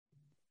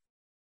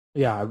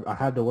yeah, I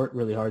had to work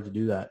really hard to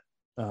do that.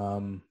 I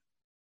don't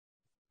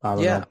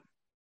know.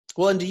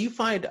 Well, and do you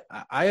find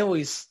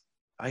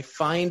I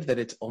find that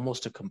it's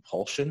almost a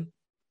compulsion,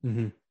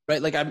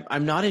 right? Like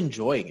I'm not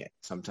enjoying it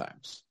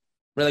sometimes,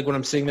 right? Like when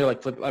I'm sitting there,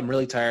 like I'm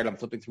really tired, I'm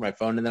flipping through my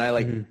phone, and then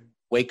I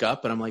wake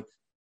up and I'm like,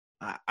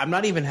 I'm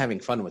not even having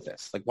fun with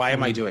this. Like, why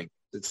am I doing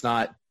it? It's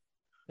not.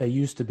 It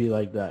used to be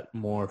like that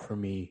more for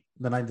me.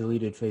 Then I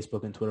deleted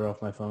Facebook and Twitter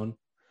off my phone.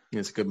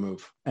 It's a good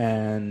move.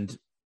 And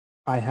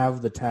I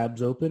have the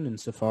tabs open in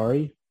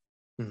Safari,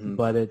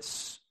 but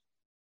it's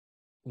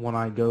when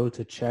I go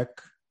to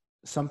check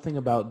something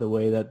about the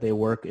way that they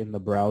work in the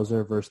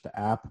browser versus the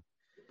app.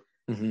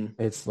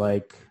 It's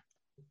like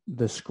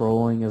the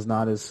scrolling is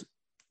not as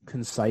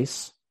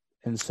concise.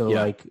 And so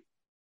like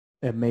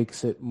it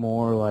makes it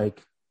more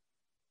like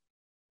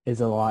it's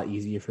a lot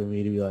easier for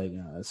me to be like,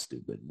 oh, that's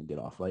stupid and get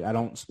off. Like I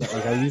don't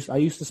like I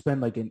used to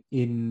spend like an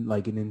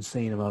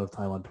insane amount of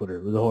time on Twitter.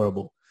 It was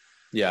horrible.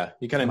 Yeah,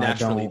 you kind of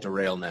naturally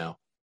derail now.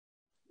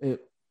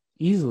 It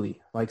easily.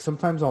 Like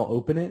sometimes I'll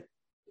open it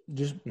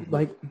just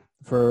like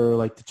for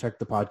like to check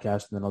the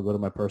podcast, and then I'll go to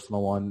my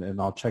personal one and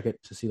I'll check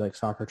it to see like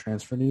soccer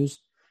transfer news.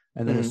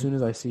 And then as soon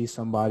as I see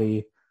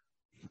somebody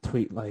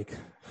tweet like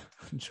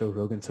Joe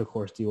Rogan took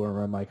horse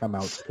dewormer, I'm like, I'm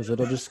out because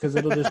it'll just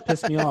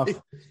piss me off.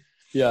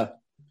 Yeah.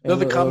 No,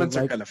 the comments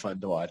are kind of fun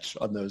to watch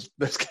on those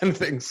kind of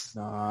things.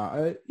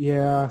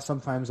 Yeah,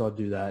 sometimes I'll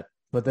do that.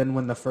 But then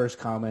when the first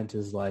comment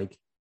is like,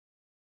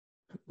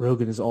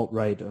 Rogan is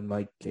alt-right, I'm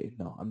like, okay,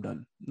 no, I'm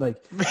done.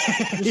 Like,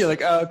 you're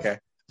like, oh, okay.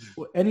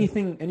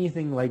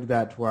 Anything like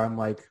that where I'm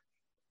like,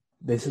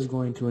 this is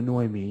going to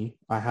annoy me.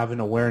 I have an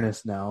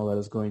awareness now that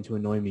is going to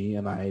annoy me,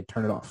 and I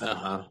turn it off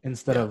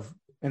instead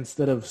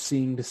of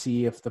seeing to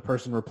see if the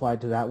person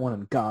replied to that one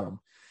and got them.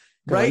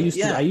 Right?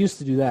 I used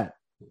to do that.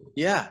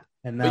 Yeah.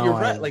 And now but you're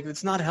right. Like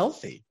it's not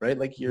healthy, right?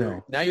 Like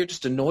now you're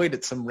just annoyed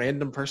at some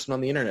random person on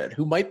the internet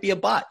who might be a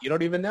bot. You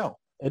don't even know.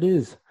 It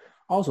is.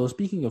 Also,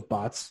 speaking of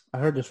bots, I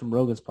heard this from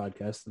Rogan's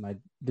podcast, and I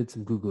did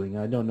some Googling.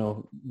 I don't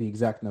know the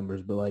exact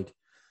numbers, but like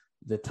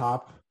the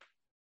top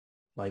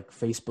like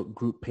Facebook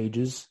group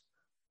pages,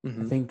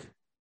 I think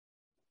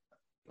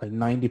like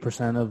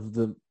 90% of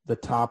the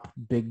top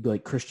big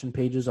like Christian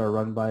pages are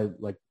run by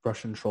like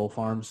Russian troll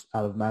farms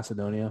out of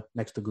Macedonia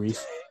next to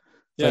Greece.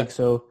 Like,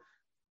 so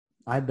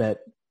I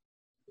bet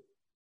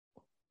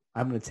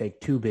I'm going to take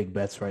two big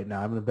bets right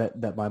now. I'm going to bet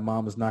that my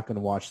mom is not going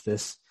to watch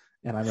this,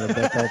 and I'm going to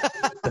bet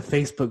that the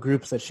Facebook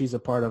groups that she's a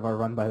part of are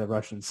run by the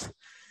Russians.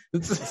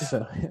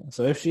 So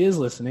if she is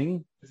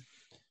listening,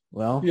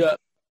 well,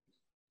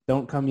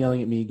 don't come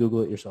yelling at me.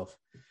 Google it yourself.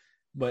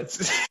 But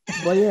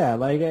yeah,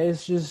 like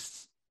it's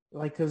just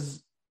like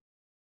because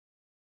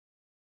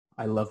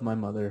I love my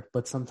mother,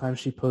 but sometimes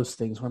she posts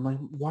things where I'm like,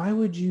 why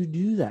would you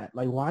do that?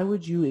 Like, why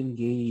would you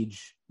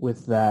engage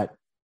with that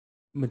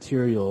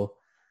material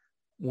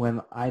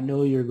when I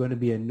know you're going to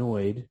be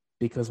annoyed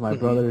because my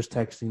brother is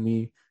texting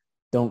me,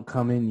 don't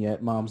come in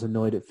yet, mom's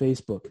annoyed at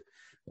Facebook.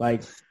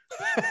 Like,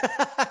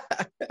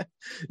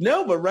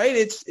 no, but right.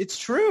 It's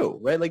true,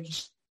 right? Like,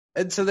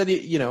 and so that,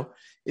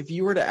 if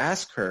you were to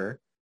ask her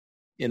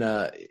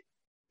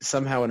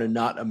somehow in a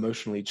not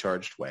emotionally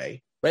charged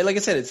way, right? Like I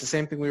said, it's the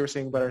same thing we were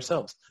saying about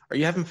ourselves. Are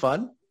you having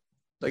fun?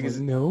 Like,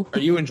 no. Are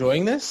you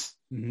enjoying this?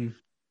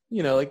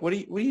 Like, what are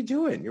you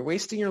doing? You're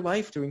wasting your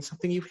life doing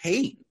something you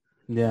hate.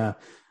 Yeah.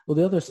 Well,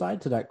 the other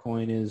side to that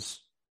coin is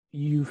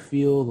you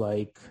feel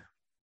like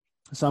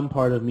some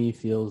part of me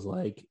feels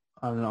like,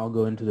 I don't know, I'll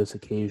go into this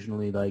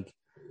occasionally, like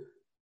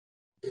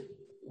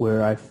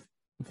where I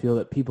feel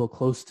that people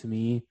close to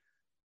me,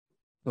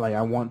 like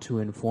I want to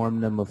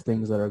inform them of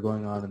things that are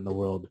going on in the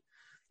world.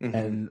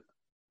 And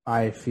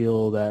I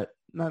feel that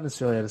not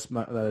necessarily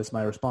that it's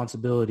my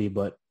responsibility,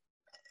 but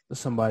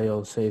somebody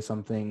will say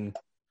something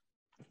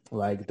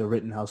like the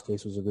Rittenhouse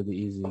case was a really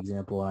easy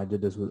example. I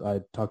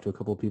talked to a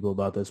couple of people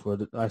about this where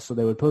so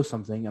they would post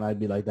something and I'd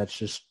be like, that's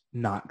just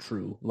not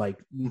true. Like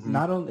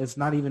it's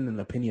not even an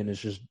opinion. It's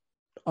just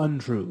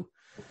untrue.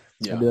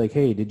 I'd be like,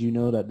 hey, did you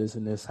know that this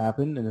and this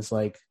happened? And it's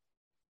like,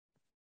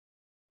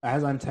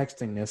 as I'm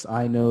texting this,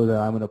 I know that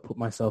I'm going to put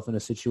myself in a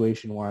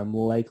situation where I'm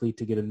likely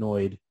to get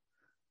annoyed.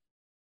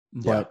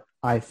 But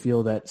I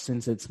feel that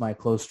since it's my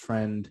close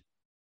friend,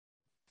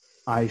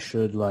 I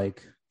should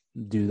like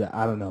do that.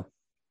 I don't know.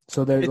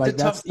 So they're like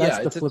that's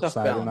the flip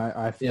side, balance. And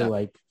I feel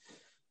like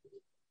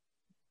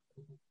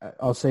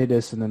I'll say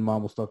this, and then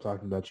Mom will stop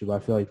talking about you. But I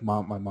feel like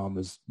my mom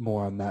is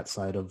more on that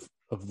side of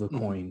the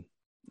coin,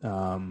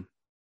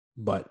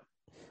 but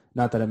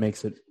not that it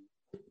makes it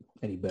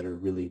any better,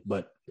 really.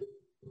 But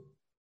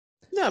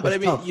no, but I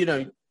mean,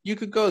 tough. You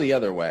could go the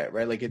other way,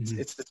 right? Like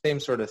it's the same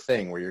sort of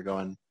thing where you're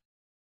going,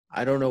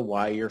 I don't know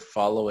why you're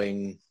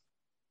following.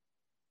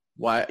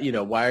 Why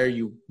are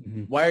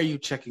you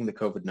checking the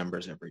COVID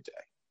numbers every day?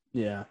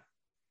 Yeah.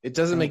 It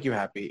doesn't make you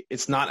happy.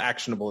 It's not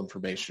actionable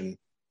information.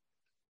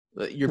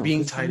 You're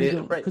being tied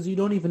in, right? Because you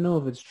don't even know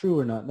if it's true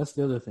or not. That's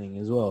the other thing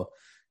as well.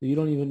 You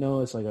don't even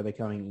know. It's like, are they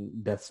counting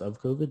deaths of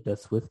COVID,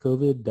 deaths with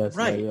COVID, deaths?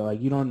 Right. Like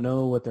you don't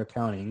know what they're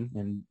counting.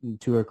 And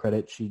to her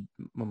credit,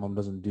 my mom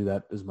doesn't do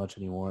that as much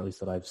anymore, at least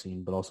that I've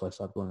seen. But also I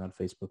stopped going on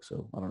Facebook,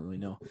 so I don't really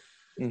know.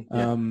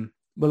 Yeah.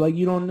 But like,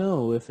 you don't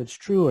know if it's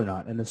true or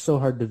not. And it's so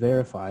hard to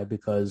verify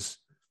because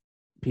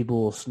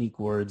people will sneak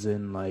words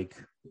in, like,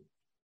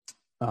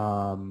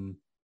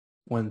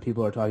 when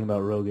people are talking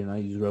about Rogan, I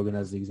use Rogan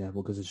as the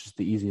example because it's just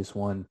the easiest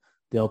one.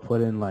 They'll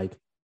put in like,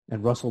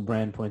 and Russell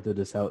Brand pointed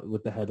this out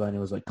with the headline. It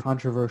was like,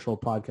 controversial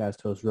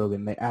podcast host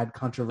Rogan. They add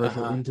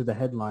controversial into the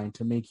headline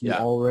to make you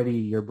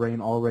your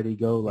brain already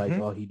go like,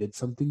 oh, he did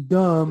something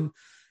dumb.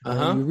 And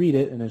then you read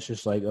it and it's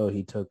just like, oh,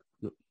 he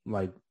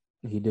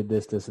did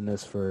this, this, and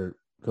this for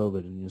COVID.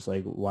 And you're just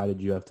like, why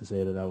did you have to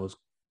say that was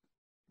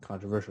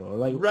controversial? Or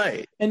like,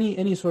 right.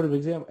 Any sort of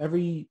example,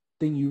 everything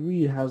you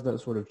read has that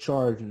sort of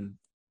charge, and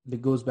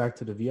it goes back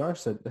to the VR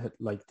set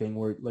like thing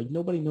where like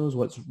nobody knows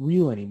what's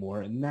real anymore,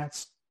 and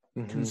that's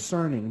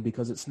concerning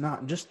because it's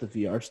not just the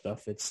VR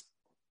stuff; it's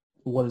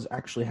what is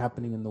actually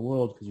happening in the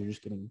world because you're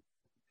just getting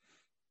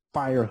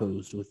fire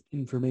hosed with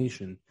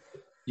information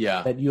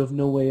that you have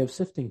no way of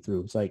sifting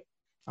through. It's like,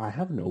 I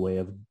have no way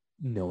of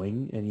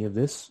knowing any of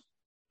this,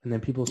 and then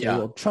people say,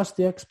 "Well, trust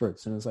the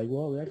experts," and it's like,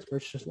 well, the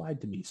experts just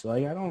lied to me, so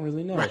like, I don't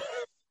really know.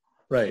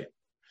 Right.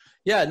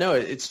 Yeah. No,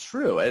 it's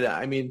true, and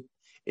I mean,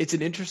 it's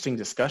an interesting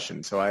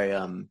discussion.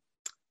 So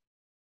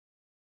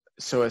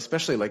so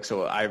especially like,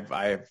 so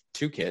I have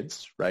 2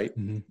 kids, right?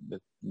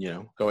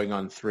 Going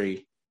on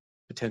 3,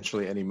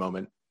 potentially any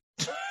moment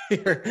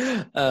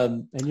here.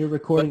 And you're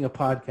recording a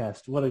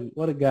podcast.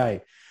 What a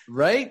guy.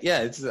 Right?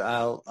 Yeah.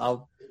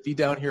 I'll be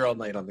down here all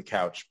night on the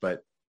couch,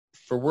 but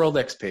for World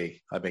XP,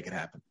 I make it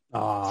happen.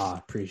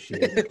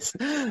 Appreciate it.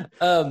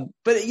 But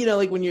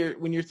like when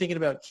you're thinking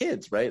about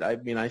kids, right? I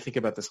mean, I think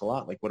about this a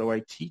lot. Like, what do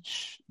I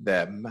teach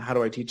them? How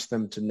do I teach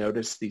them to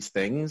notice these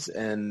things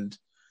and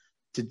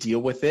to deal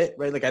with it,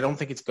 right? Like, I don't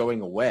think it's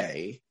going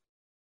away.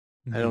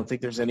 I don't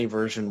think there's any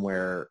version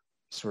where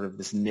sort of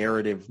this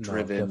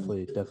narrative-driven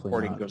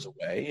reporting goes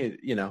away,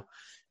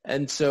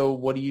 And so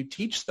what do you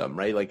teach them,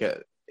 right? Like,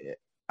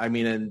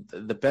 and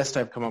the best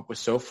I've come up with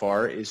so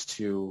far is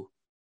to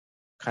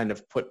kind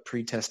of put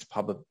pretest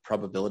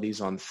probabilities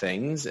on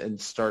things and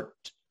start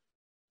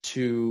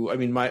to, I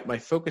mean, my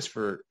focus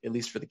for, at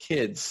least for the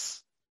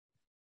kids,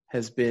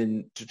 has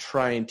been to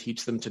try and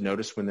teach them to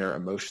notice when their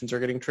emotions are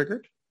getting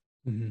triggered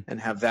and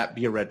have that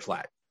be a red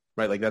flag,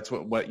 right? Like, that's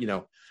what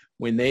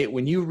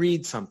when you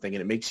read something and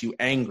it makes you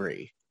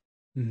angry,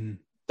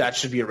 that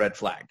should be a red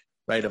flag,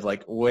 right? Of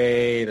like,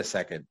 wait a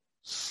second,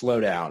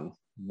 slow down.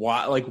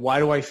 Why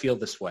do I feel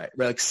this way?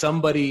 Right? Like,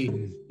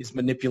 somebody is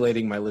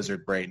manipulating my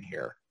lizard brain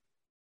here.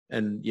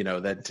 And,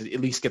 that to at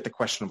least get the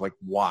question of like,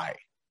 why?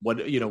 What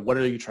are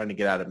you trying to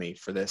get out of me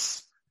for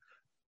this?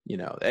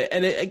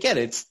 And again,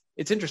 it's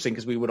interesting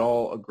because we would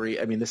all agree.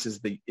 I mean, it's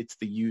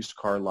the used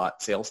car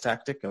lot sales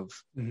tactic of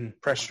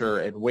pressure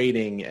and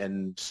waiting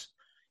and,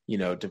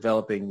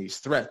 developing these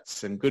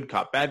threats and good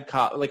cop, bad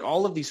cop, like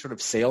all of these sort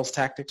of sales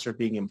tactics are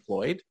being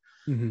employed.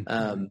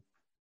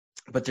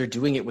 But they're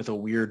doing it with a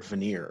weird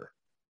veneer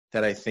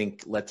that I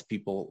think lets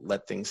people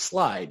let things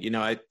slide.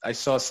 I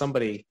saw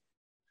somebody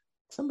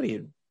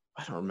had,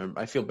 I don't remember,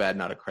 I feel bad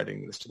not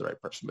accrediting this to the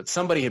right person, but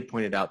somebody had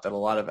pointed out that a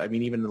lot of, I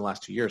mean, even in the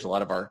last 2 years, a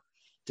lot of our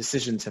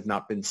decisions have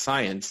not been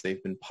science,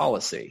 they've been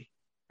policy.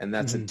 And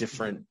that's a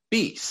different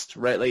beast,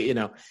 right?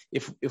 Like,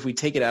 if we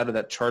take it out of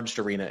that charged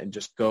arena and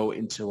just go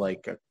into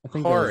like a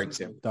car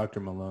example. Dr.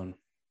 Malone.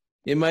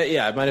 It might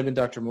have been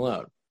Dr.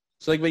 Malone.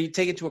 So like, but you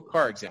take it to a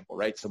car example,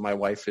 right? So my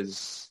wife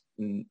is,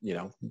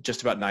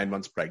 just about 9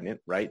 months pregnant,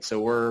 right? So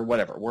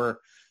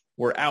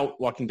we're out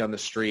walking down the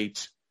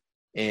street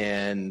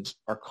and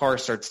our car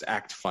starts to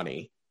act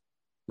funny,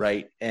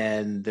 right?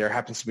 And there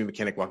happens to be a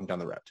mechanic walking down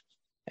the road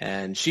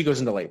and she goes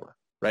into labor,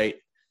 right?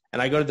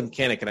 And I go to the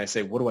mechanic and I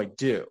say, what do I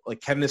do? Like,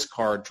 can this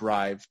car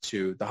drive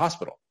to the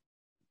hospital?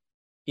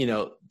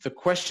 The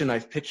question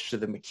I've pitched to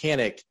the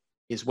mechanic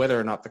is whether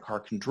or not the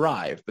car can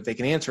drive, but they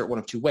can answer it one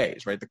of 2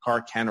 ways, right? The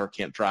car can or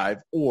can't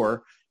drive,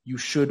 or you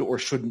should or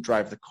shouldn't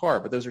drive the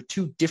car. But those are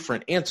 2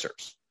 different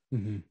answers,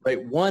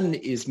 right? One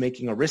is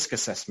making a risk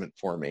assessment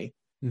for me,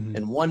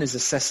 and one is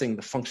assessing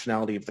the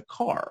functionality of the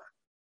car.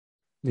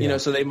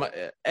 So they might,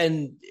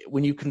 and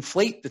when you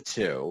conflate the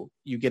 2,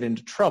 you get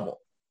into trouble.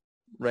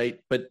 Right.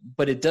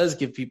 But it does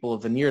give people a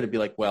veneer to be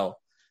like, well,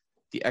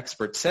 the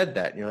expert said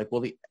that. And you're like,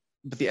 well,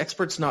 but the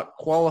expert's not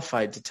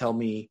qualified to tell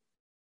me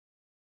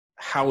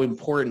how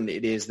important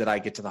it is that I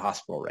get to the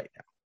hospital right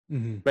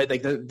now. Right.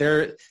 Like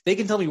they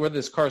can tell me whether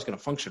this car is going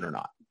to function or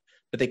not,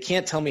 but they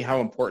can't tell me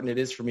how important it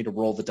is for me to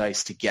roll the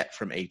dice to get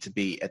from A to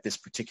B at this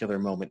particular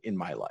moment in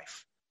my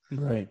life.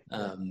 Right.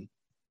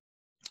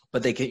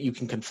 But you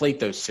can conflate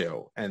those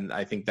 2. And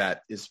I think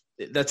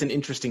that's an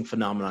interesting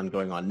phenomenon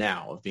going on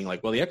now of being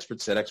like, well, the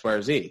expert said X, Y,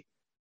 or Z.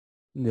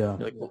 Yeah.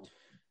 Like, well,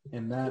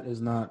 and that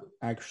is not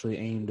actually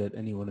aimed at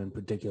anyone in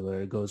particular.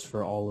 It goes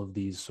for all of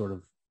these sort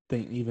of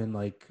things, even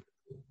like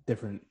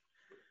different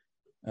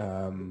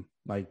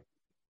like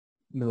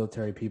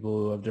military people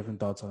who have different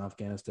thoughts on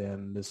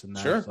Afghanistan, this and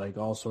that. Sure. It's like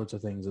all sorts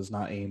of things. It's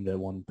not aimed at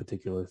one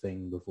particular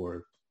thing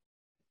before.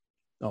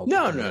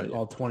 No.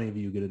 All 20 of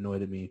you get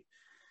annoyed at me.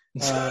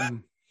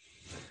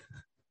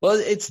 Well,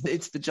 it's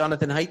the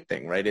Jonathan Haidt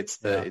thing, right?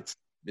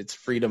 It's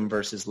freedom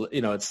versus,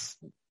 it's,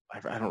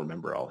 I don't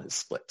remember all his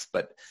splits,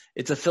 but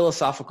it's a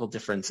philosophical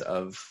difference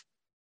of,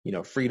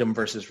 freedom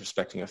versus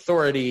respecting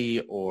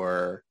authority,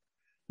 or,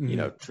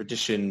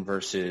 tradition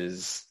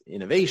versus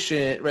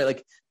innovation, right?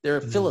 Like there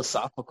are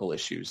philosophical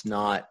issues,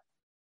 not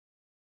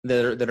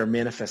that are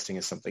manifesting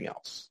as something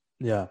else.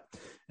 Yeah.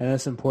 And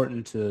it's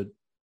important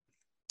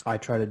I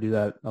try to do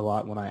that a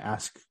lot when I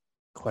ask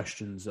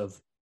questions of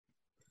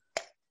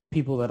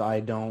people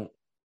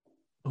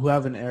who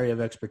have an area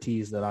of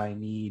expertise that I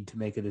need to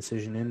make a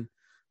decision in,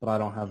 but I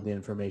don't have the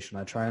information.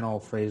 I try and I'll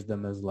phrase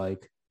them as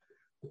like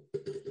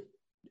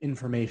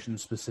information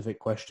specific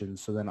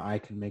questions, so then I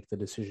can make the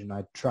decision.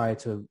 I try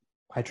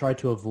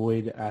to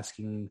avoid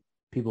asking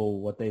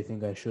people what they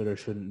think I should or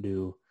shouldn't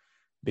do,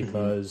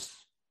 because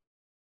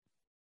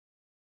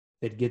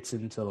it gets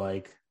into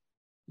like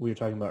we were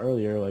talking about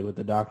earlier, like with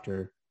the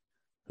doctor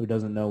who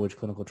doesn't know which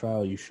clinical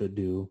trial you should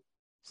do.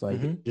 It's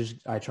like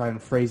I try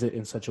and phrase it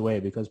in such a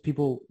way because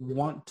people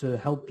want to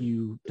help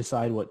you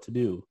decide what to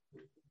do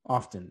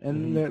often.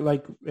 And they're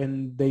like,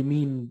 and they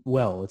mean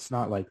well. It's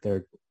not like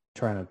they're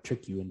trying to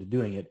trick you into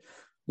doing it.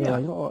 They're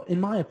like, oh,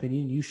 in my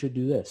opinion, you should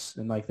do this.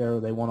 And like they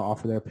want to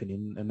offer their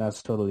opinion, and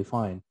that's totally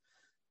fine.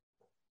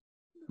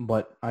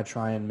 But I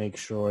try and make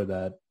sure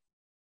that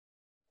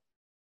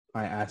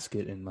I ask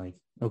it in like,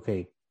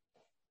 okay,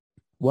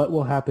 what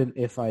will happen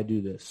if I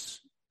do this?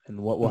 And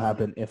what will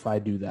happen if I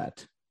do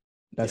that?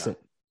 That's it.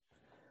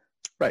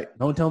 Right.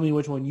 Don't tell me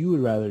which one you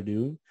would rather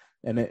do.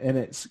 And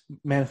it's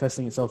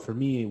manifesting itself for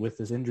me with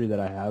this injury that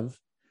I have.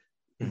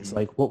 It's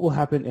like, what will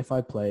happen if I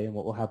play, and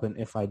what will happen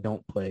if I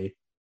don't play?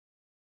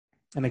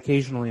 And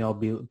occasionally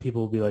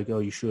people will be like, oh,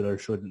 you should or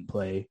shouldn't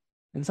play.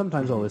 And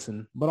sometimes I'll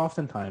listen, but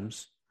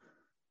oftentimes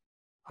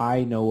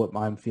I know what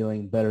I'm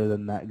feeling better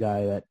than that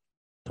guy that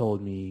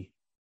told me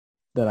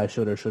that I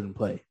should or shouldn't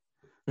play.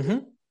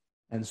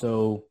 And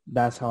so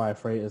that's how I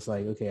phrase it. It's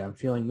like, okay, I'm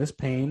feeling this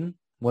pain.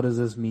 What does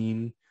this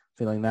mean?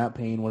 Feeling that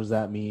pain. What does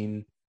that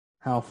mean?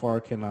 How far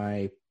can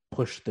I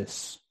push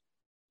this?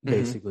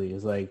 Basically,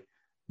 is like,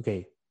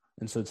 okay.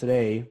 And so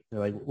today they're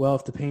like, well,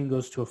 if the pain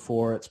goes to a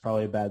 4, it's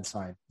probably a bad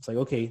sign. It's like,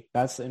 okay,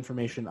 that's the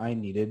information I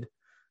needed.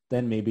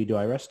 Then maybe do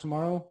I rest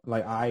tomorrow?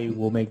 Like I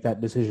will make that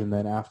decision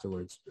then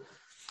afterwards.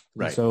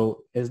 Right. And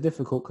so it's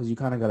difficult because you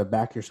kind of got to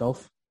back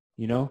yourself,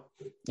 and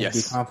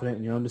be confident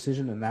in your own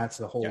decision. And that's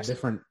a whole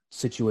different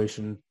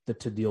situation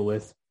to deal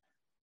with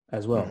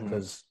as well.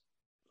 Because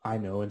I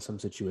know in some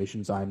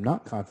situations I'm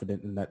not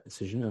confident in that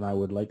decision, and I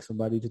would like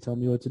somebody to tell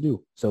me what to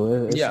do.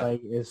 So it's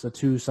like, it's a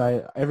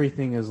two-side.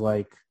 Everything is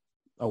like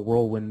a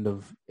whirlwind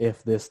of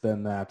if this,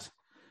 then that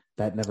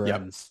never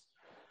ends.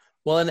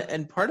 Well,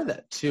 and part of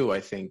that too,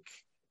 I think,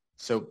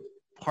 so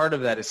part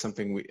of that is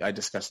something I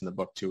discuss in the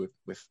book too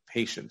with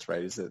patients,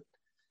 right? Is that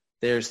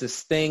there's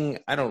this thing,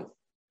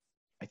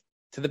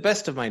 to the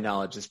best of my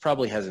knowledge, this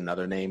probably has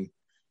another name,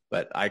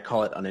 but I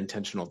call it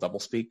unintentional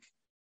doublespeak.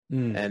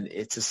 And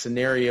it's a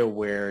scenario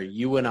where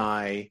you and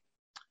I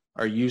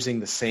are using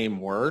the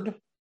same word,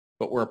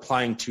 but we're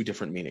applying 2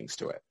 different meanings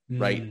to it,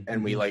 right?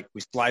 And we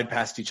slide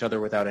past each other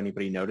without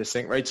anybody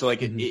noticing, right? So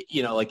like,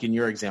 like in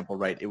your example,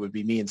 right, it would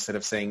be me, instead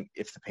of saying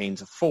if the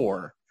pain's a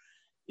 4,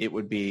 it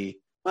would be,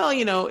 well,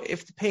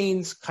 if the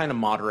pain's kind of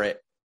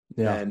moderate,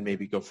 then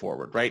maybe go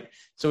forward, right?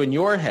 So in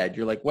your head,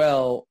 you're like,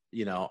 well,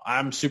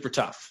 I'm super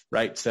tough,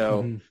 right?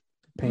 So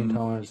pain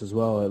tolerance as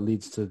well, it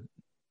leads to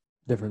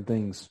different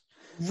things.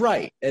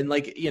 Right. And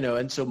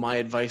and so my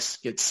advice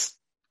gets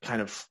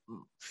kind of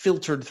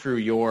filtered through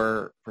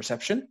your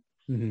perception.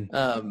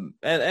 And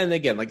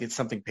again, like it's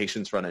something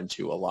patients run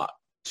into a lot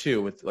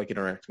too, with like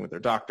interacting with their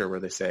doctor,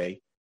 where they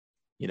say,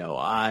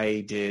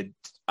 I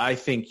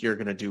think you're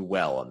going to do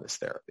well on this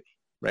therapy.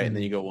 Right. And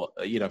then you go, well,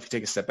 if you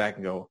take a step back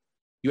and go,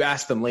 you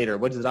ask them later,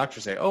 what does the doctor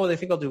say? Oh, they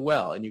think I'll do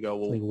well. And you go,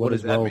 well, what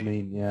does that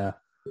mean? Yeah.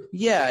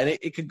 Yeah. And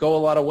it could go a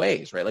lot of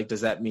ways, right? Like,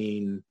 does that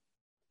mean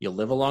you'll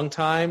live a long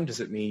time? Does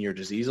it mean your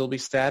disease will be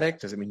static?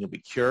 Does it mean you'll be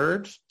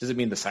cured? Does it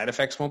mean the side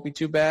effects won't be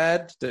too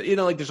bad?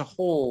 There's a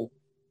whole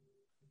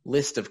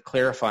list of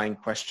clarifying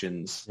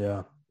questions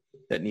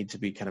that need to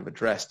be kind of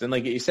addressed. And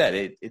like you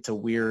said, it's a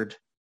weird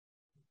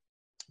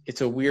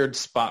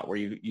spot where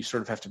you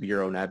sort of have to be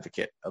your own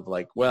advocate of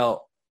like,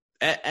 well,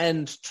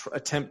 and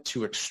attempt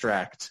to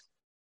extract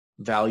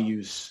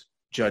values,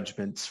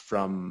 judgments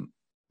from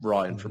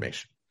raw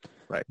information.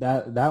 Right.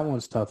 That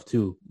one's tough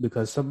too,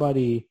 because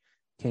somebody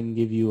can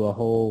give you a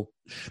whole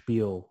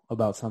spiel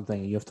about something,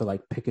 and you have to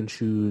like pick and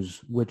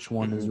choose which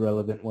one is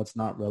relevant, what's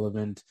not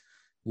relevant,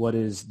 what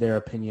is their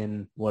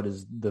opinion, what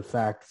is the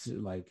fact,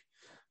 like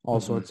all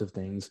sorts of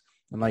things.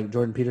 And like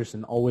Jordan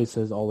Peterson always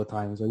says all the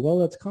time, he's like, well,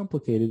 that's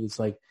complicated. It's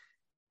like,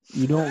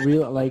 you don't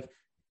really, like,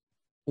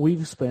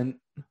 we've spent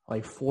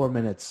like 4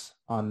 minutes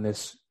on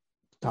this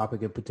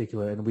topic in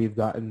particular, and we've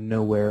gotten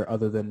nowhere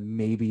other than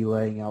maybe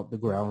laying out the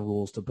ground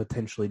rules to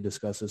potentially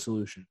discuss a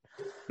solution.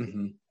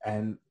 Mm-hmm.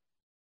 And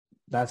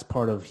that's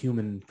part of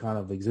human kind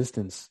of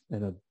existence.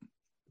 And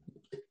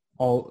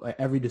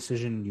every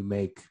decision you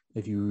make,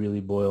 if you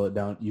really boil it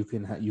down, you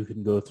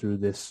can go through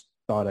this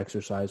thought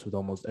exercise with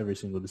almost every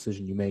single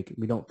decision you make.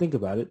 We don't think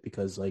about it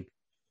because like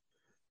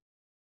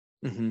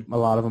a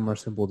lot of them are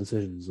simple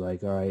decisions.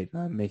 Like, all right,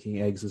 I'm making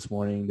eggs this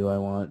morning. Do I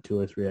want 2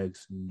 or 3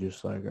 eggs? And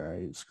just like, all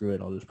right, screw it.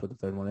 I'll just put the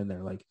third one in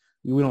there. Like,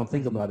 we don't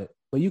think about it.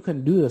 But you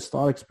can do this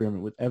thought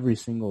experiment with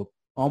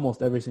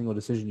almost every single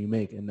decision you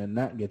make. And then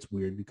that gets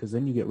weird because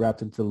then you get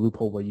wrapped into the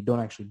loophole where you don't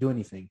actually do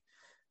anything,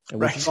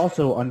 which is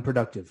also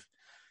unproductive.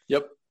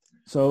 Yep.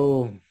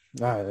 So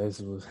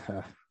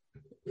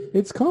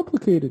it's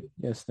complicated.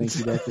 Yes, thank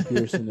you, Dr.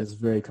 Peterson. It's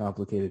very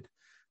complicated.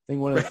 I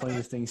think one of the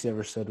funniest things he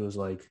ever said was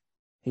like,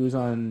 he was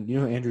on, you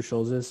know who Andrew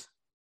Schulz is?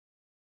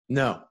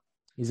 No.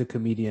 He's a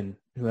comedian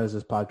who has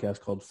this podcast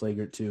called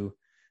Flagrant 2.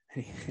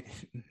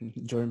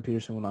 Jordan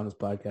Peterson went on his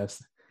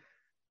podcast,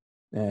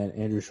 and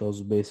Andrew Schulz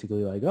was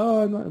basically like,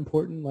 oh, I'm not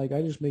important. Like,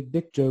 I just make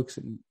dick jokes.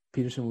 And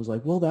Peterson was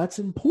like, well, that's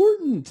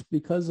important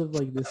because of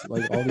like this,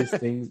 like all these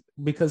things,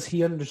 because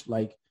he understood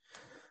like,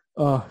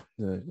 I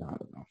don't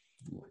know.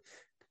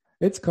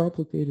 It's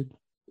complicated.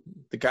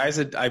 The guy's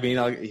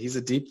he's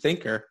a deep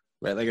thinker,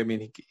 right? Like, I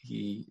mean,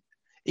 he's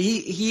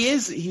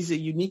a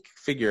unique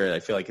figure. I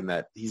feel like in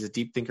that he's a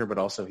deep thinker, but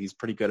also he's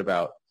pretty good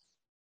about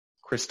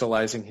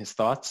crystallizing his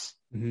thoughts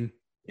in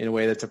a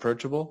way that's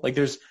approachable. Like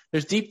there's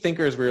deep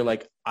thinkers where you're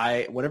like,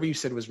 whatever you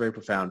said was very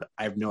profound.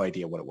 I have no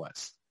idea what it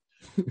was,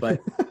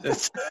 but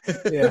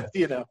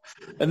you know,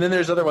 and then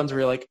there's other ones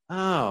where you're like,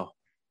 oh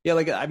yeah.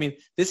 Like, I mean,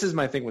 this is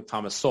my thing with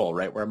Thomas Sowell,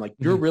 right? Where I'm like,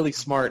 you're really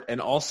smart. And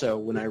also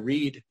when I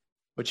read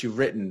what you've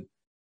written,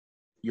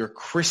 you're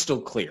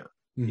crystal clear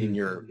in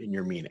your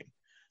meaning.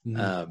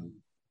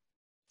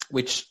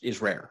 Which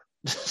is rare.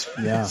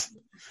 Yeah.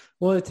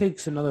 Well, it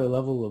takes another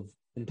level of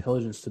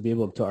intelligence to be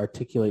able to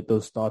articulate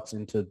those thoughts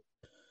into,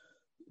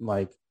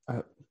 like,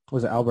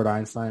 was it Albert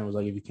Einstein? It was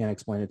like, if you can't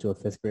explain it to a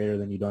 5th grader,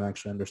 then you don't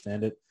actually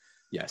understand it.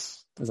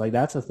 Yes. It's like,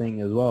 that's a thing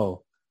as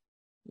well.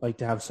 Like,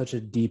 to have such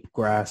a deep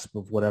grasp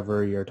of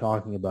whatever you're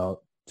talking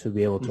about, to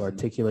be able to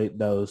articulate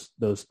those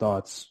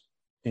thoughts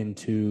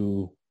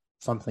into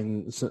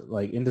something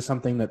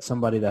that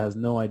somebody that has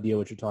no idea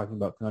what you're talking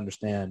about can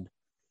understand.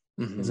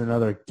 Is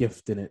another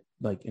gift in it,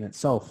 like in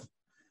itself.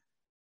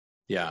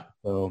 Yeah.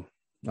 So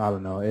I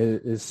don't know.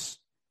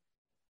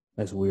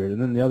 That's weird.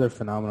 And then the other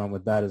phenomenon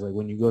with that is like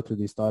when you go through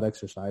these thought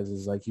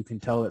exercises, like you can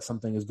tell that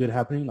something is good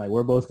happening. Like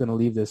we're both going to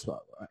leave this.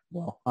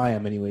 Well, I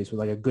am anyways, with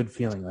like a good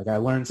feeling. Like I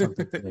learned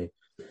something today.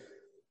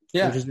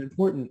 Yeah. Which is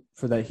important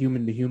for that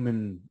human to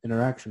human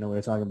interaction that we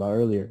were talking about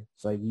earlier.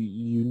 It's like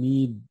you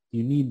need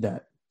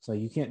that. It's like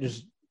you can't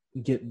just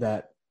get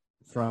that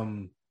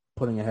from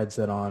putting a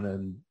headset on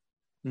and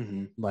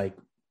like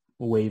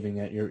waving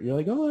at you're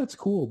like, oh, that's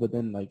cool, but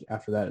then like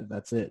after that,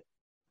 that's it.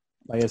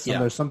 Like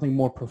there's something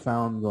more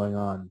profound going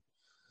on.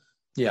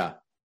 Yeah.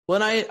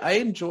 Well, and I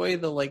enjoy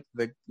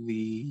the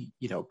you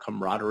know,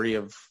 camaraderie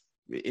of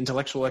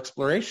intellectual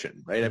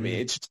exploration, right? I mean,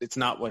 it's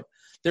not what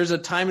there's a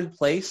time and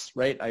place,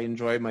 right? I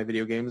enjoy my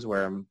video games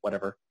where I'm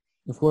whatever,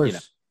 of course, you know,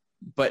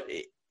 but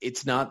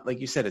it's not,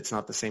 like you said, it's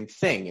not the same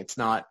thing. It's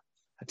not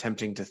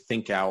attempting to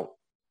think out,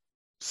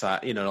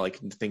 you know, like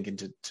think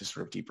into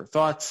sort of deeper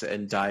thoughts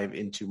and dive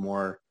into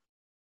more,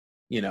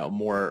 you know,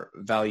 more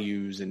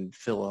values and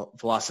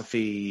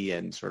philosophy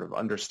and sort of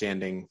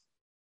understanding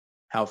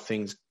how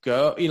things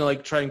go, you know,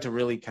 like trying to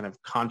really kind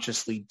of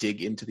consciously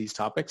dig into these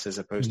topics as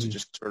opposed to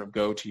just sort of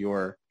go to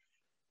your,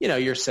 you know,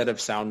 your set of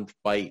sound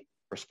bite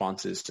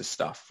responses to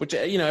stuff, which,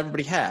 you know,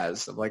 everybody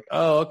has of like,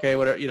 oh, okay,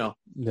 whatever, you know.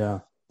 Yeah.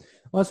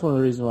 Well, that's one of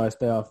the reasons why I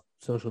stay off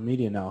social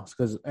media now. It's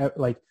because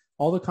like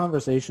all the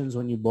conversations,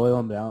 when you boil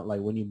them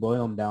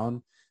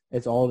down,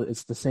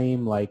 it's the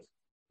same, like,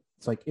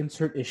 it's like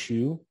insert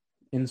issue,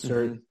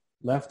 insert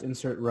left,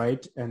 insert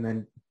right, and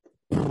then,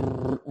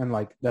 and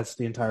like, that's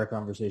the entire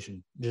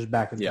conversation, just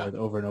back and forth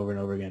over and over and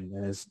over again.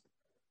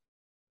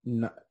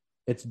 And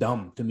it's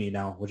dumb to me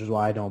now, which is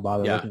why I don't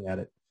bother looking at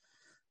it.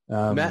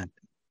 Matt,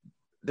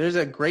 there's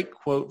a great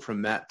quote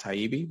from Matt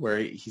Taibbi where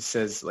he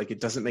says, like, it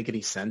doesn't make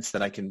any sense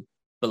that I can,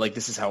 but like,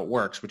 this is how it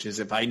works, which is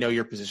if I know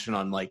your position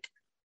on like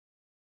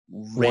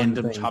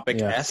random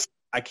topic S,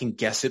 I can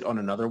guess it on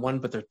another one,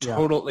 but they're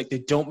like, they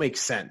don't make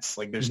sense.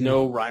 Like there's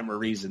no rhyme or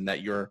reason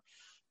that your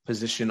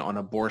position on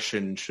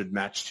abortion should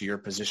match to your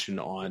position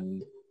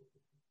on,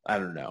 I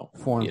don't know,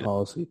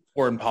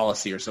 foreign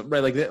policy or something,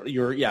 right? Like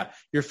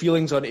your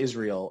feelings on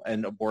Israel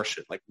and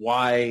abortion. Like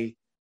why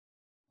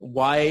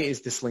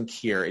is this link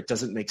here? It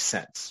doesn't make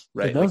sense,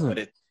 right? It doesn't.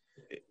 Like,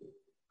 but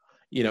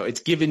you know,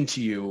 it's given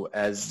to you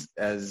as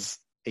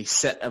a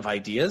set of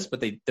ideas,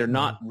 but they're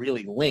not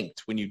really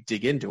linked when you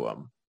dig into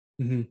them.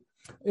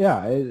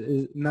 Yeah,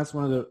 and that's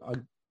one of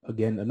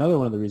the another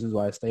one of the reasons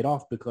why I stayed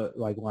off, because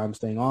like why I'm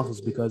staying off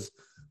is because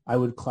I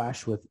would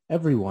clash with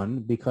everyone,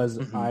 because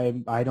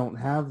I don't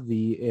have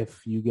the,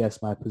 if you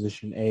guess my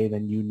position A,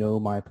 then you know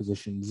my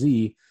position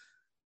Z,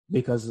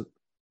 because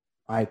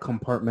I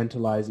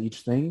compartmentalize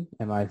each thing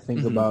and I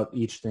think about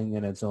each thing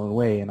in its own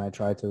way. And I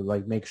try to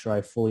like make sure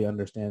I fully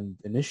understand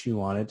an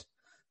issue on it.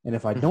 And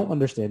if I don't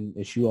understand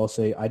an issue, I'll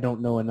say, I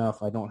don't know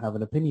enough. I don't have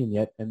an opinion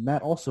yet. And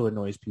that also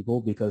annoys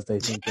people because they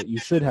think that you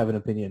should have an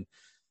opinion.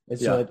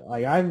 It's like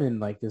I'm in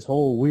like this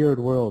whole weird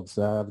world.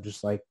 So I'm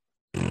just like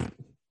kind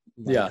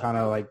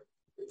of like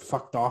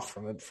fucked off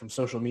from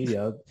social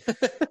media.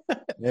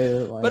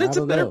 But it's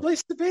a better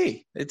place to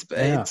be. It's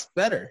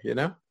better, you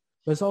know?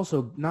 But it's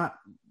also not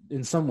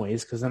in some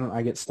ways because then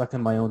I get stuck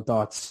in my own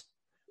thoughts.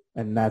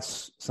 And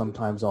that's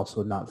sometimes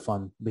also not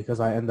fun because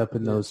I end up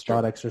in those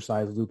thought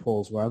exercise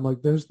loopholes where I'm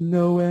like, there's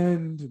no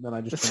end. And then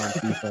I just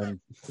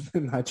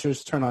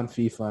turn on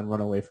FIFA and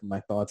run away from my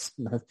thoughts.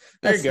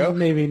 There you go.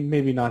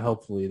 Maybe not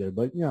helpful either,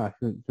 but yeah,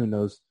 who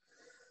knows?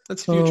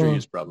 That's future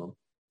use problem.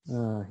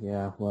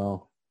 Yeah,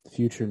 well,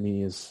 future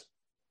me is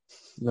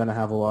going to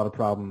have a lot of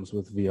problems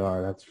with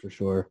VR. That's for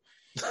sure.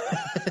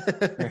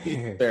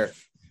 Fair.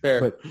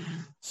 But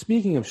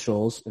speaking of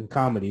shoals and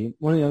comedy,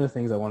 one of the other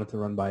things I wanted to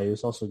run by you,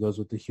 this also goes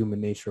with the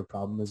human nature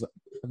problem, is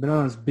I've been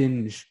on this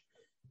binge.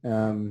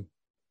 I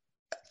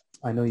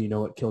know you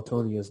know what Kill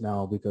Tony is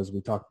now because we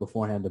talked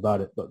beforehand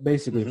about it. But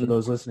basically, for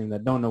those listening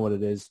that don't know what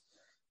it is,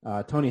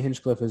 Tony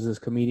Hinchcliffe is this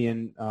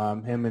comedian.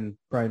 Him and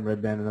Brian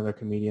Redband, another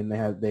comedian,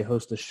 they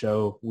host a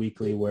show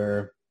weekly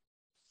where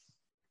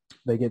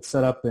they get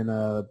set up in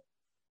a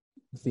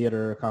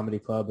theater, a comedy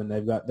club, and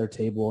they've got their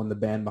table and the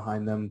band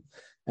behind them.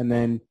 And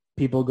then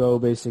people go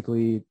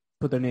basically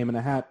put their name in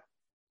a hat,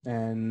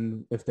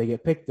 and if they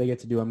get picked, they get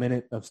to do a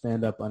minute of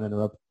stand-up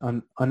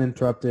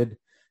uninterrupted,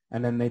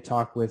 and then they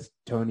talk with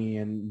Tony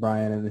and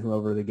Brian and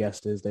whoever the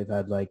guest is. They've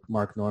had like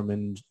Mark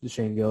Norman,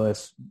 Shane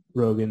Gillis,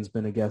 Rogan's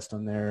been a guest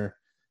on there.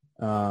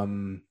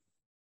 Who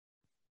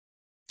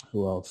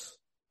else?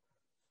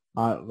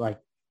 Like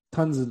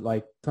tons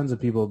of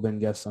people have been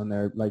guests on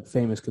there, like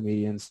famous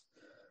comedians,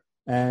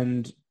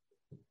 and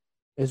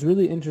it's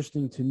really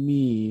interesting to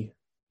me.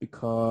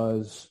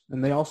 Because,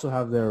 and they also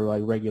have their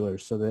like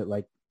regulars, so that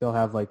like they'll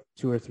have like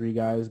 2 or 3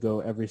 guys go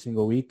every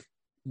single week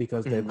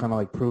because they've kind of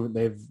like proven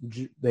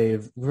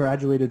they've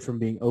graduated from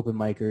being open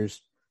micers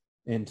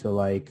into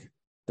like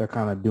they're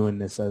kind of doing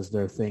this as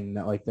their thing.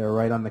 That like they're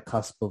right on the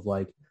cusp of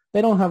like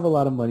they don't have a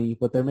lot of money,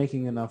 but they're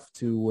making enough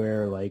to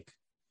where like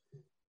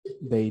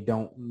they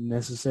don't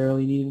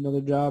necessarily need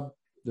another job.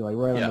 They're like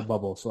right on the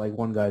bubble. So like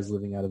one guy's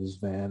living out of his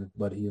van,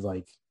 but he's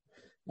like,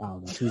 I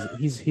don't know.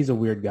 He's a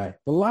weird guy.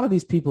 But a lot of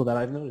these people that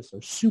I've noticed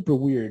are super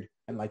weird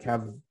and like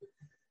have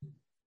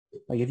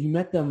like if you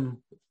met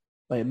them,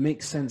 like it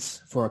makes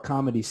sense for a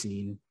comedy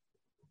scene.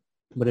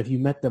 But if you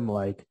met them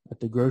like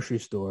at the grocery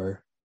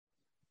store,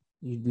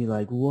 you'd be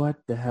like, "What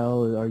the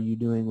hell are you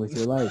doing with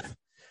your life?"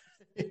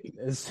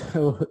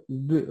 So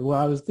what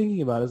I was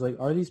thinking about is like,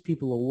 are these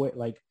people aware?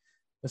 Like,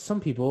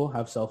 some people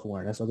have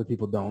self-awareness, other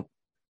people don't.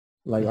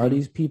 Like, are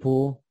these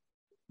people?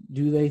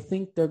 Do they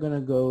think they're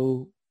gonna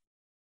go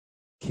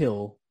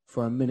kill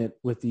for a minute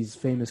with these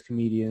famous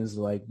comedians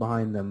like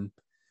behind them,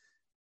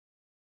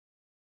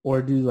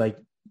 or do like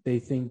they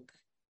think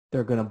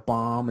they're gonna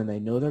bomb and they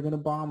know they're gonna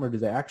bomb, or do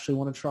they actually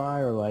want to try,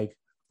 or like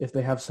if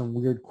they have some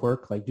weird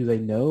quirk, like do they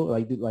know,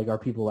 like are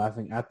people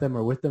laughing at them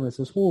or with them? It's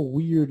this whole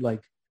weird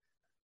like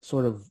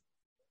sort of,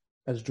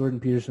 as Jordan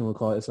Peterson would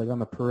call it, it's like on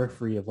the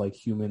periphery of like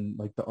human,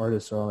 like the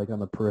artists are like on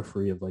the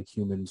periphery of like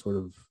human sort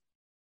of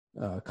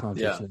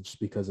consciousness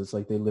because it's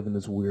like they live in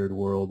this weird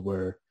world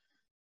where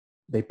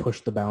they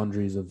push the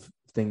boundaries of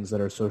things that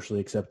are socially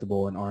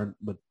acceptable and aren't,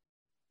 but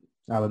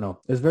I don't know.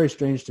 It's very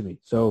strange to me.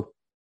 So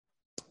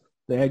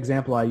the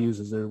example I use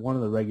is there's one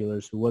of the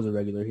regulars who was a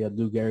regular. He had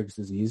Lou Gehrig's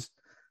disease.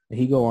 And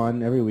he'd go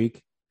on every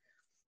week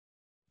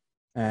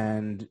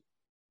and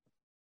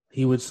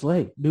he would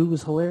slay. Dude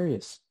was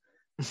hilarious.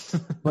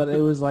 But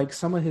it was like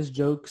some of his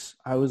jokes,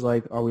 I was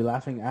like, are we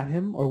laughing at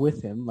him or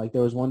with him? Like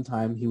there was one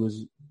time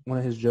one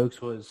of his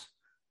jokes was,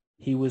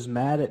 he was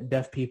mad at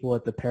deaf people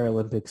at the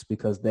Paralympics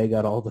because they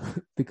got all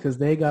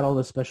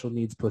the special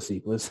needs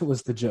pussy was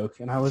the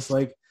joke. And I was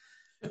like,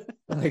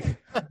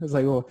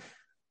 well,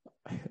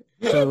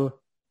 so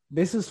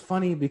this is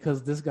funny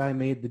because this guy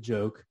made the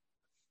joke,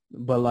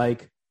 but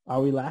like, are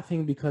we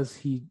laughing because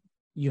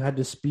you had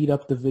to speed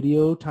up the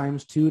video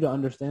times 2 to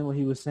understand what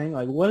he was saying?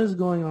 Like, what is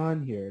going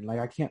on here? Like,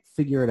 I can't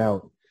figure it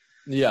out.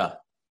 Yeah,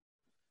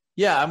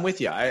 I'm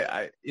with you.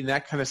 I in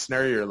that kind of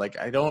scenario, like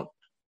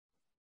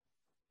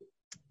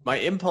my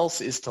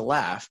impulse is to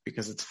laugh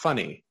because it's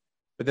funny,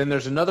 but then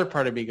there's another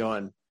part of me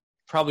going,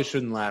 probably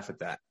shouldn't laugh at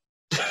that.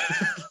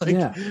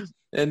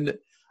 And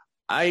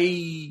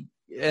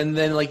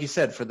then like you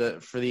said, for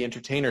the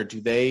entertainer, do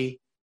they?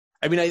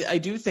 I mean, I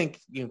do think,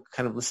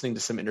 kind of listening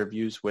to some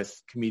interviews with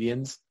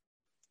comedians,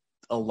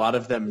 a lot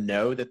of them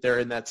know that they're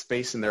in that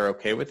space and they're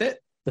okay with it.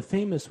 The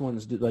famous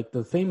ones do,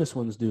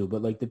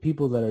 but like the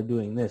people that are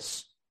doing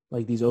this,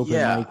 like these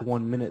open mic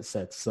 1 minute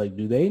sets, like,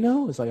 do they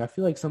know? It's like, I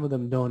feel like some of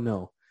them don't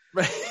know.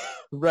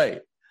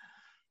 Right.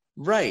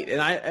 And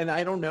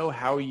I don't know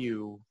how how do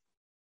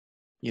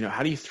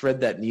you thread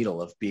that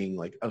needle of being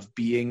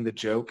the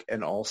joke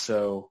and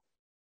also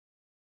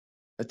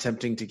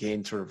attempting to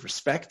gain sort of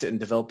respect and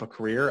develop a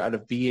career out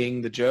of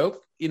being the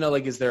joke?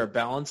 Like, is there a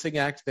balancing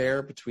act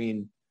there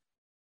between?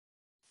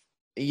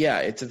 Yeah,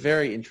 it's a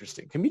very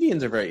interesting.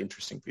 Comedians are very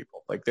interesting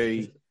people. Like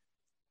I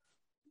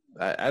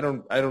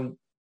don't.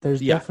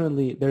 There's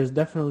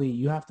definitely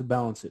you have to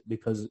balance it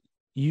because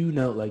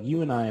like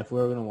you and I, if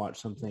we're gonna watch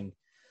something,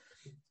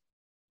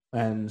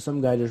 and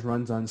some guy just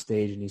runs on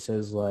stage and he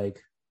says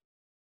like,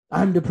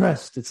 "I'm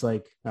depressed," it's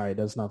like, all right,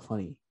 that's not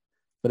funny.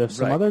 But if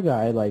some other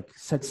guy like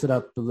sets it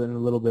up in a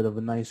little bit of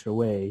a nicer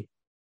way,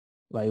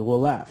 like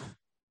we'll laugh.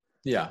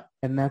 Yeah.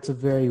 And that's a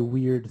very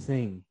weird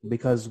thing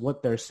because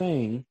what they're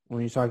saying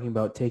when you're talking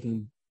about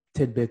taking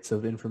tidbits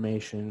of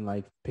information,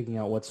 like picking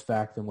out what's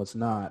fact and what's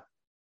not,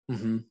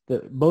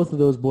 both of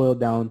those boil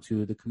down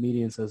to the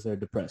comedian says they're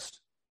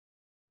depressed.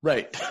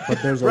 Right.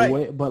 But there's a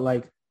way, but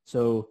like,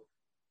 so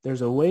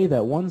there's a way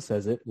that one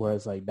says it where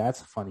it's like,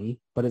 that's funny,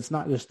 but it's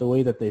not just the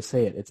way that they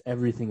say it. It's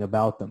everything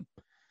about them.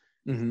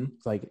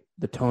 It's like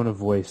the tone of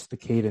voice, the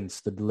cadence,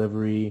 the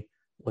delivery,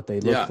 what they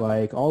look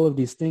like, all of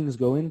these things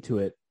go into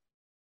it.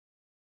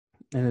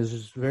 And it's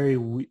just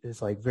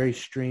it's like very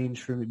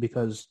strange for me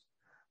because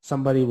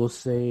somebody will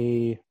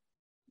say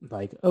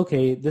like,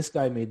 okay, this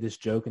guy made this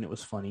joke and it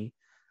was funny.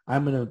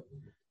 I'm going to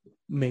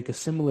make a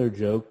similar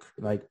joke.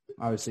 Like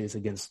obviously it's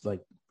against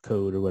like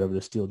code or whatever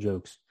to steal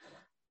jokes,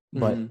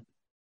 but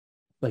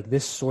like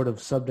this sort of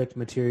subject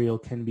material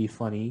can be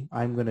funny.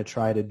 I'm going to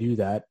try to do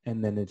that.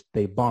 And then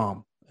they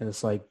bomb. And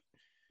it's like,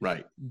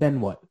 right. Then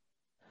what?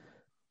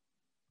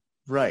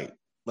 Right.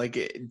 Like,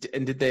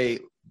 and did they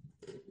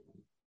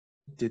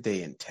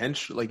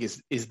intentionally, like,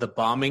 is the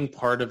bombing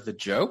part of the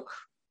joke?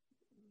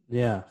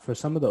 Yeah. For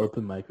some of the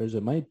open micers,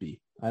 it might be.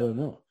 I don't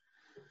know.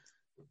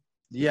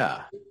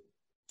 Yeah.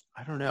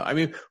 I don't know. I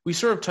mean, we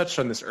sort of touched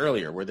on this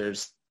earlier where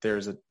there's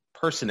a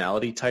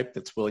personality type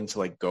that's willing to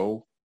like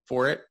go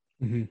for it,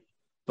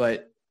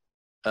 but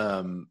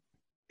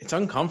it's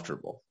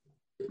uncomfortable.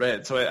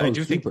 Right. So I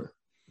do think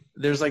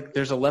there's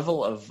a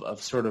level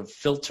of sort of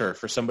filter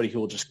for somebody who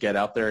will just get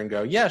out there and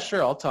go, yeah,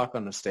 sure, I'll talk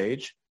on the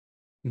stage.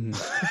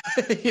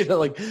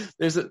 Like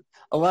there's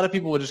a lot of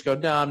people will just go,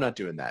 no, I'm not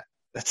doing that.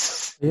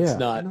 It's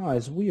not. No,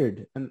 it's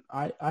weird. And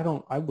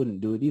I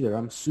wouldn't do it either.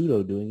 I'm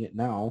pseudo doing it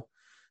now.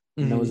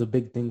 And that was a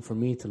big thing for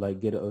me to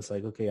like get it. It's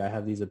like, okay, I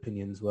have these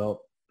opinions.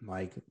 Well,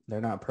 like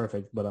they're not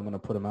perfect, but I'm going to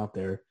put them out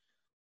there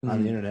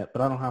on the internet,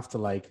 but I don't have to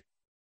like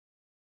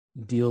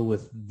deal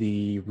with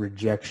the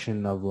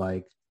rejection of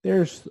like,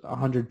 there's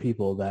 100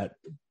 people that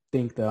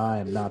think that I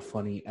am not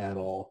funny at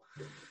all.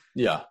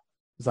 Yeah.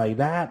 It's like,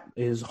 that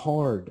is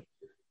hard.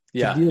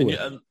 Yeah.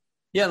 And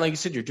like you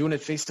said, you're doing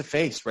it face to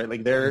face, right?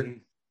 Like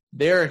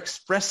they're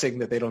expressing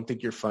that they don't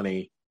think you're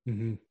funny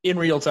in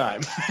real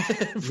time.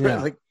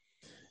 Like,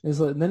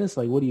 then it's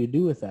like, what do you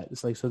do with that?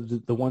 It's like, so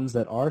the ones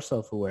that are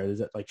self-aware, does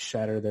it like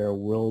shatter their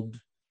world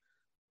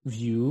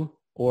view,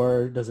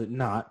 or does it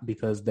not,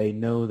 because they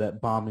know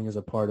that bombing is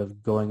a part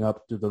of going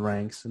up through the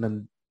ranks? And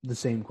then the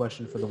same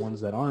question for the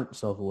ones that aren't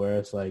self-aware.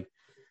 It's like,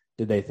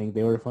 did they think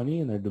they were funny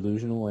and they're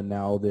delusional, and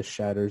now this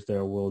shatters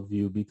their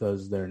worldview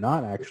because they're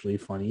not actually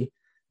funny?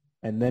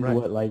 And then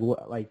what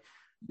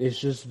it's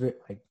just very,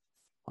 like,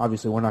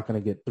 obviously we're not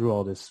going to get through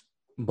all this,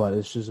 but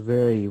it's just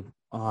very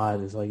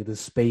odd. It's like the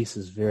space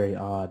is very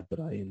odd, but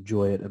I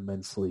enjoy it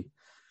immensely.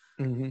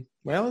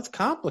 Well, it's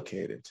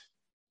complicated.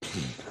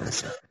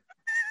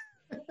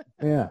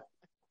 Yeah.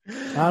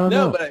 I don't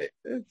know. But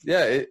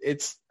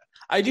it's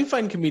I do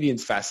find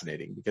comedians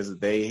fascinating because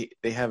they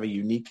have a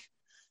unique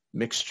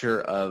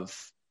mixture of,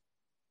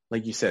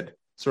 like you said,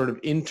 sort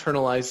of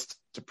internalized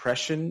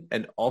depression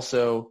and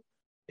also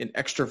an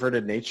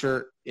extroverted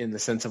nature in the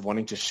sense of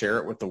wanting to share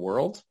it with the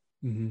world.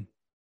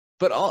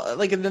 But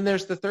and then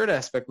there's the third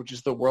aspect, which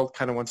is the world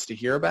kind of wants to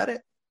hear about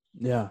it.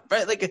 Yeah.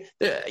 Right. Like,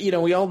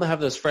 we all have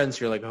those friends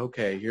who are like,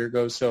 okay, here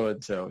goes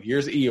so-and-so.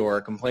 Here's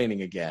Eeyore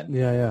complaining again.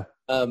 Yeah.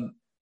 And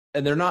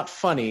they're not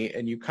funny,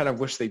 and you kind of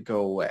wish they'd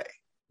go away.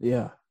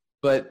 Yeah.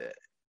 But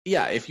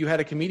yeah, if you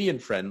had a comedian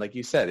friend, like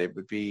you said, it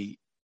would be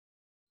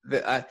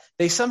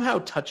they somehow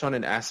touch on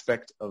an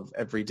aspect of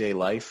everyday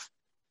life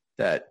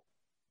that,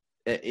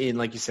 in,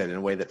 like you said, in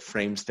a way that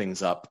frames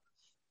things up.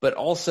 But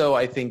also,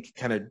 I think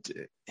kind of,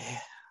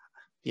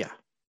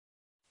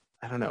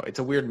 I don't know. It's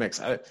a weird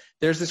mix.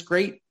 There's this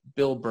great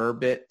Bill Burr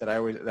bit that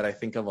I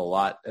think of a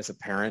lot as a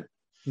parent,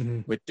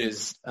 which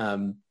is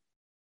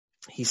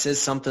he says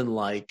something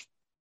like,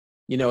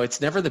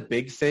 it's never the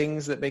big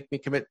things that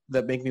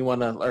make me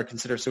want to or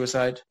consider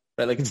suicide,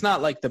 right? Like, it's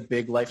not like the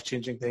big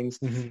life-changing things.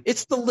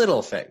 It's the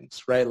little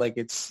things, right? Like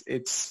it's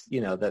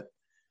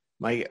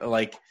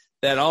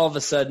that all of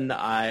a sudden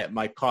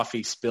my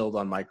coffee spilled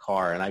on my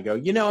car, and I go,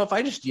 if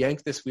I just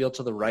yank this wheel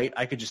to the right,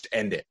 I could just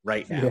end it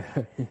right now.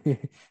 Yeah.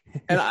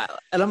 and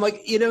I'm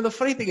like, the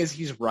funny thing is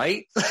he's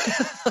right.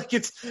 Like,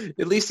 it's,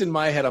 at least in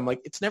my head, I'm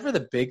like, it's never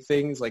the big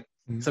things, like,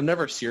 so I'm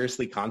never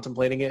seriously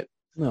contemplating it.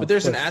 No, but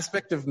there's an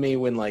aspect of me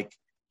when like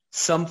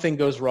something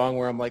goes wrong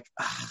where I'm like,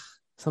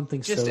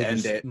 something just so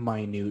end it.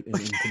 Minute and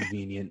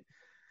inconvenient.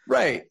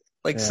 Right.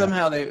 Like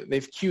somehow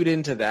they've cued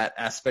into that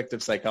aspect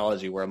of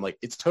psychology where I'm like,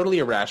 it's totally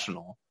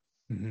irrational.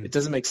 Mhm. It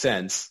doesn't make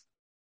sense.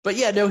 But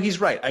yeah, no,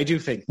 he's right. I do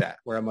think that,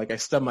 where I'm like, I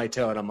stub my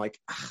toe and I'm like,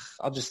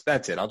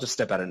 that's it. I'll just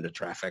step out into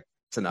traffic.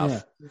 It's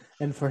enough. Yeah.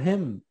 And for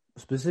him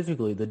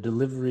specifically, the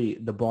delivery,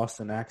 the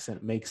Boston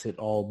accent makes it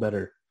all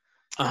better.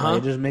 Like,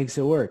 it just makes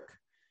it work.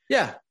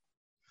 Yeah.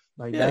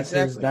 Like Yeah, that's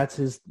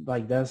exactly. his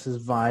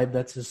vibe.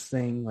 That's his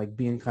thing. Like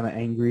being kind of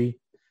angry.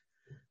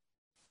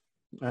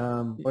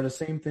 Or the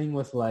same thing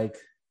with like,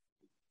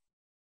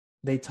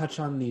 they touch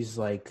on these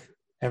like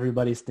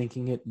everybody's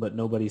thinking it, but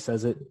nobody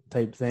says it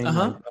type thing.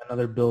 Like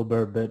another Bill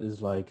Burr bit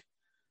is like,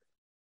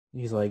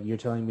 he's like, you're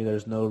telling me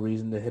there's no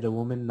reason to hit a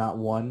woman, not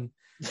one.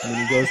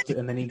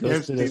 And then he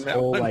goes to this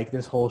whole like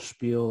this whole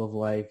spiel of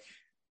like,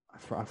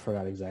 I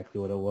forgot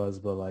exactly what it was,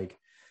 but like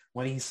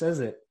when he says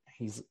it,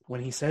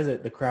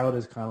 the crowd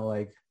is kind of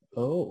like,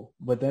 oh,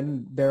 but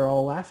then they're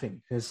all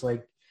laughing. It's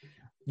like,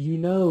 you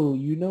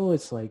know,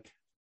 it's like,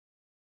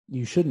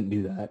 you shouldn't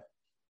do that.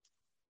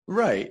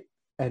 Right.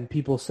 And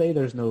people say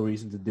there's no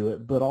reason to do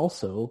it, but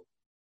also,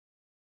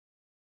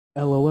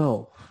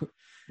 LOL.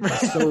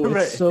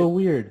 It's so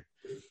weird.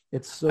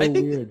 It's so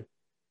weird.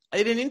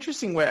 In an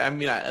interesting way, I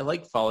mean, I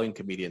like following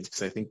comedians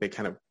because I think they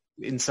kind of,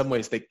 in some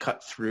ways, they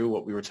cut through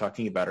what we were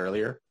talking about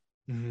earlier.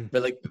 Mm-hmm.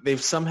 But like,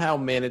 they've somehow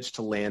managed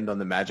to land on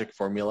the magic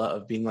formula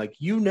of being like,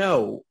 you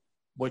know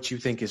what you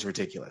think is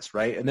ridiculous,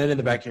 right? And then in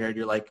the back of your head,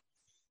 you're like,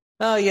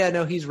 oh yeah,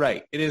 no, he's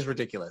right. It is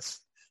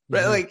ridiculous.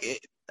 Right?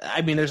 Like,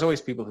 I mean, there's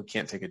always people who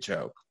can't take a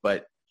joke,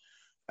 but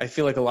I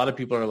feel like a lot of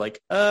people are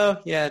like, oh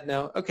yeah,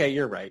 no, okay,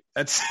 you're right.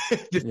 That's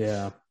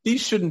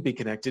These shouldn't be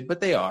connected,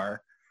 but they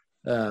are.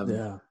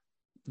 Yeah,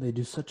 they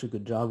do such a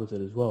good job with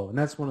it as well, and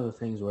that's one of the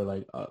things where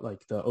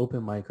like the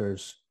open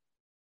micers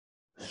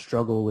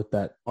struggle with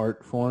that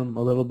art form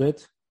a little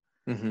bit,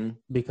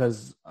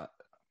 because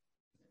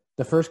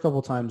the first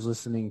couple times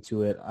listening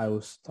to it, I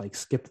was like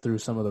skipped through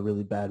some of the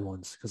really bad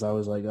ones because I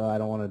was like, oh, I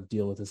don't want to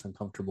deal with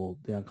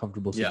the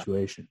uncomfortable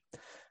situation.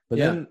 But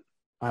then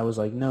I was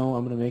like, no,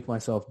 I'm going to make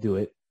myself do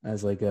it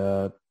as like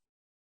a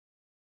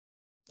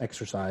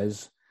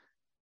exercise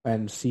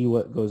and see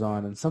what goes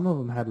on. And some of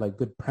them had like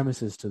good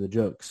premises to the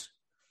jokes.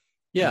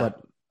 Yeah.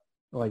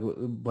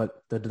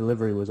 But the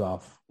delivery was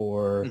off,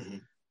 or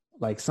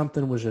like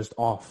something was just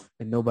off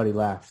and nobody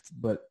laughed.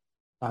 But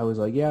I was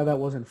like, yeah, that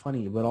wasn't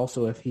funny. But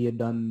also if he had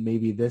done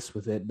maybe this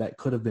with it, that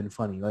could have been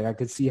funny. Like I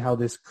could see how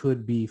this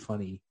could be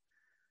funny.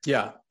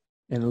 Yeah.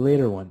 In a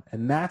later one.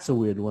 And that's a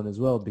weird one as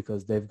well,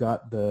 because they've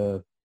got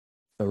the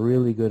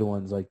really good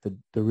ones, like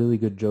the really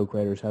good joke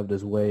writers have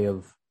this way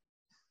of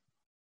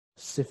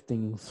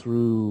sifting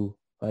through,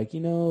 like,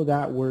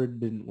 that word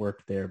didn't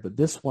work there, but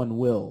this one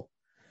will.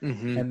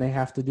 And they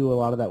have to do a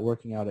lot of that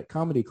working out at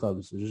comedy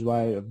clubs, which is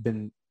why I've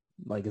been,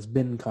 like, it's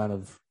been kind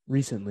of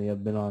recently,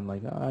 I've been on,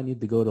 like, I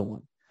need to go to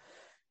one.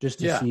 Just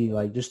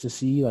to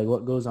see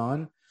what goes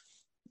on.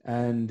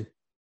 And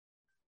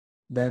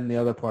then the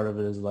other part of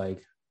it is,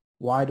 like,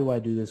 why do I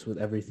do this with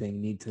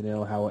everything? Need to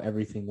know how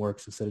everything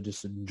works instead of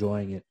just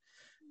enjoying it.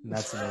 And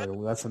that's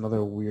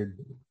another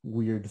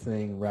weird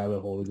thing, rabbit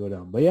hole to go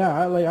down. But yeah,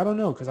 I don't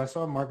know, because I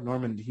saw Mark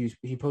Norman.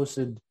 He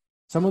posted.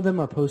 Some of them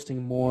are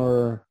posting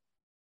more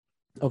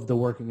of the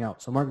working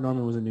out. So Mark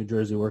Norman was in New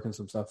Jersey working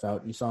some stuff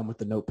out, and you saw him with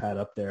the notepad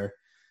up there,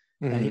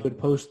 and he would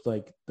post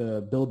like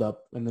the build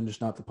up and then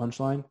just not the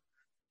punchline,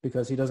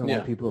 because he doesn't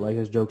want people like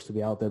his jokes to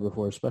be out there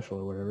before a special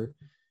or whatever.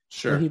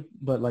 Sure.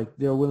 But like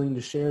they're willing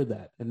to share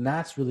that, and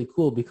that's really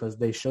cool because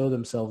they show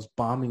themselves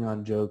bombing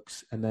on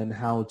jokes and then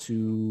how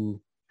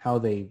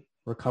they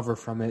recover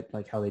from it,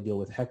 like how they deal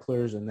with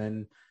hecklers. And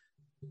then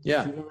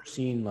if you've ever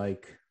seen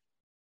like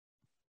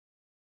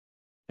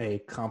a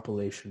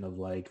compilation of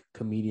like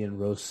comedian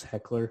roasts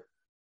heckler,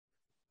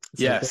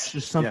 it's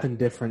just something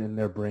different in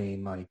their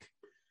brain. Like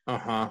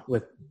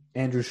with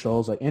Andrew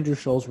Schulz, like Andrew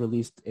Schulz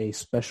released a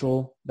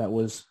special that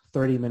was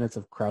 30 minutes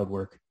of crowd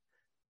work.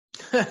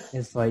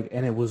 It's like,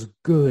 and it was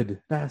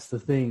good. That's the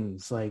thing.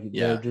 It's like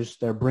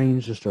their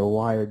brains just are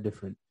wired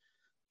different.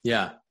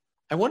 Yeah.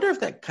 I wonder if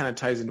that kind of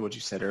ties into what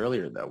you said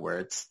earlier, though, where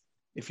it's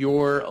if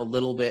your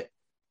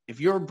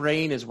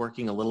brain is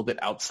working a little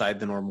bit outside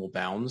the normal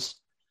bounds,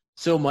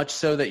 so much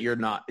so that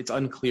it's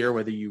unclear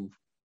whether you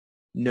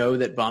know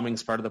that bombing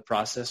is part of the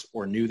process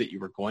or knew that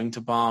you were going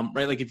to bomb,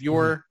 right? Like if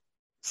your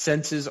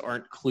senses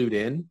aren't clued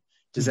in,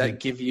 does that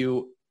give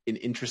you an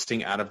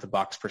interesting out of the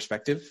box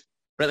perspective,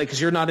 right? Like,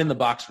 because you're not in the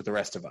box with the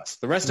rest of us.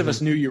 The rest of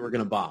us knew you were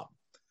going to bomb,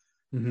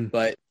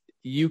 but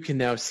you can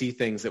now see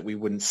things that we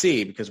wouldn't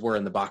see because we're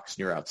in the box and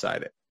you're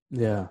outside it.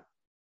 Yeah.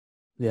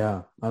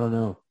 Yeah. I don't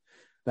know.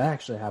 That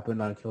actually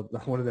happened on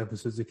one of the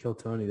episodes of Kill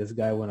Tony. This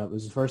guy went up. It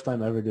was his first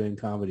time ever doing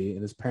comedy,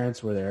 and his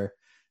parents were there.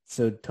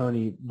 So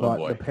Tony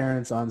brought the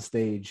parents on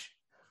stage,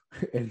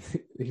 and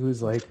he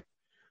was like,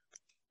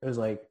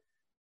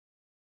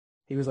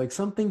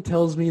 something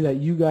tells me that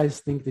you guys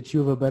think that you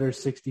have a better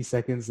 60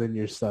 seconds than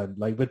your son.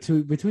 Like,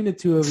 between the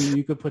two of you,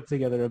 you could put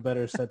together a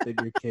better set than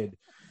your kid.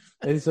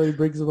 And so he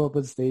brings him up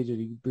on stage, and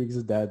he brings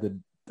his dad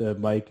the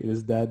mic. And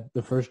his dad,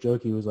 the first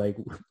joke, he was like,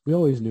 we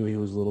always knew he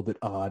was a little bit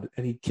odd.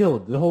 And he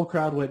killed. The whole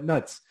crowd went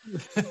nuts.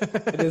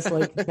 And it's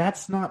like,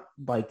 that's not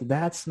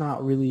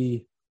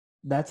really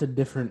that's a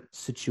different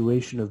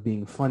situation of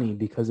being funny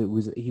because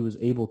he was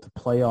able to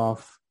play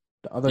off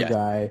the other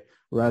guy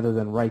rather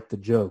than write the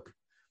joke.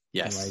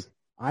 Yes. And like,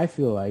 I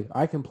feel like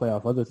I can play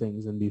off other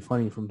things and be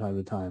funny from time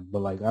to time,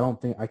 but like,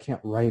 I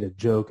can't write a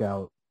joke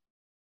out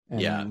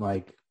and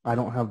like, I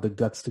don't have the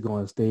guts to go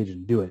on stage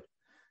and do it.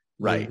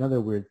 Right. Another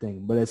weird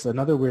thing, but it's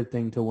another weird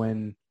thing to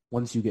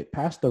once you get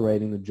past the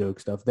writing the joke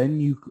stuff, then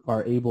you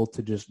are able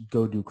to just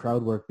go do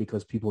crowd work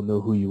because people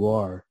know who you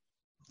are.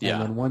 Yeah.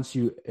 And then once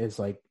it's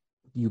like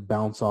you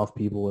bounce off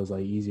people, it's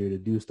like easier to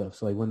do stuff.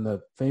 So like when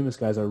the famous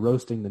guys are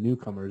roasting the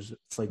newcomers,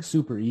 it's like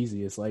super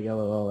easy. It's like,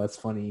 LOL, that's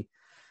funny.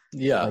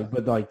 Yeah. Like,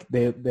 but like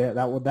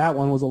that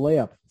one was a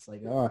layup. It's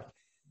like, oh,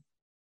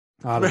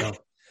 I don't know.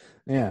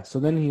 Yeah. So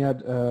then he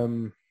had,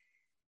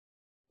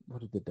 what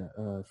did the dad,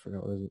 I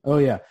forgot what it was. Oh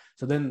yeah.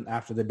 So then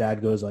after the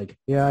dad goes like,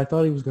 yeah, I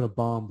thought he was going to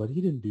bomb, but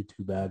he didn't do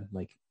too bad.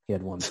 Like he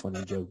had one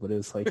funny joke, but it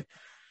was like,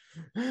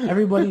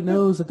 everybody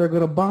knows that they're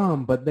going to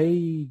bomb, but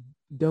they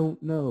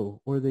don't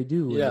know, or they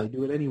do, and they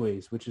do it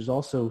anyways, which is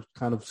also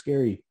kind of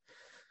scary.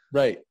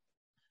 Right.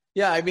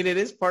 Yeah. I mean, it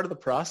is part of the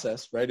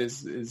process, right?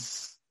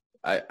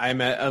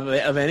 I'm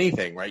of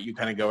anything, right? You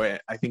kind of go,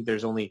 I think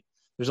there's only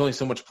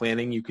so much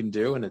planning you can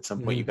do. And at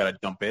some point you got to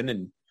jump in,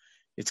 and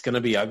it's going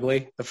to be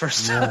ugly the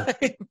first time.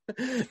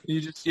 You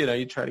just,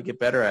 you try to get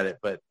better at it.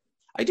 But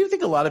I do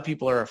think a lot of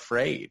people are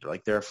afraid,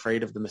 like they're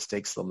afraid of the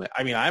mistakes they'll make.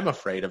 I mean, I'm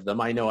afraid of them.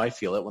 I know I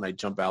feel it when I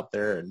jump out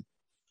there and,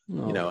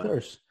 of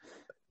course.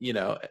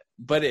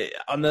 But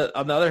on the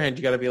other hand,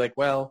 you got to be like,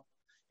 well,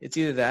 it's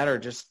either that or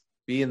just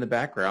be in the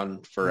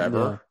background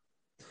forever.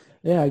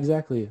 Yeah,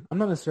 exactly. I'm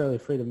not necessarily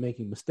afraid of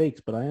making mistakes,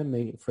 but I am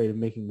afraid of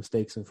making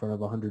mistakes in front of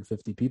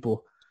 150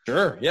 people.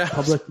 Sure, yeah.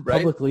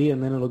 Publicly,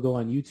 and then it'll go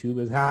on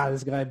YouTube as,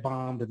 this guy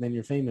bombed, and then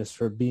you're famous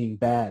for being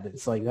bad.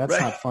 It's like, that's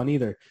not fun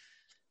either.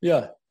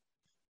 Yeah.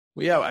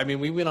 Well, yeah, I mean,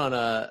 we went on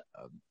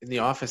in the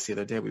office the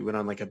other day, we went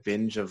on like a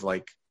binge of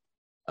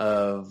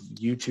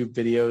YouTube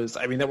videos.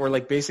 I mean, that were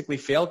like basically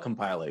fail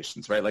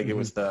compilations, right? Like it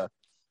was the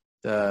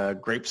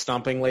grape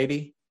stomping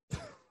lady.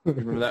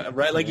 Remember that,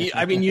 right? Like,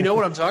 I mean, you know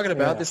what I'm talking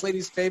about. This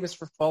lady's famous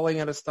for falling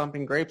out of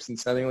stomping grapes and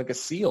sounding like a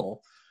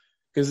seal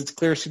because it's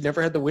clear she'd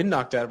never had the wind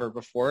knocked out of her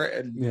before.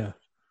 And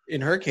in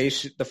her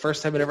case, the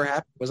first time it ever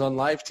happened was on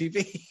live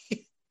TV.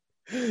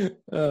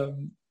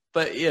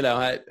 But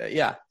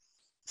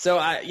So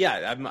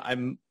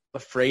I'm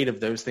afraid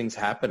of those things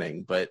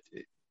happening, but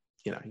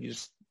you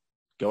just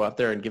go out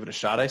there and give it a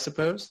shot, I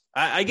suppose.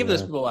 I give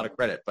those people a lot of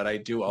credit, but I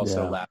do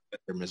also laugh at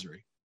their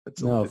misery.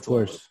 Of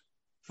course.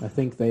 I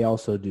think they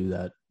also do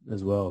that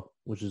as well,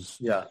 which is,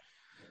 I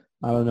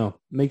don't know,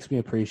 makes me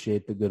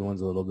appreciate the good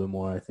ones a little bit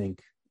more, I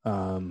think.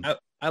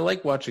 I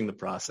like watching the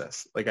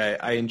process. Like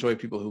I enjoy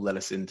people who let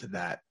us into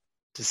that,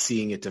 to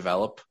seeing it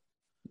develop.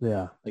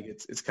 Yeah. Like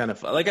it's kind of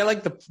fun. Like I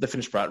like the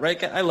finished product,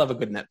 right? I love a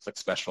good Netflix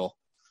special.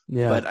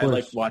 Yeah. But I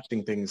like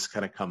watching things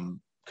kind of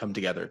come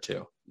together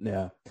too.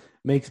 Yeah.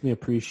 Makes me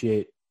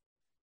appreciate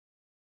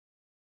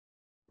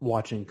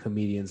watching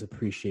comedians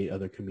appreciate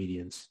other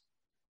comedians.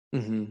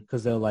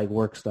 Because they'll like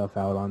work stuff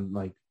out on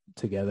like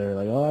together,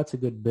 like, oh, that's a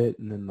good bit,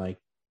 and then like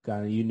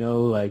kind of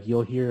like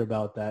you'll hear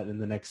about that in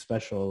the next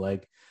special.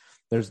 Like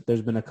there's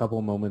been a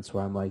couple moments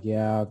where I'm like,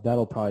 yeah,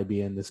 that'll probably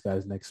be in this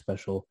guy's next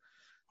special.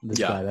 This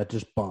guy that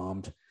just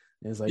bombed.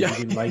 And it's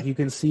like you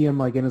can see him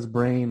like in his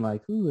brain,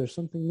 like, ooh, there's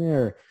something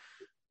there.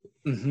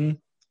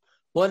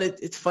 Well, and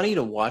it's funny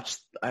to watch.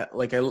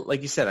 Like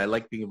you said, I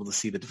like being able to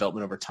see the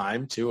development over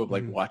time too, of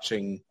like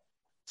watching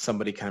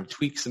somebody kind of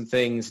tweak some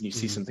things and you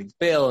see some things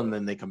fail and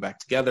then they come back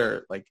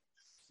together. Like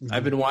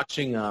I've been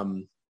watching, have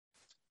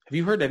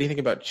you heard anything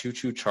about Choo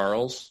Choo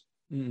Charles?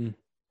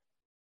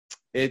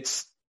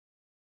 It's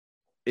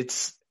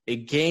a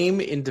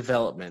game in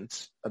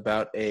development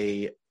about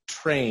a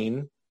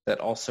train that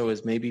also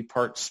is maybe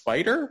part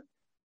spider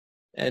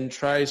and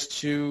tries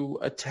to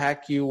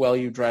attack you while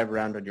you drive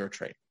around on your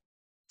train.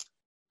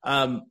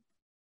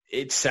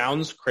 It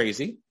sounds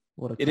crazy.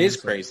 It is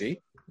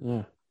crazy.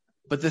 Yeah.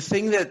 But the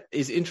thing that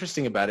is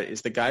interesting about it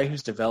is the guy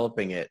who's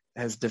developing it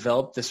has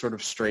developed this sort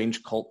of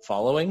strange cult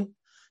following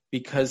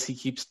because he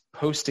keeps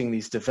posting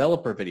these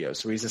developer videos.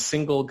 So he's a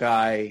single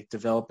guy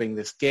developing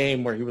this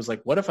game where he was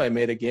like, what if I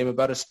made a game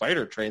about a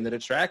spider train that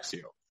attracts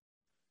you?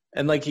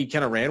 And like he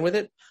kind of ran with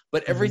it.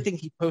 But everything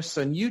he posts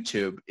on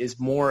YouTube is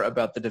more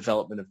about the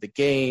development of the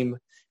game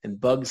and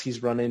bugs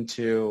he's run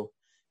into.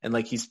 And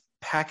like he's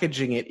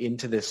packaging it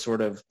into this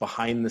sort of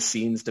behind the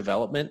scenes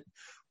development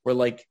where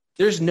like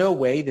there's no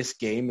way this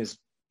game is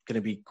going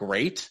to be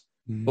great,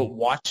 but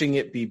watching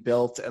it be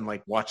built and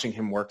like watching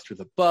him work through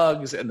the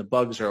bugs, and the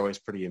bugs are always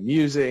pretty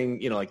amusing,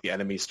 like the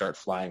enemies start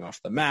flying off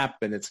the map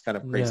and it's kind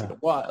of crazy to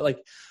watch.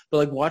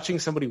 But watching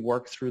somebody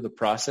work through the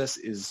process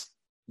is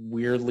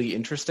weirdly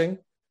interesting.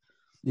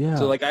 Yeah.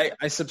 So like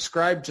I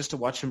subscribe just to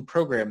watch him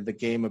program the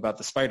game about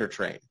the spider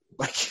train.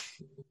 Like,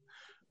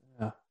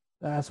 yeah,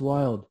 that's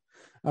wild.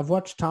 I've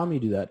watched Tommy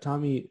do that.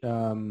 Tommy,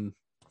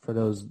 for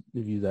those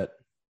of you that,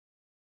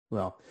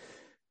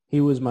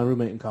 he was my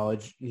roommate in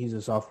college. He's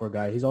a software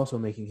guy. He's also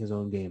making his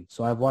own game.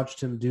 So I've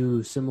watched him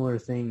do similar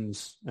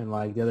things. And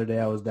like the other day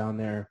I was down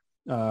there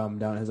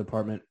down at his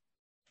apartment,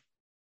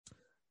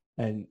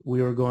 and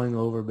we were going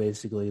over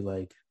basically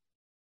like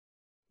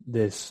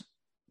this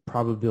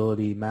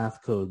probability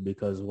math code,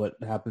 because what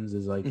happens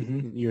is like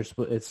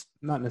it's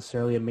not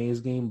necessarily a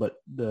maze game, but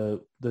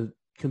the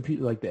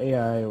computer, like the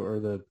AI or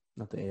the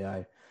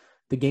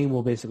game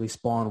will basically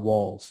spawn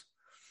walls.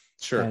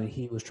 Sure. And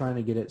he was trying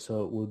to get it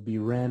so it would be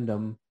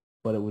random,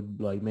 but it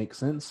would like make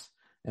sense.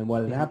 And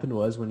what had happened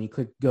was when he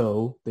clicked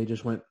go, they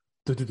just went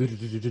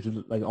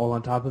like all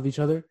on top of each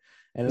other,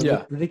 and it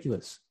looked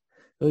ridiculous.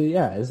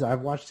 So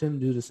I've watched him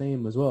do the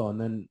same as well.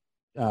 And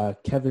then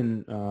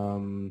Kevin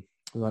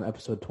was on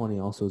episode 20,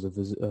 also as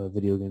a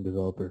video game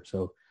developer.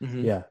 So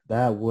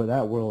that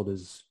world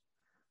is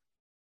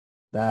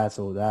that's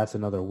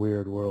another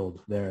weird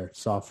world there.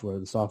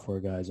 The software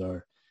guys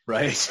are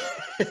right.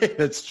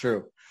 That's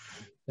true.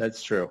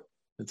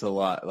 It's a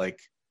lot, like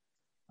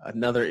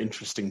another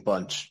interesting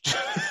bunch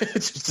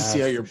just to see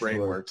how your brain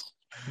works.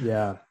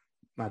 Yeah.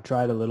 I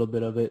tried a little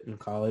bit of it in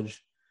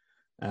college,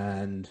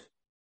 and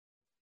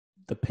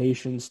the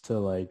patience to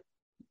like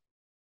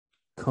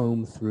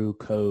comb through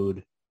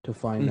code to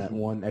find that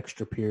one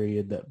extra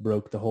period that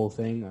broke the whole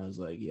thing, I was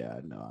like, yeah,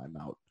 no, I'm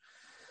out.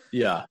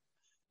 Yeah.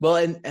 Well,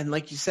 and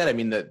like you said, I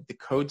mean, the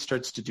code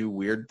starts to do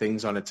weird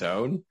things on its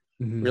own.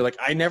 You're like,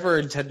 I never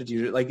intended to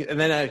do it. Like, and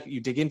then you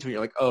dig into it,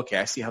 you're like, oh, okay,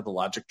 I see how the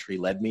logic tree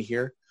led me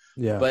here.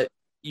 Yeah. But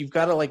you've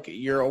got to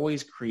you're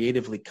always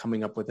creatively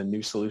coming up with a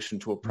new solution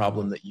to a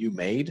problem that you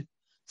made.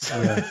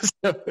 So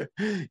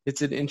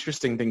it's an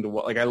interesting thing to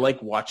like. I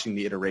like watching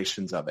the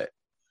iterations of it.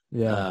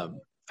 Yeah.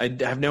 I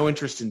have no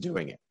interest in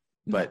doing it,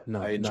 but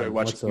I enjoy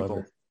watching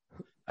people.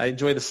 I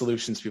enjoy the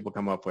solutions people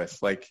come up with.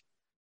 Like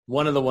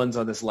one of the ones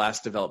on this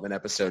last development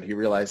episode, he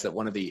realized that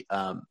one of the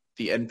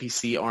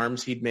NPC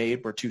arms he'd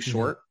made were too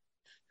short.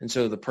 And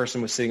so the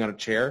person was sitting on a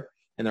chair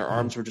and their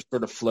arms were just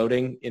sort of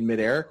floating in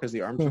midair because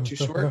the arms were too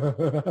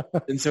short.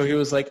 And so he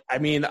was like, I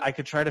mean, I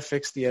could try to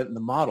fix the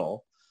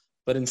model,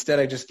 but instead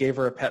I just gave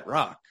her a pet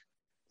rock.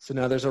 So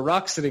now there's a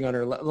rock sitting on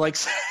her, like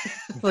so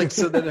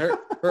that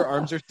her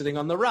arms are sitting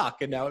on the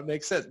rock, and now it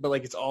makes sense. But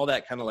like it's all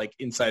that kind of like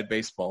inside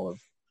baseball of,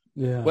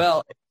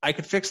 well, I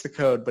could fix the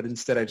code, but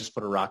instead I just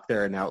put a rock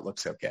there, and now it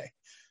looks okay.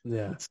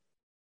 Yeah,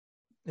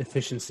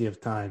 efficiency of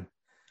time.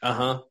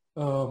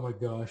 Oh my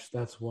gosh,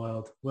 that's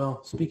wild.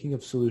 Well, speaking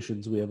of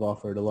solutions, we have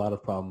offered a lot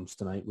of problems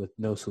tonight with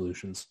no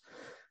solutions.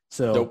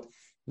 So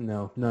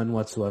no, none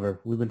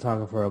whatsoever. We've been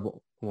talking for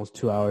almost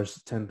 2 hours.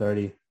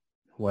 10:30.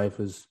 Wife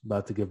is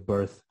about to give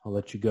birth. I'll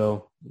let you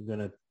go.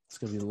 It's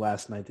gonna be the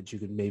last night that you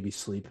could maybe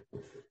sleep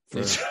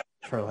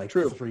for like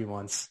 3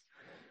 months.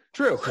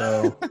 True.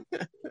 So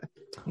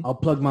I'll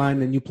plug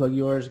mine and you plug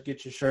yours.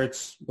 Get your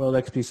shirts. World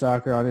XP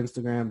Soccer on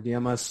Instagram.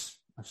 DM us.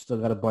 I've still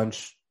got a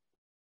bunch.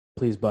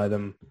 Please buy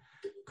them.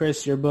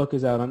 Chris, your book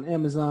is out on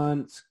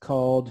Amazon. It's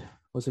called,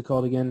 what's it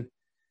called again?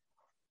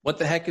 What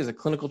the heck is a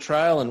clinical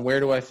trial, and where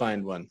do I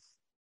find one?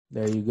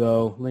 There you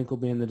go. Link will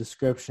be in the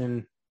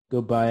description.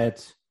 Go buy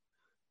it.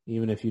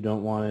 Even if you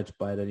don't want it,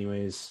 buy it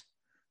anyways.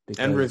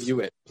 And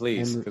review it,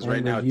 please, because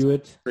right now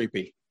it's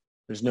creepy.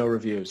 There's no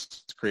reviews.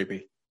 It's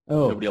creepy.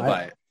 Oh, nobody will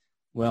buy it.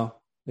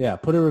 Well, yeah,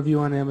 put a review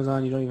on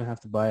Amazon. You don't even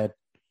have to buy it.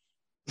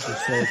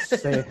 Just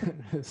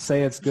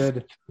say it's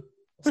good.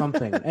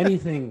 Something,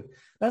 anything.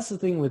 That's the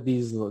thing with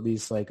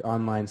these like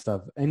online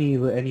stuff.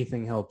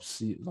 Anything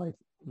helps. Like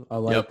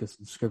a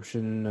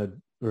subscription, a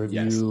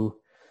review,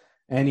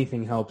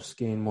 anything helps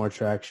gain more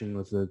traction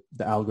with the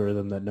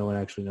algorithm that no one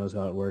actually knows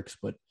how it works.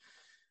 But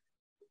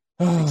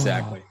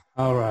exactly.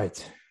 All right.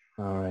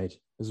 This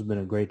has been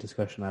a great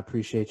discussion. I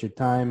appreciate your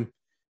time.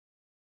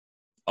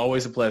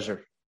 Always a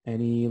pleasure.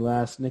 Any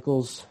last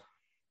nickels?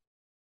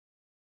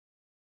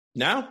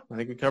 No, I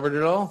think we covered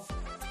it all.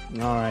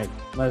 All right,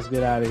 let's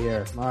get out of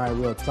here. All right,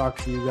 we'll talk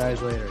to you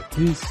guys later.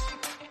 Peace.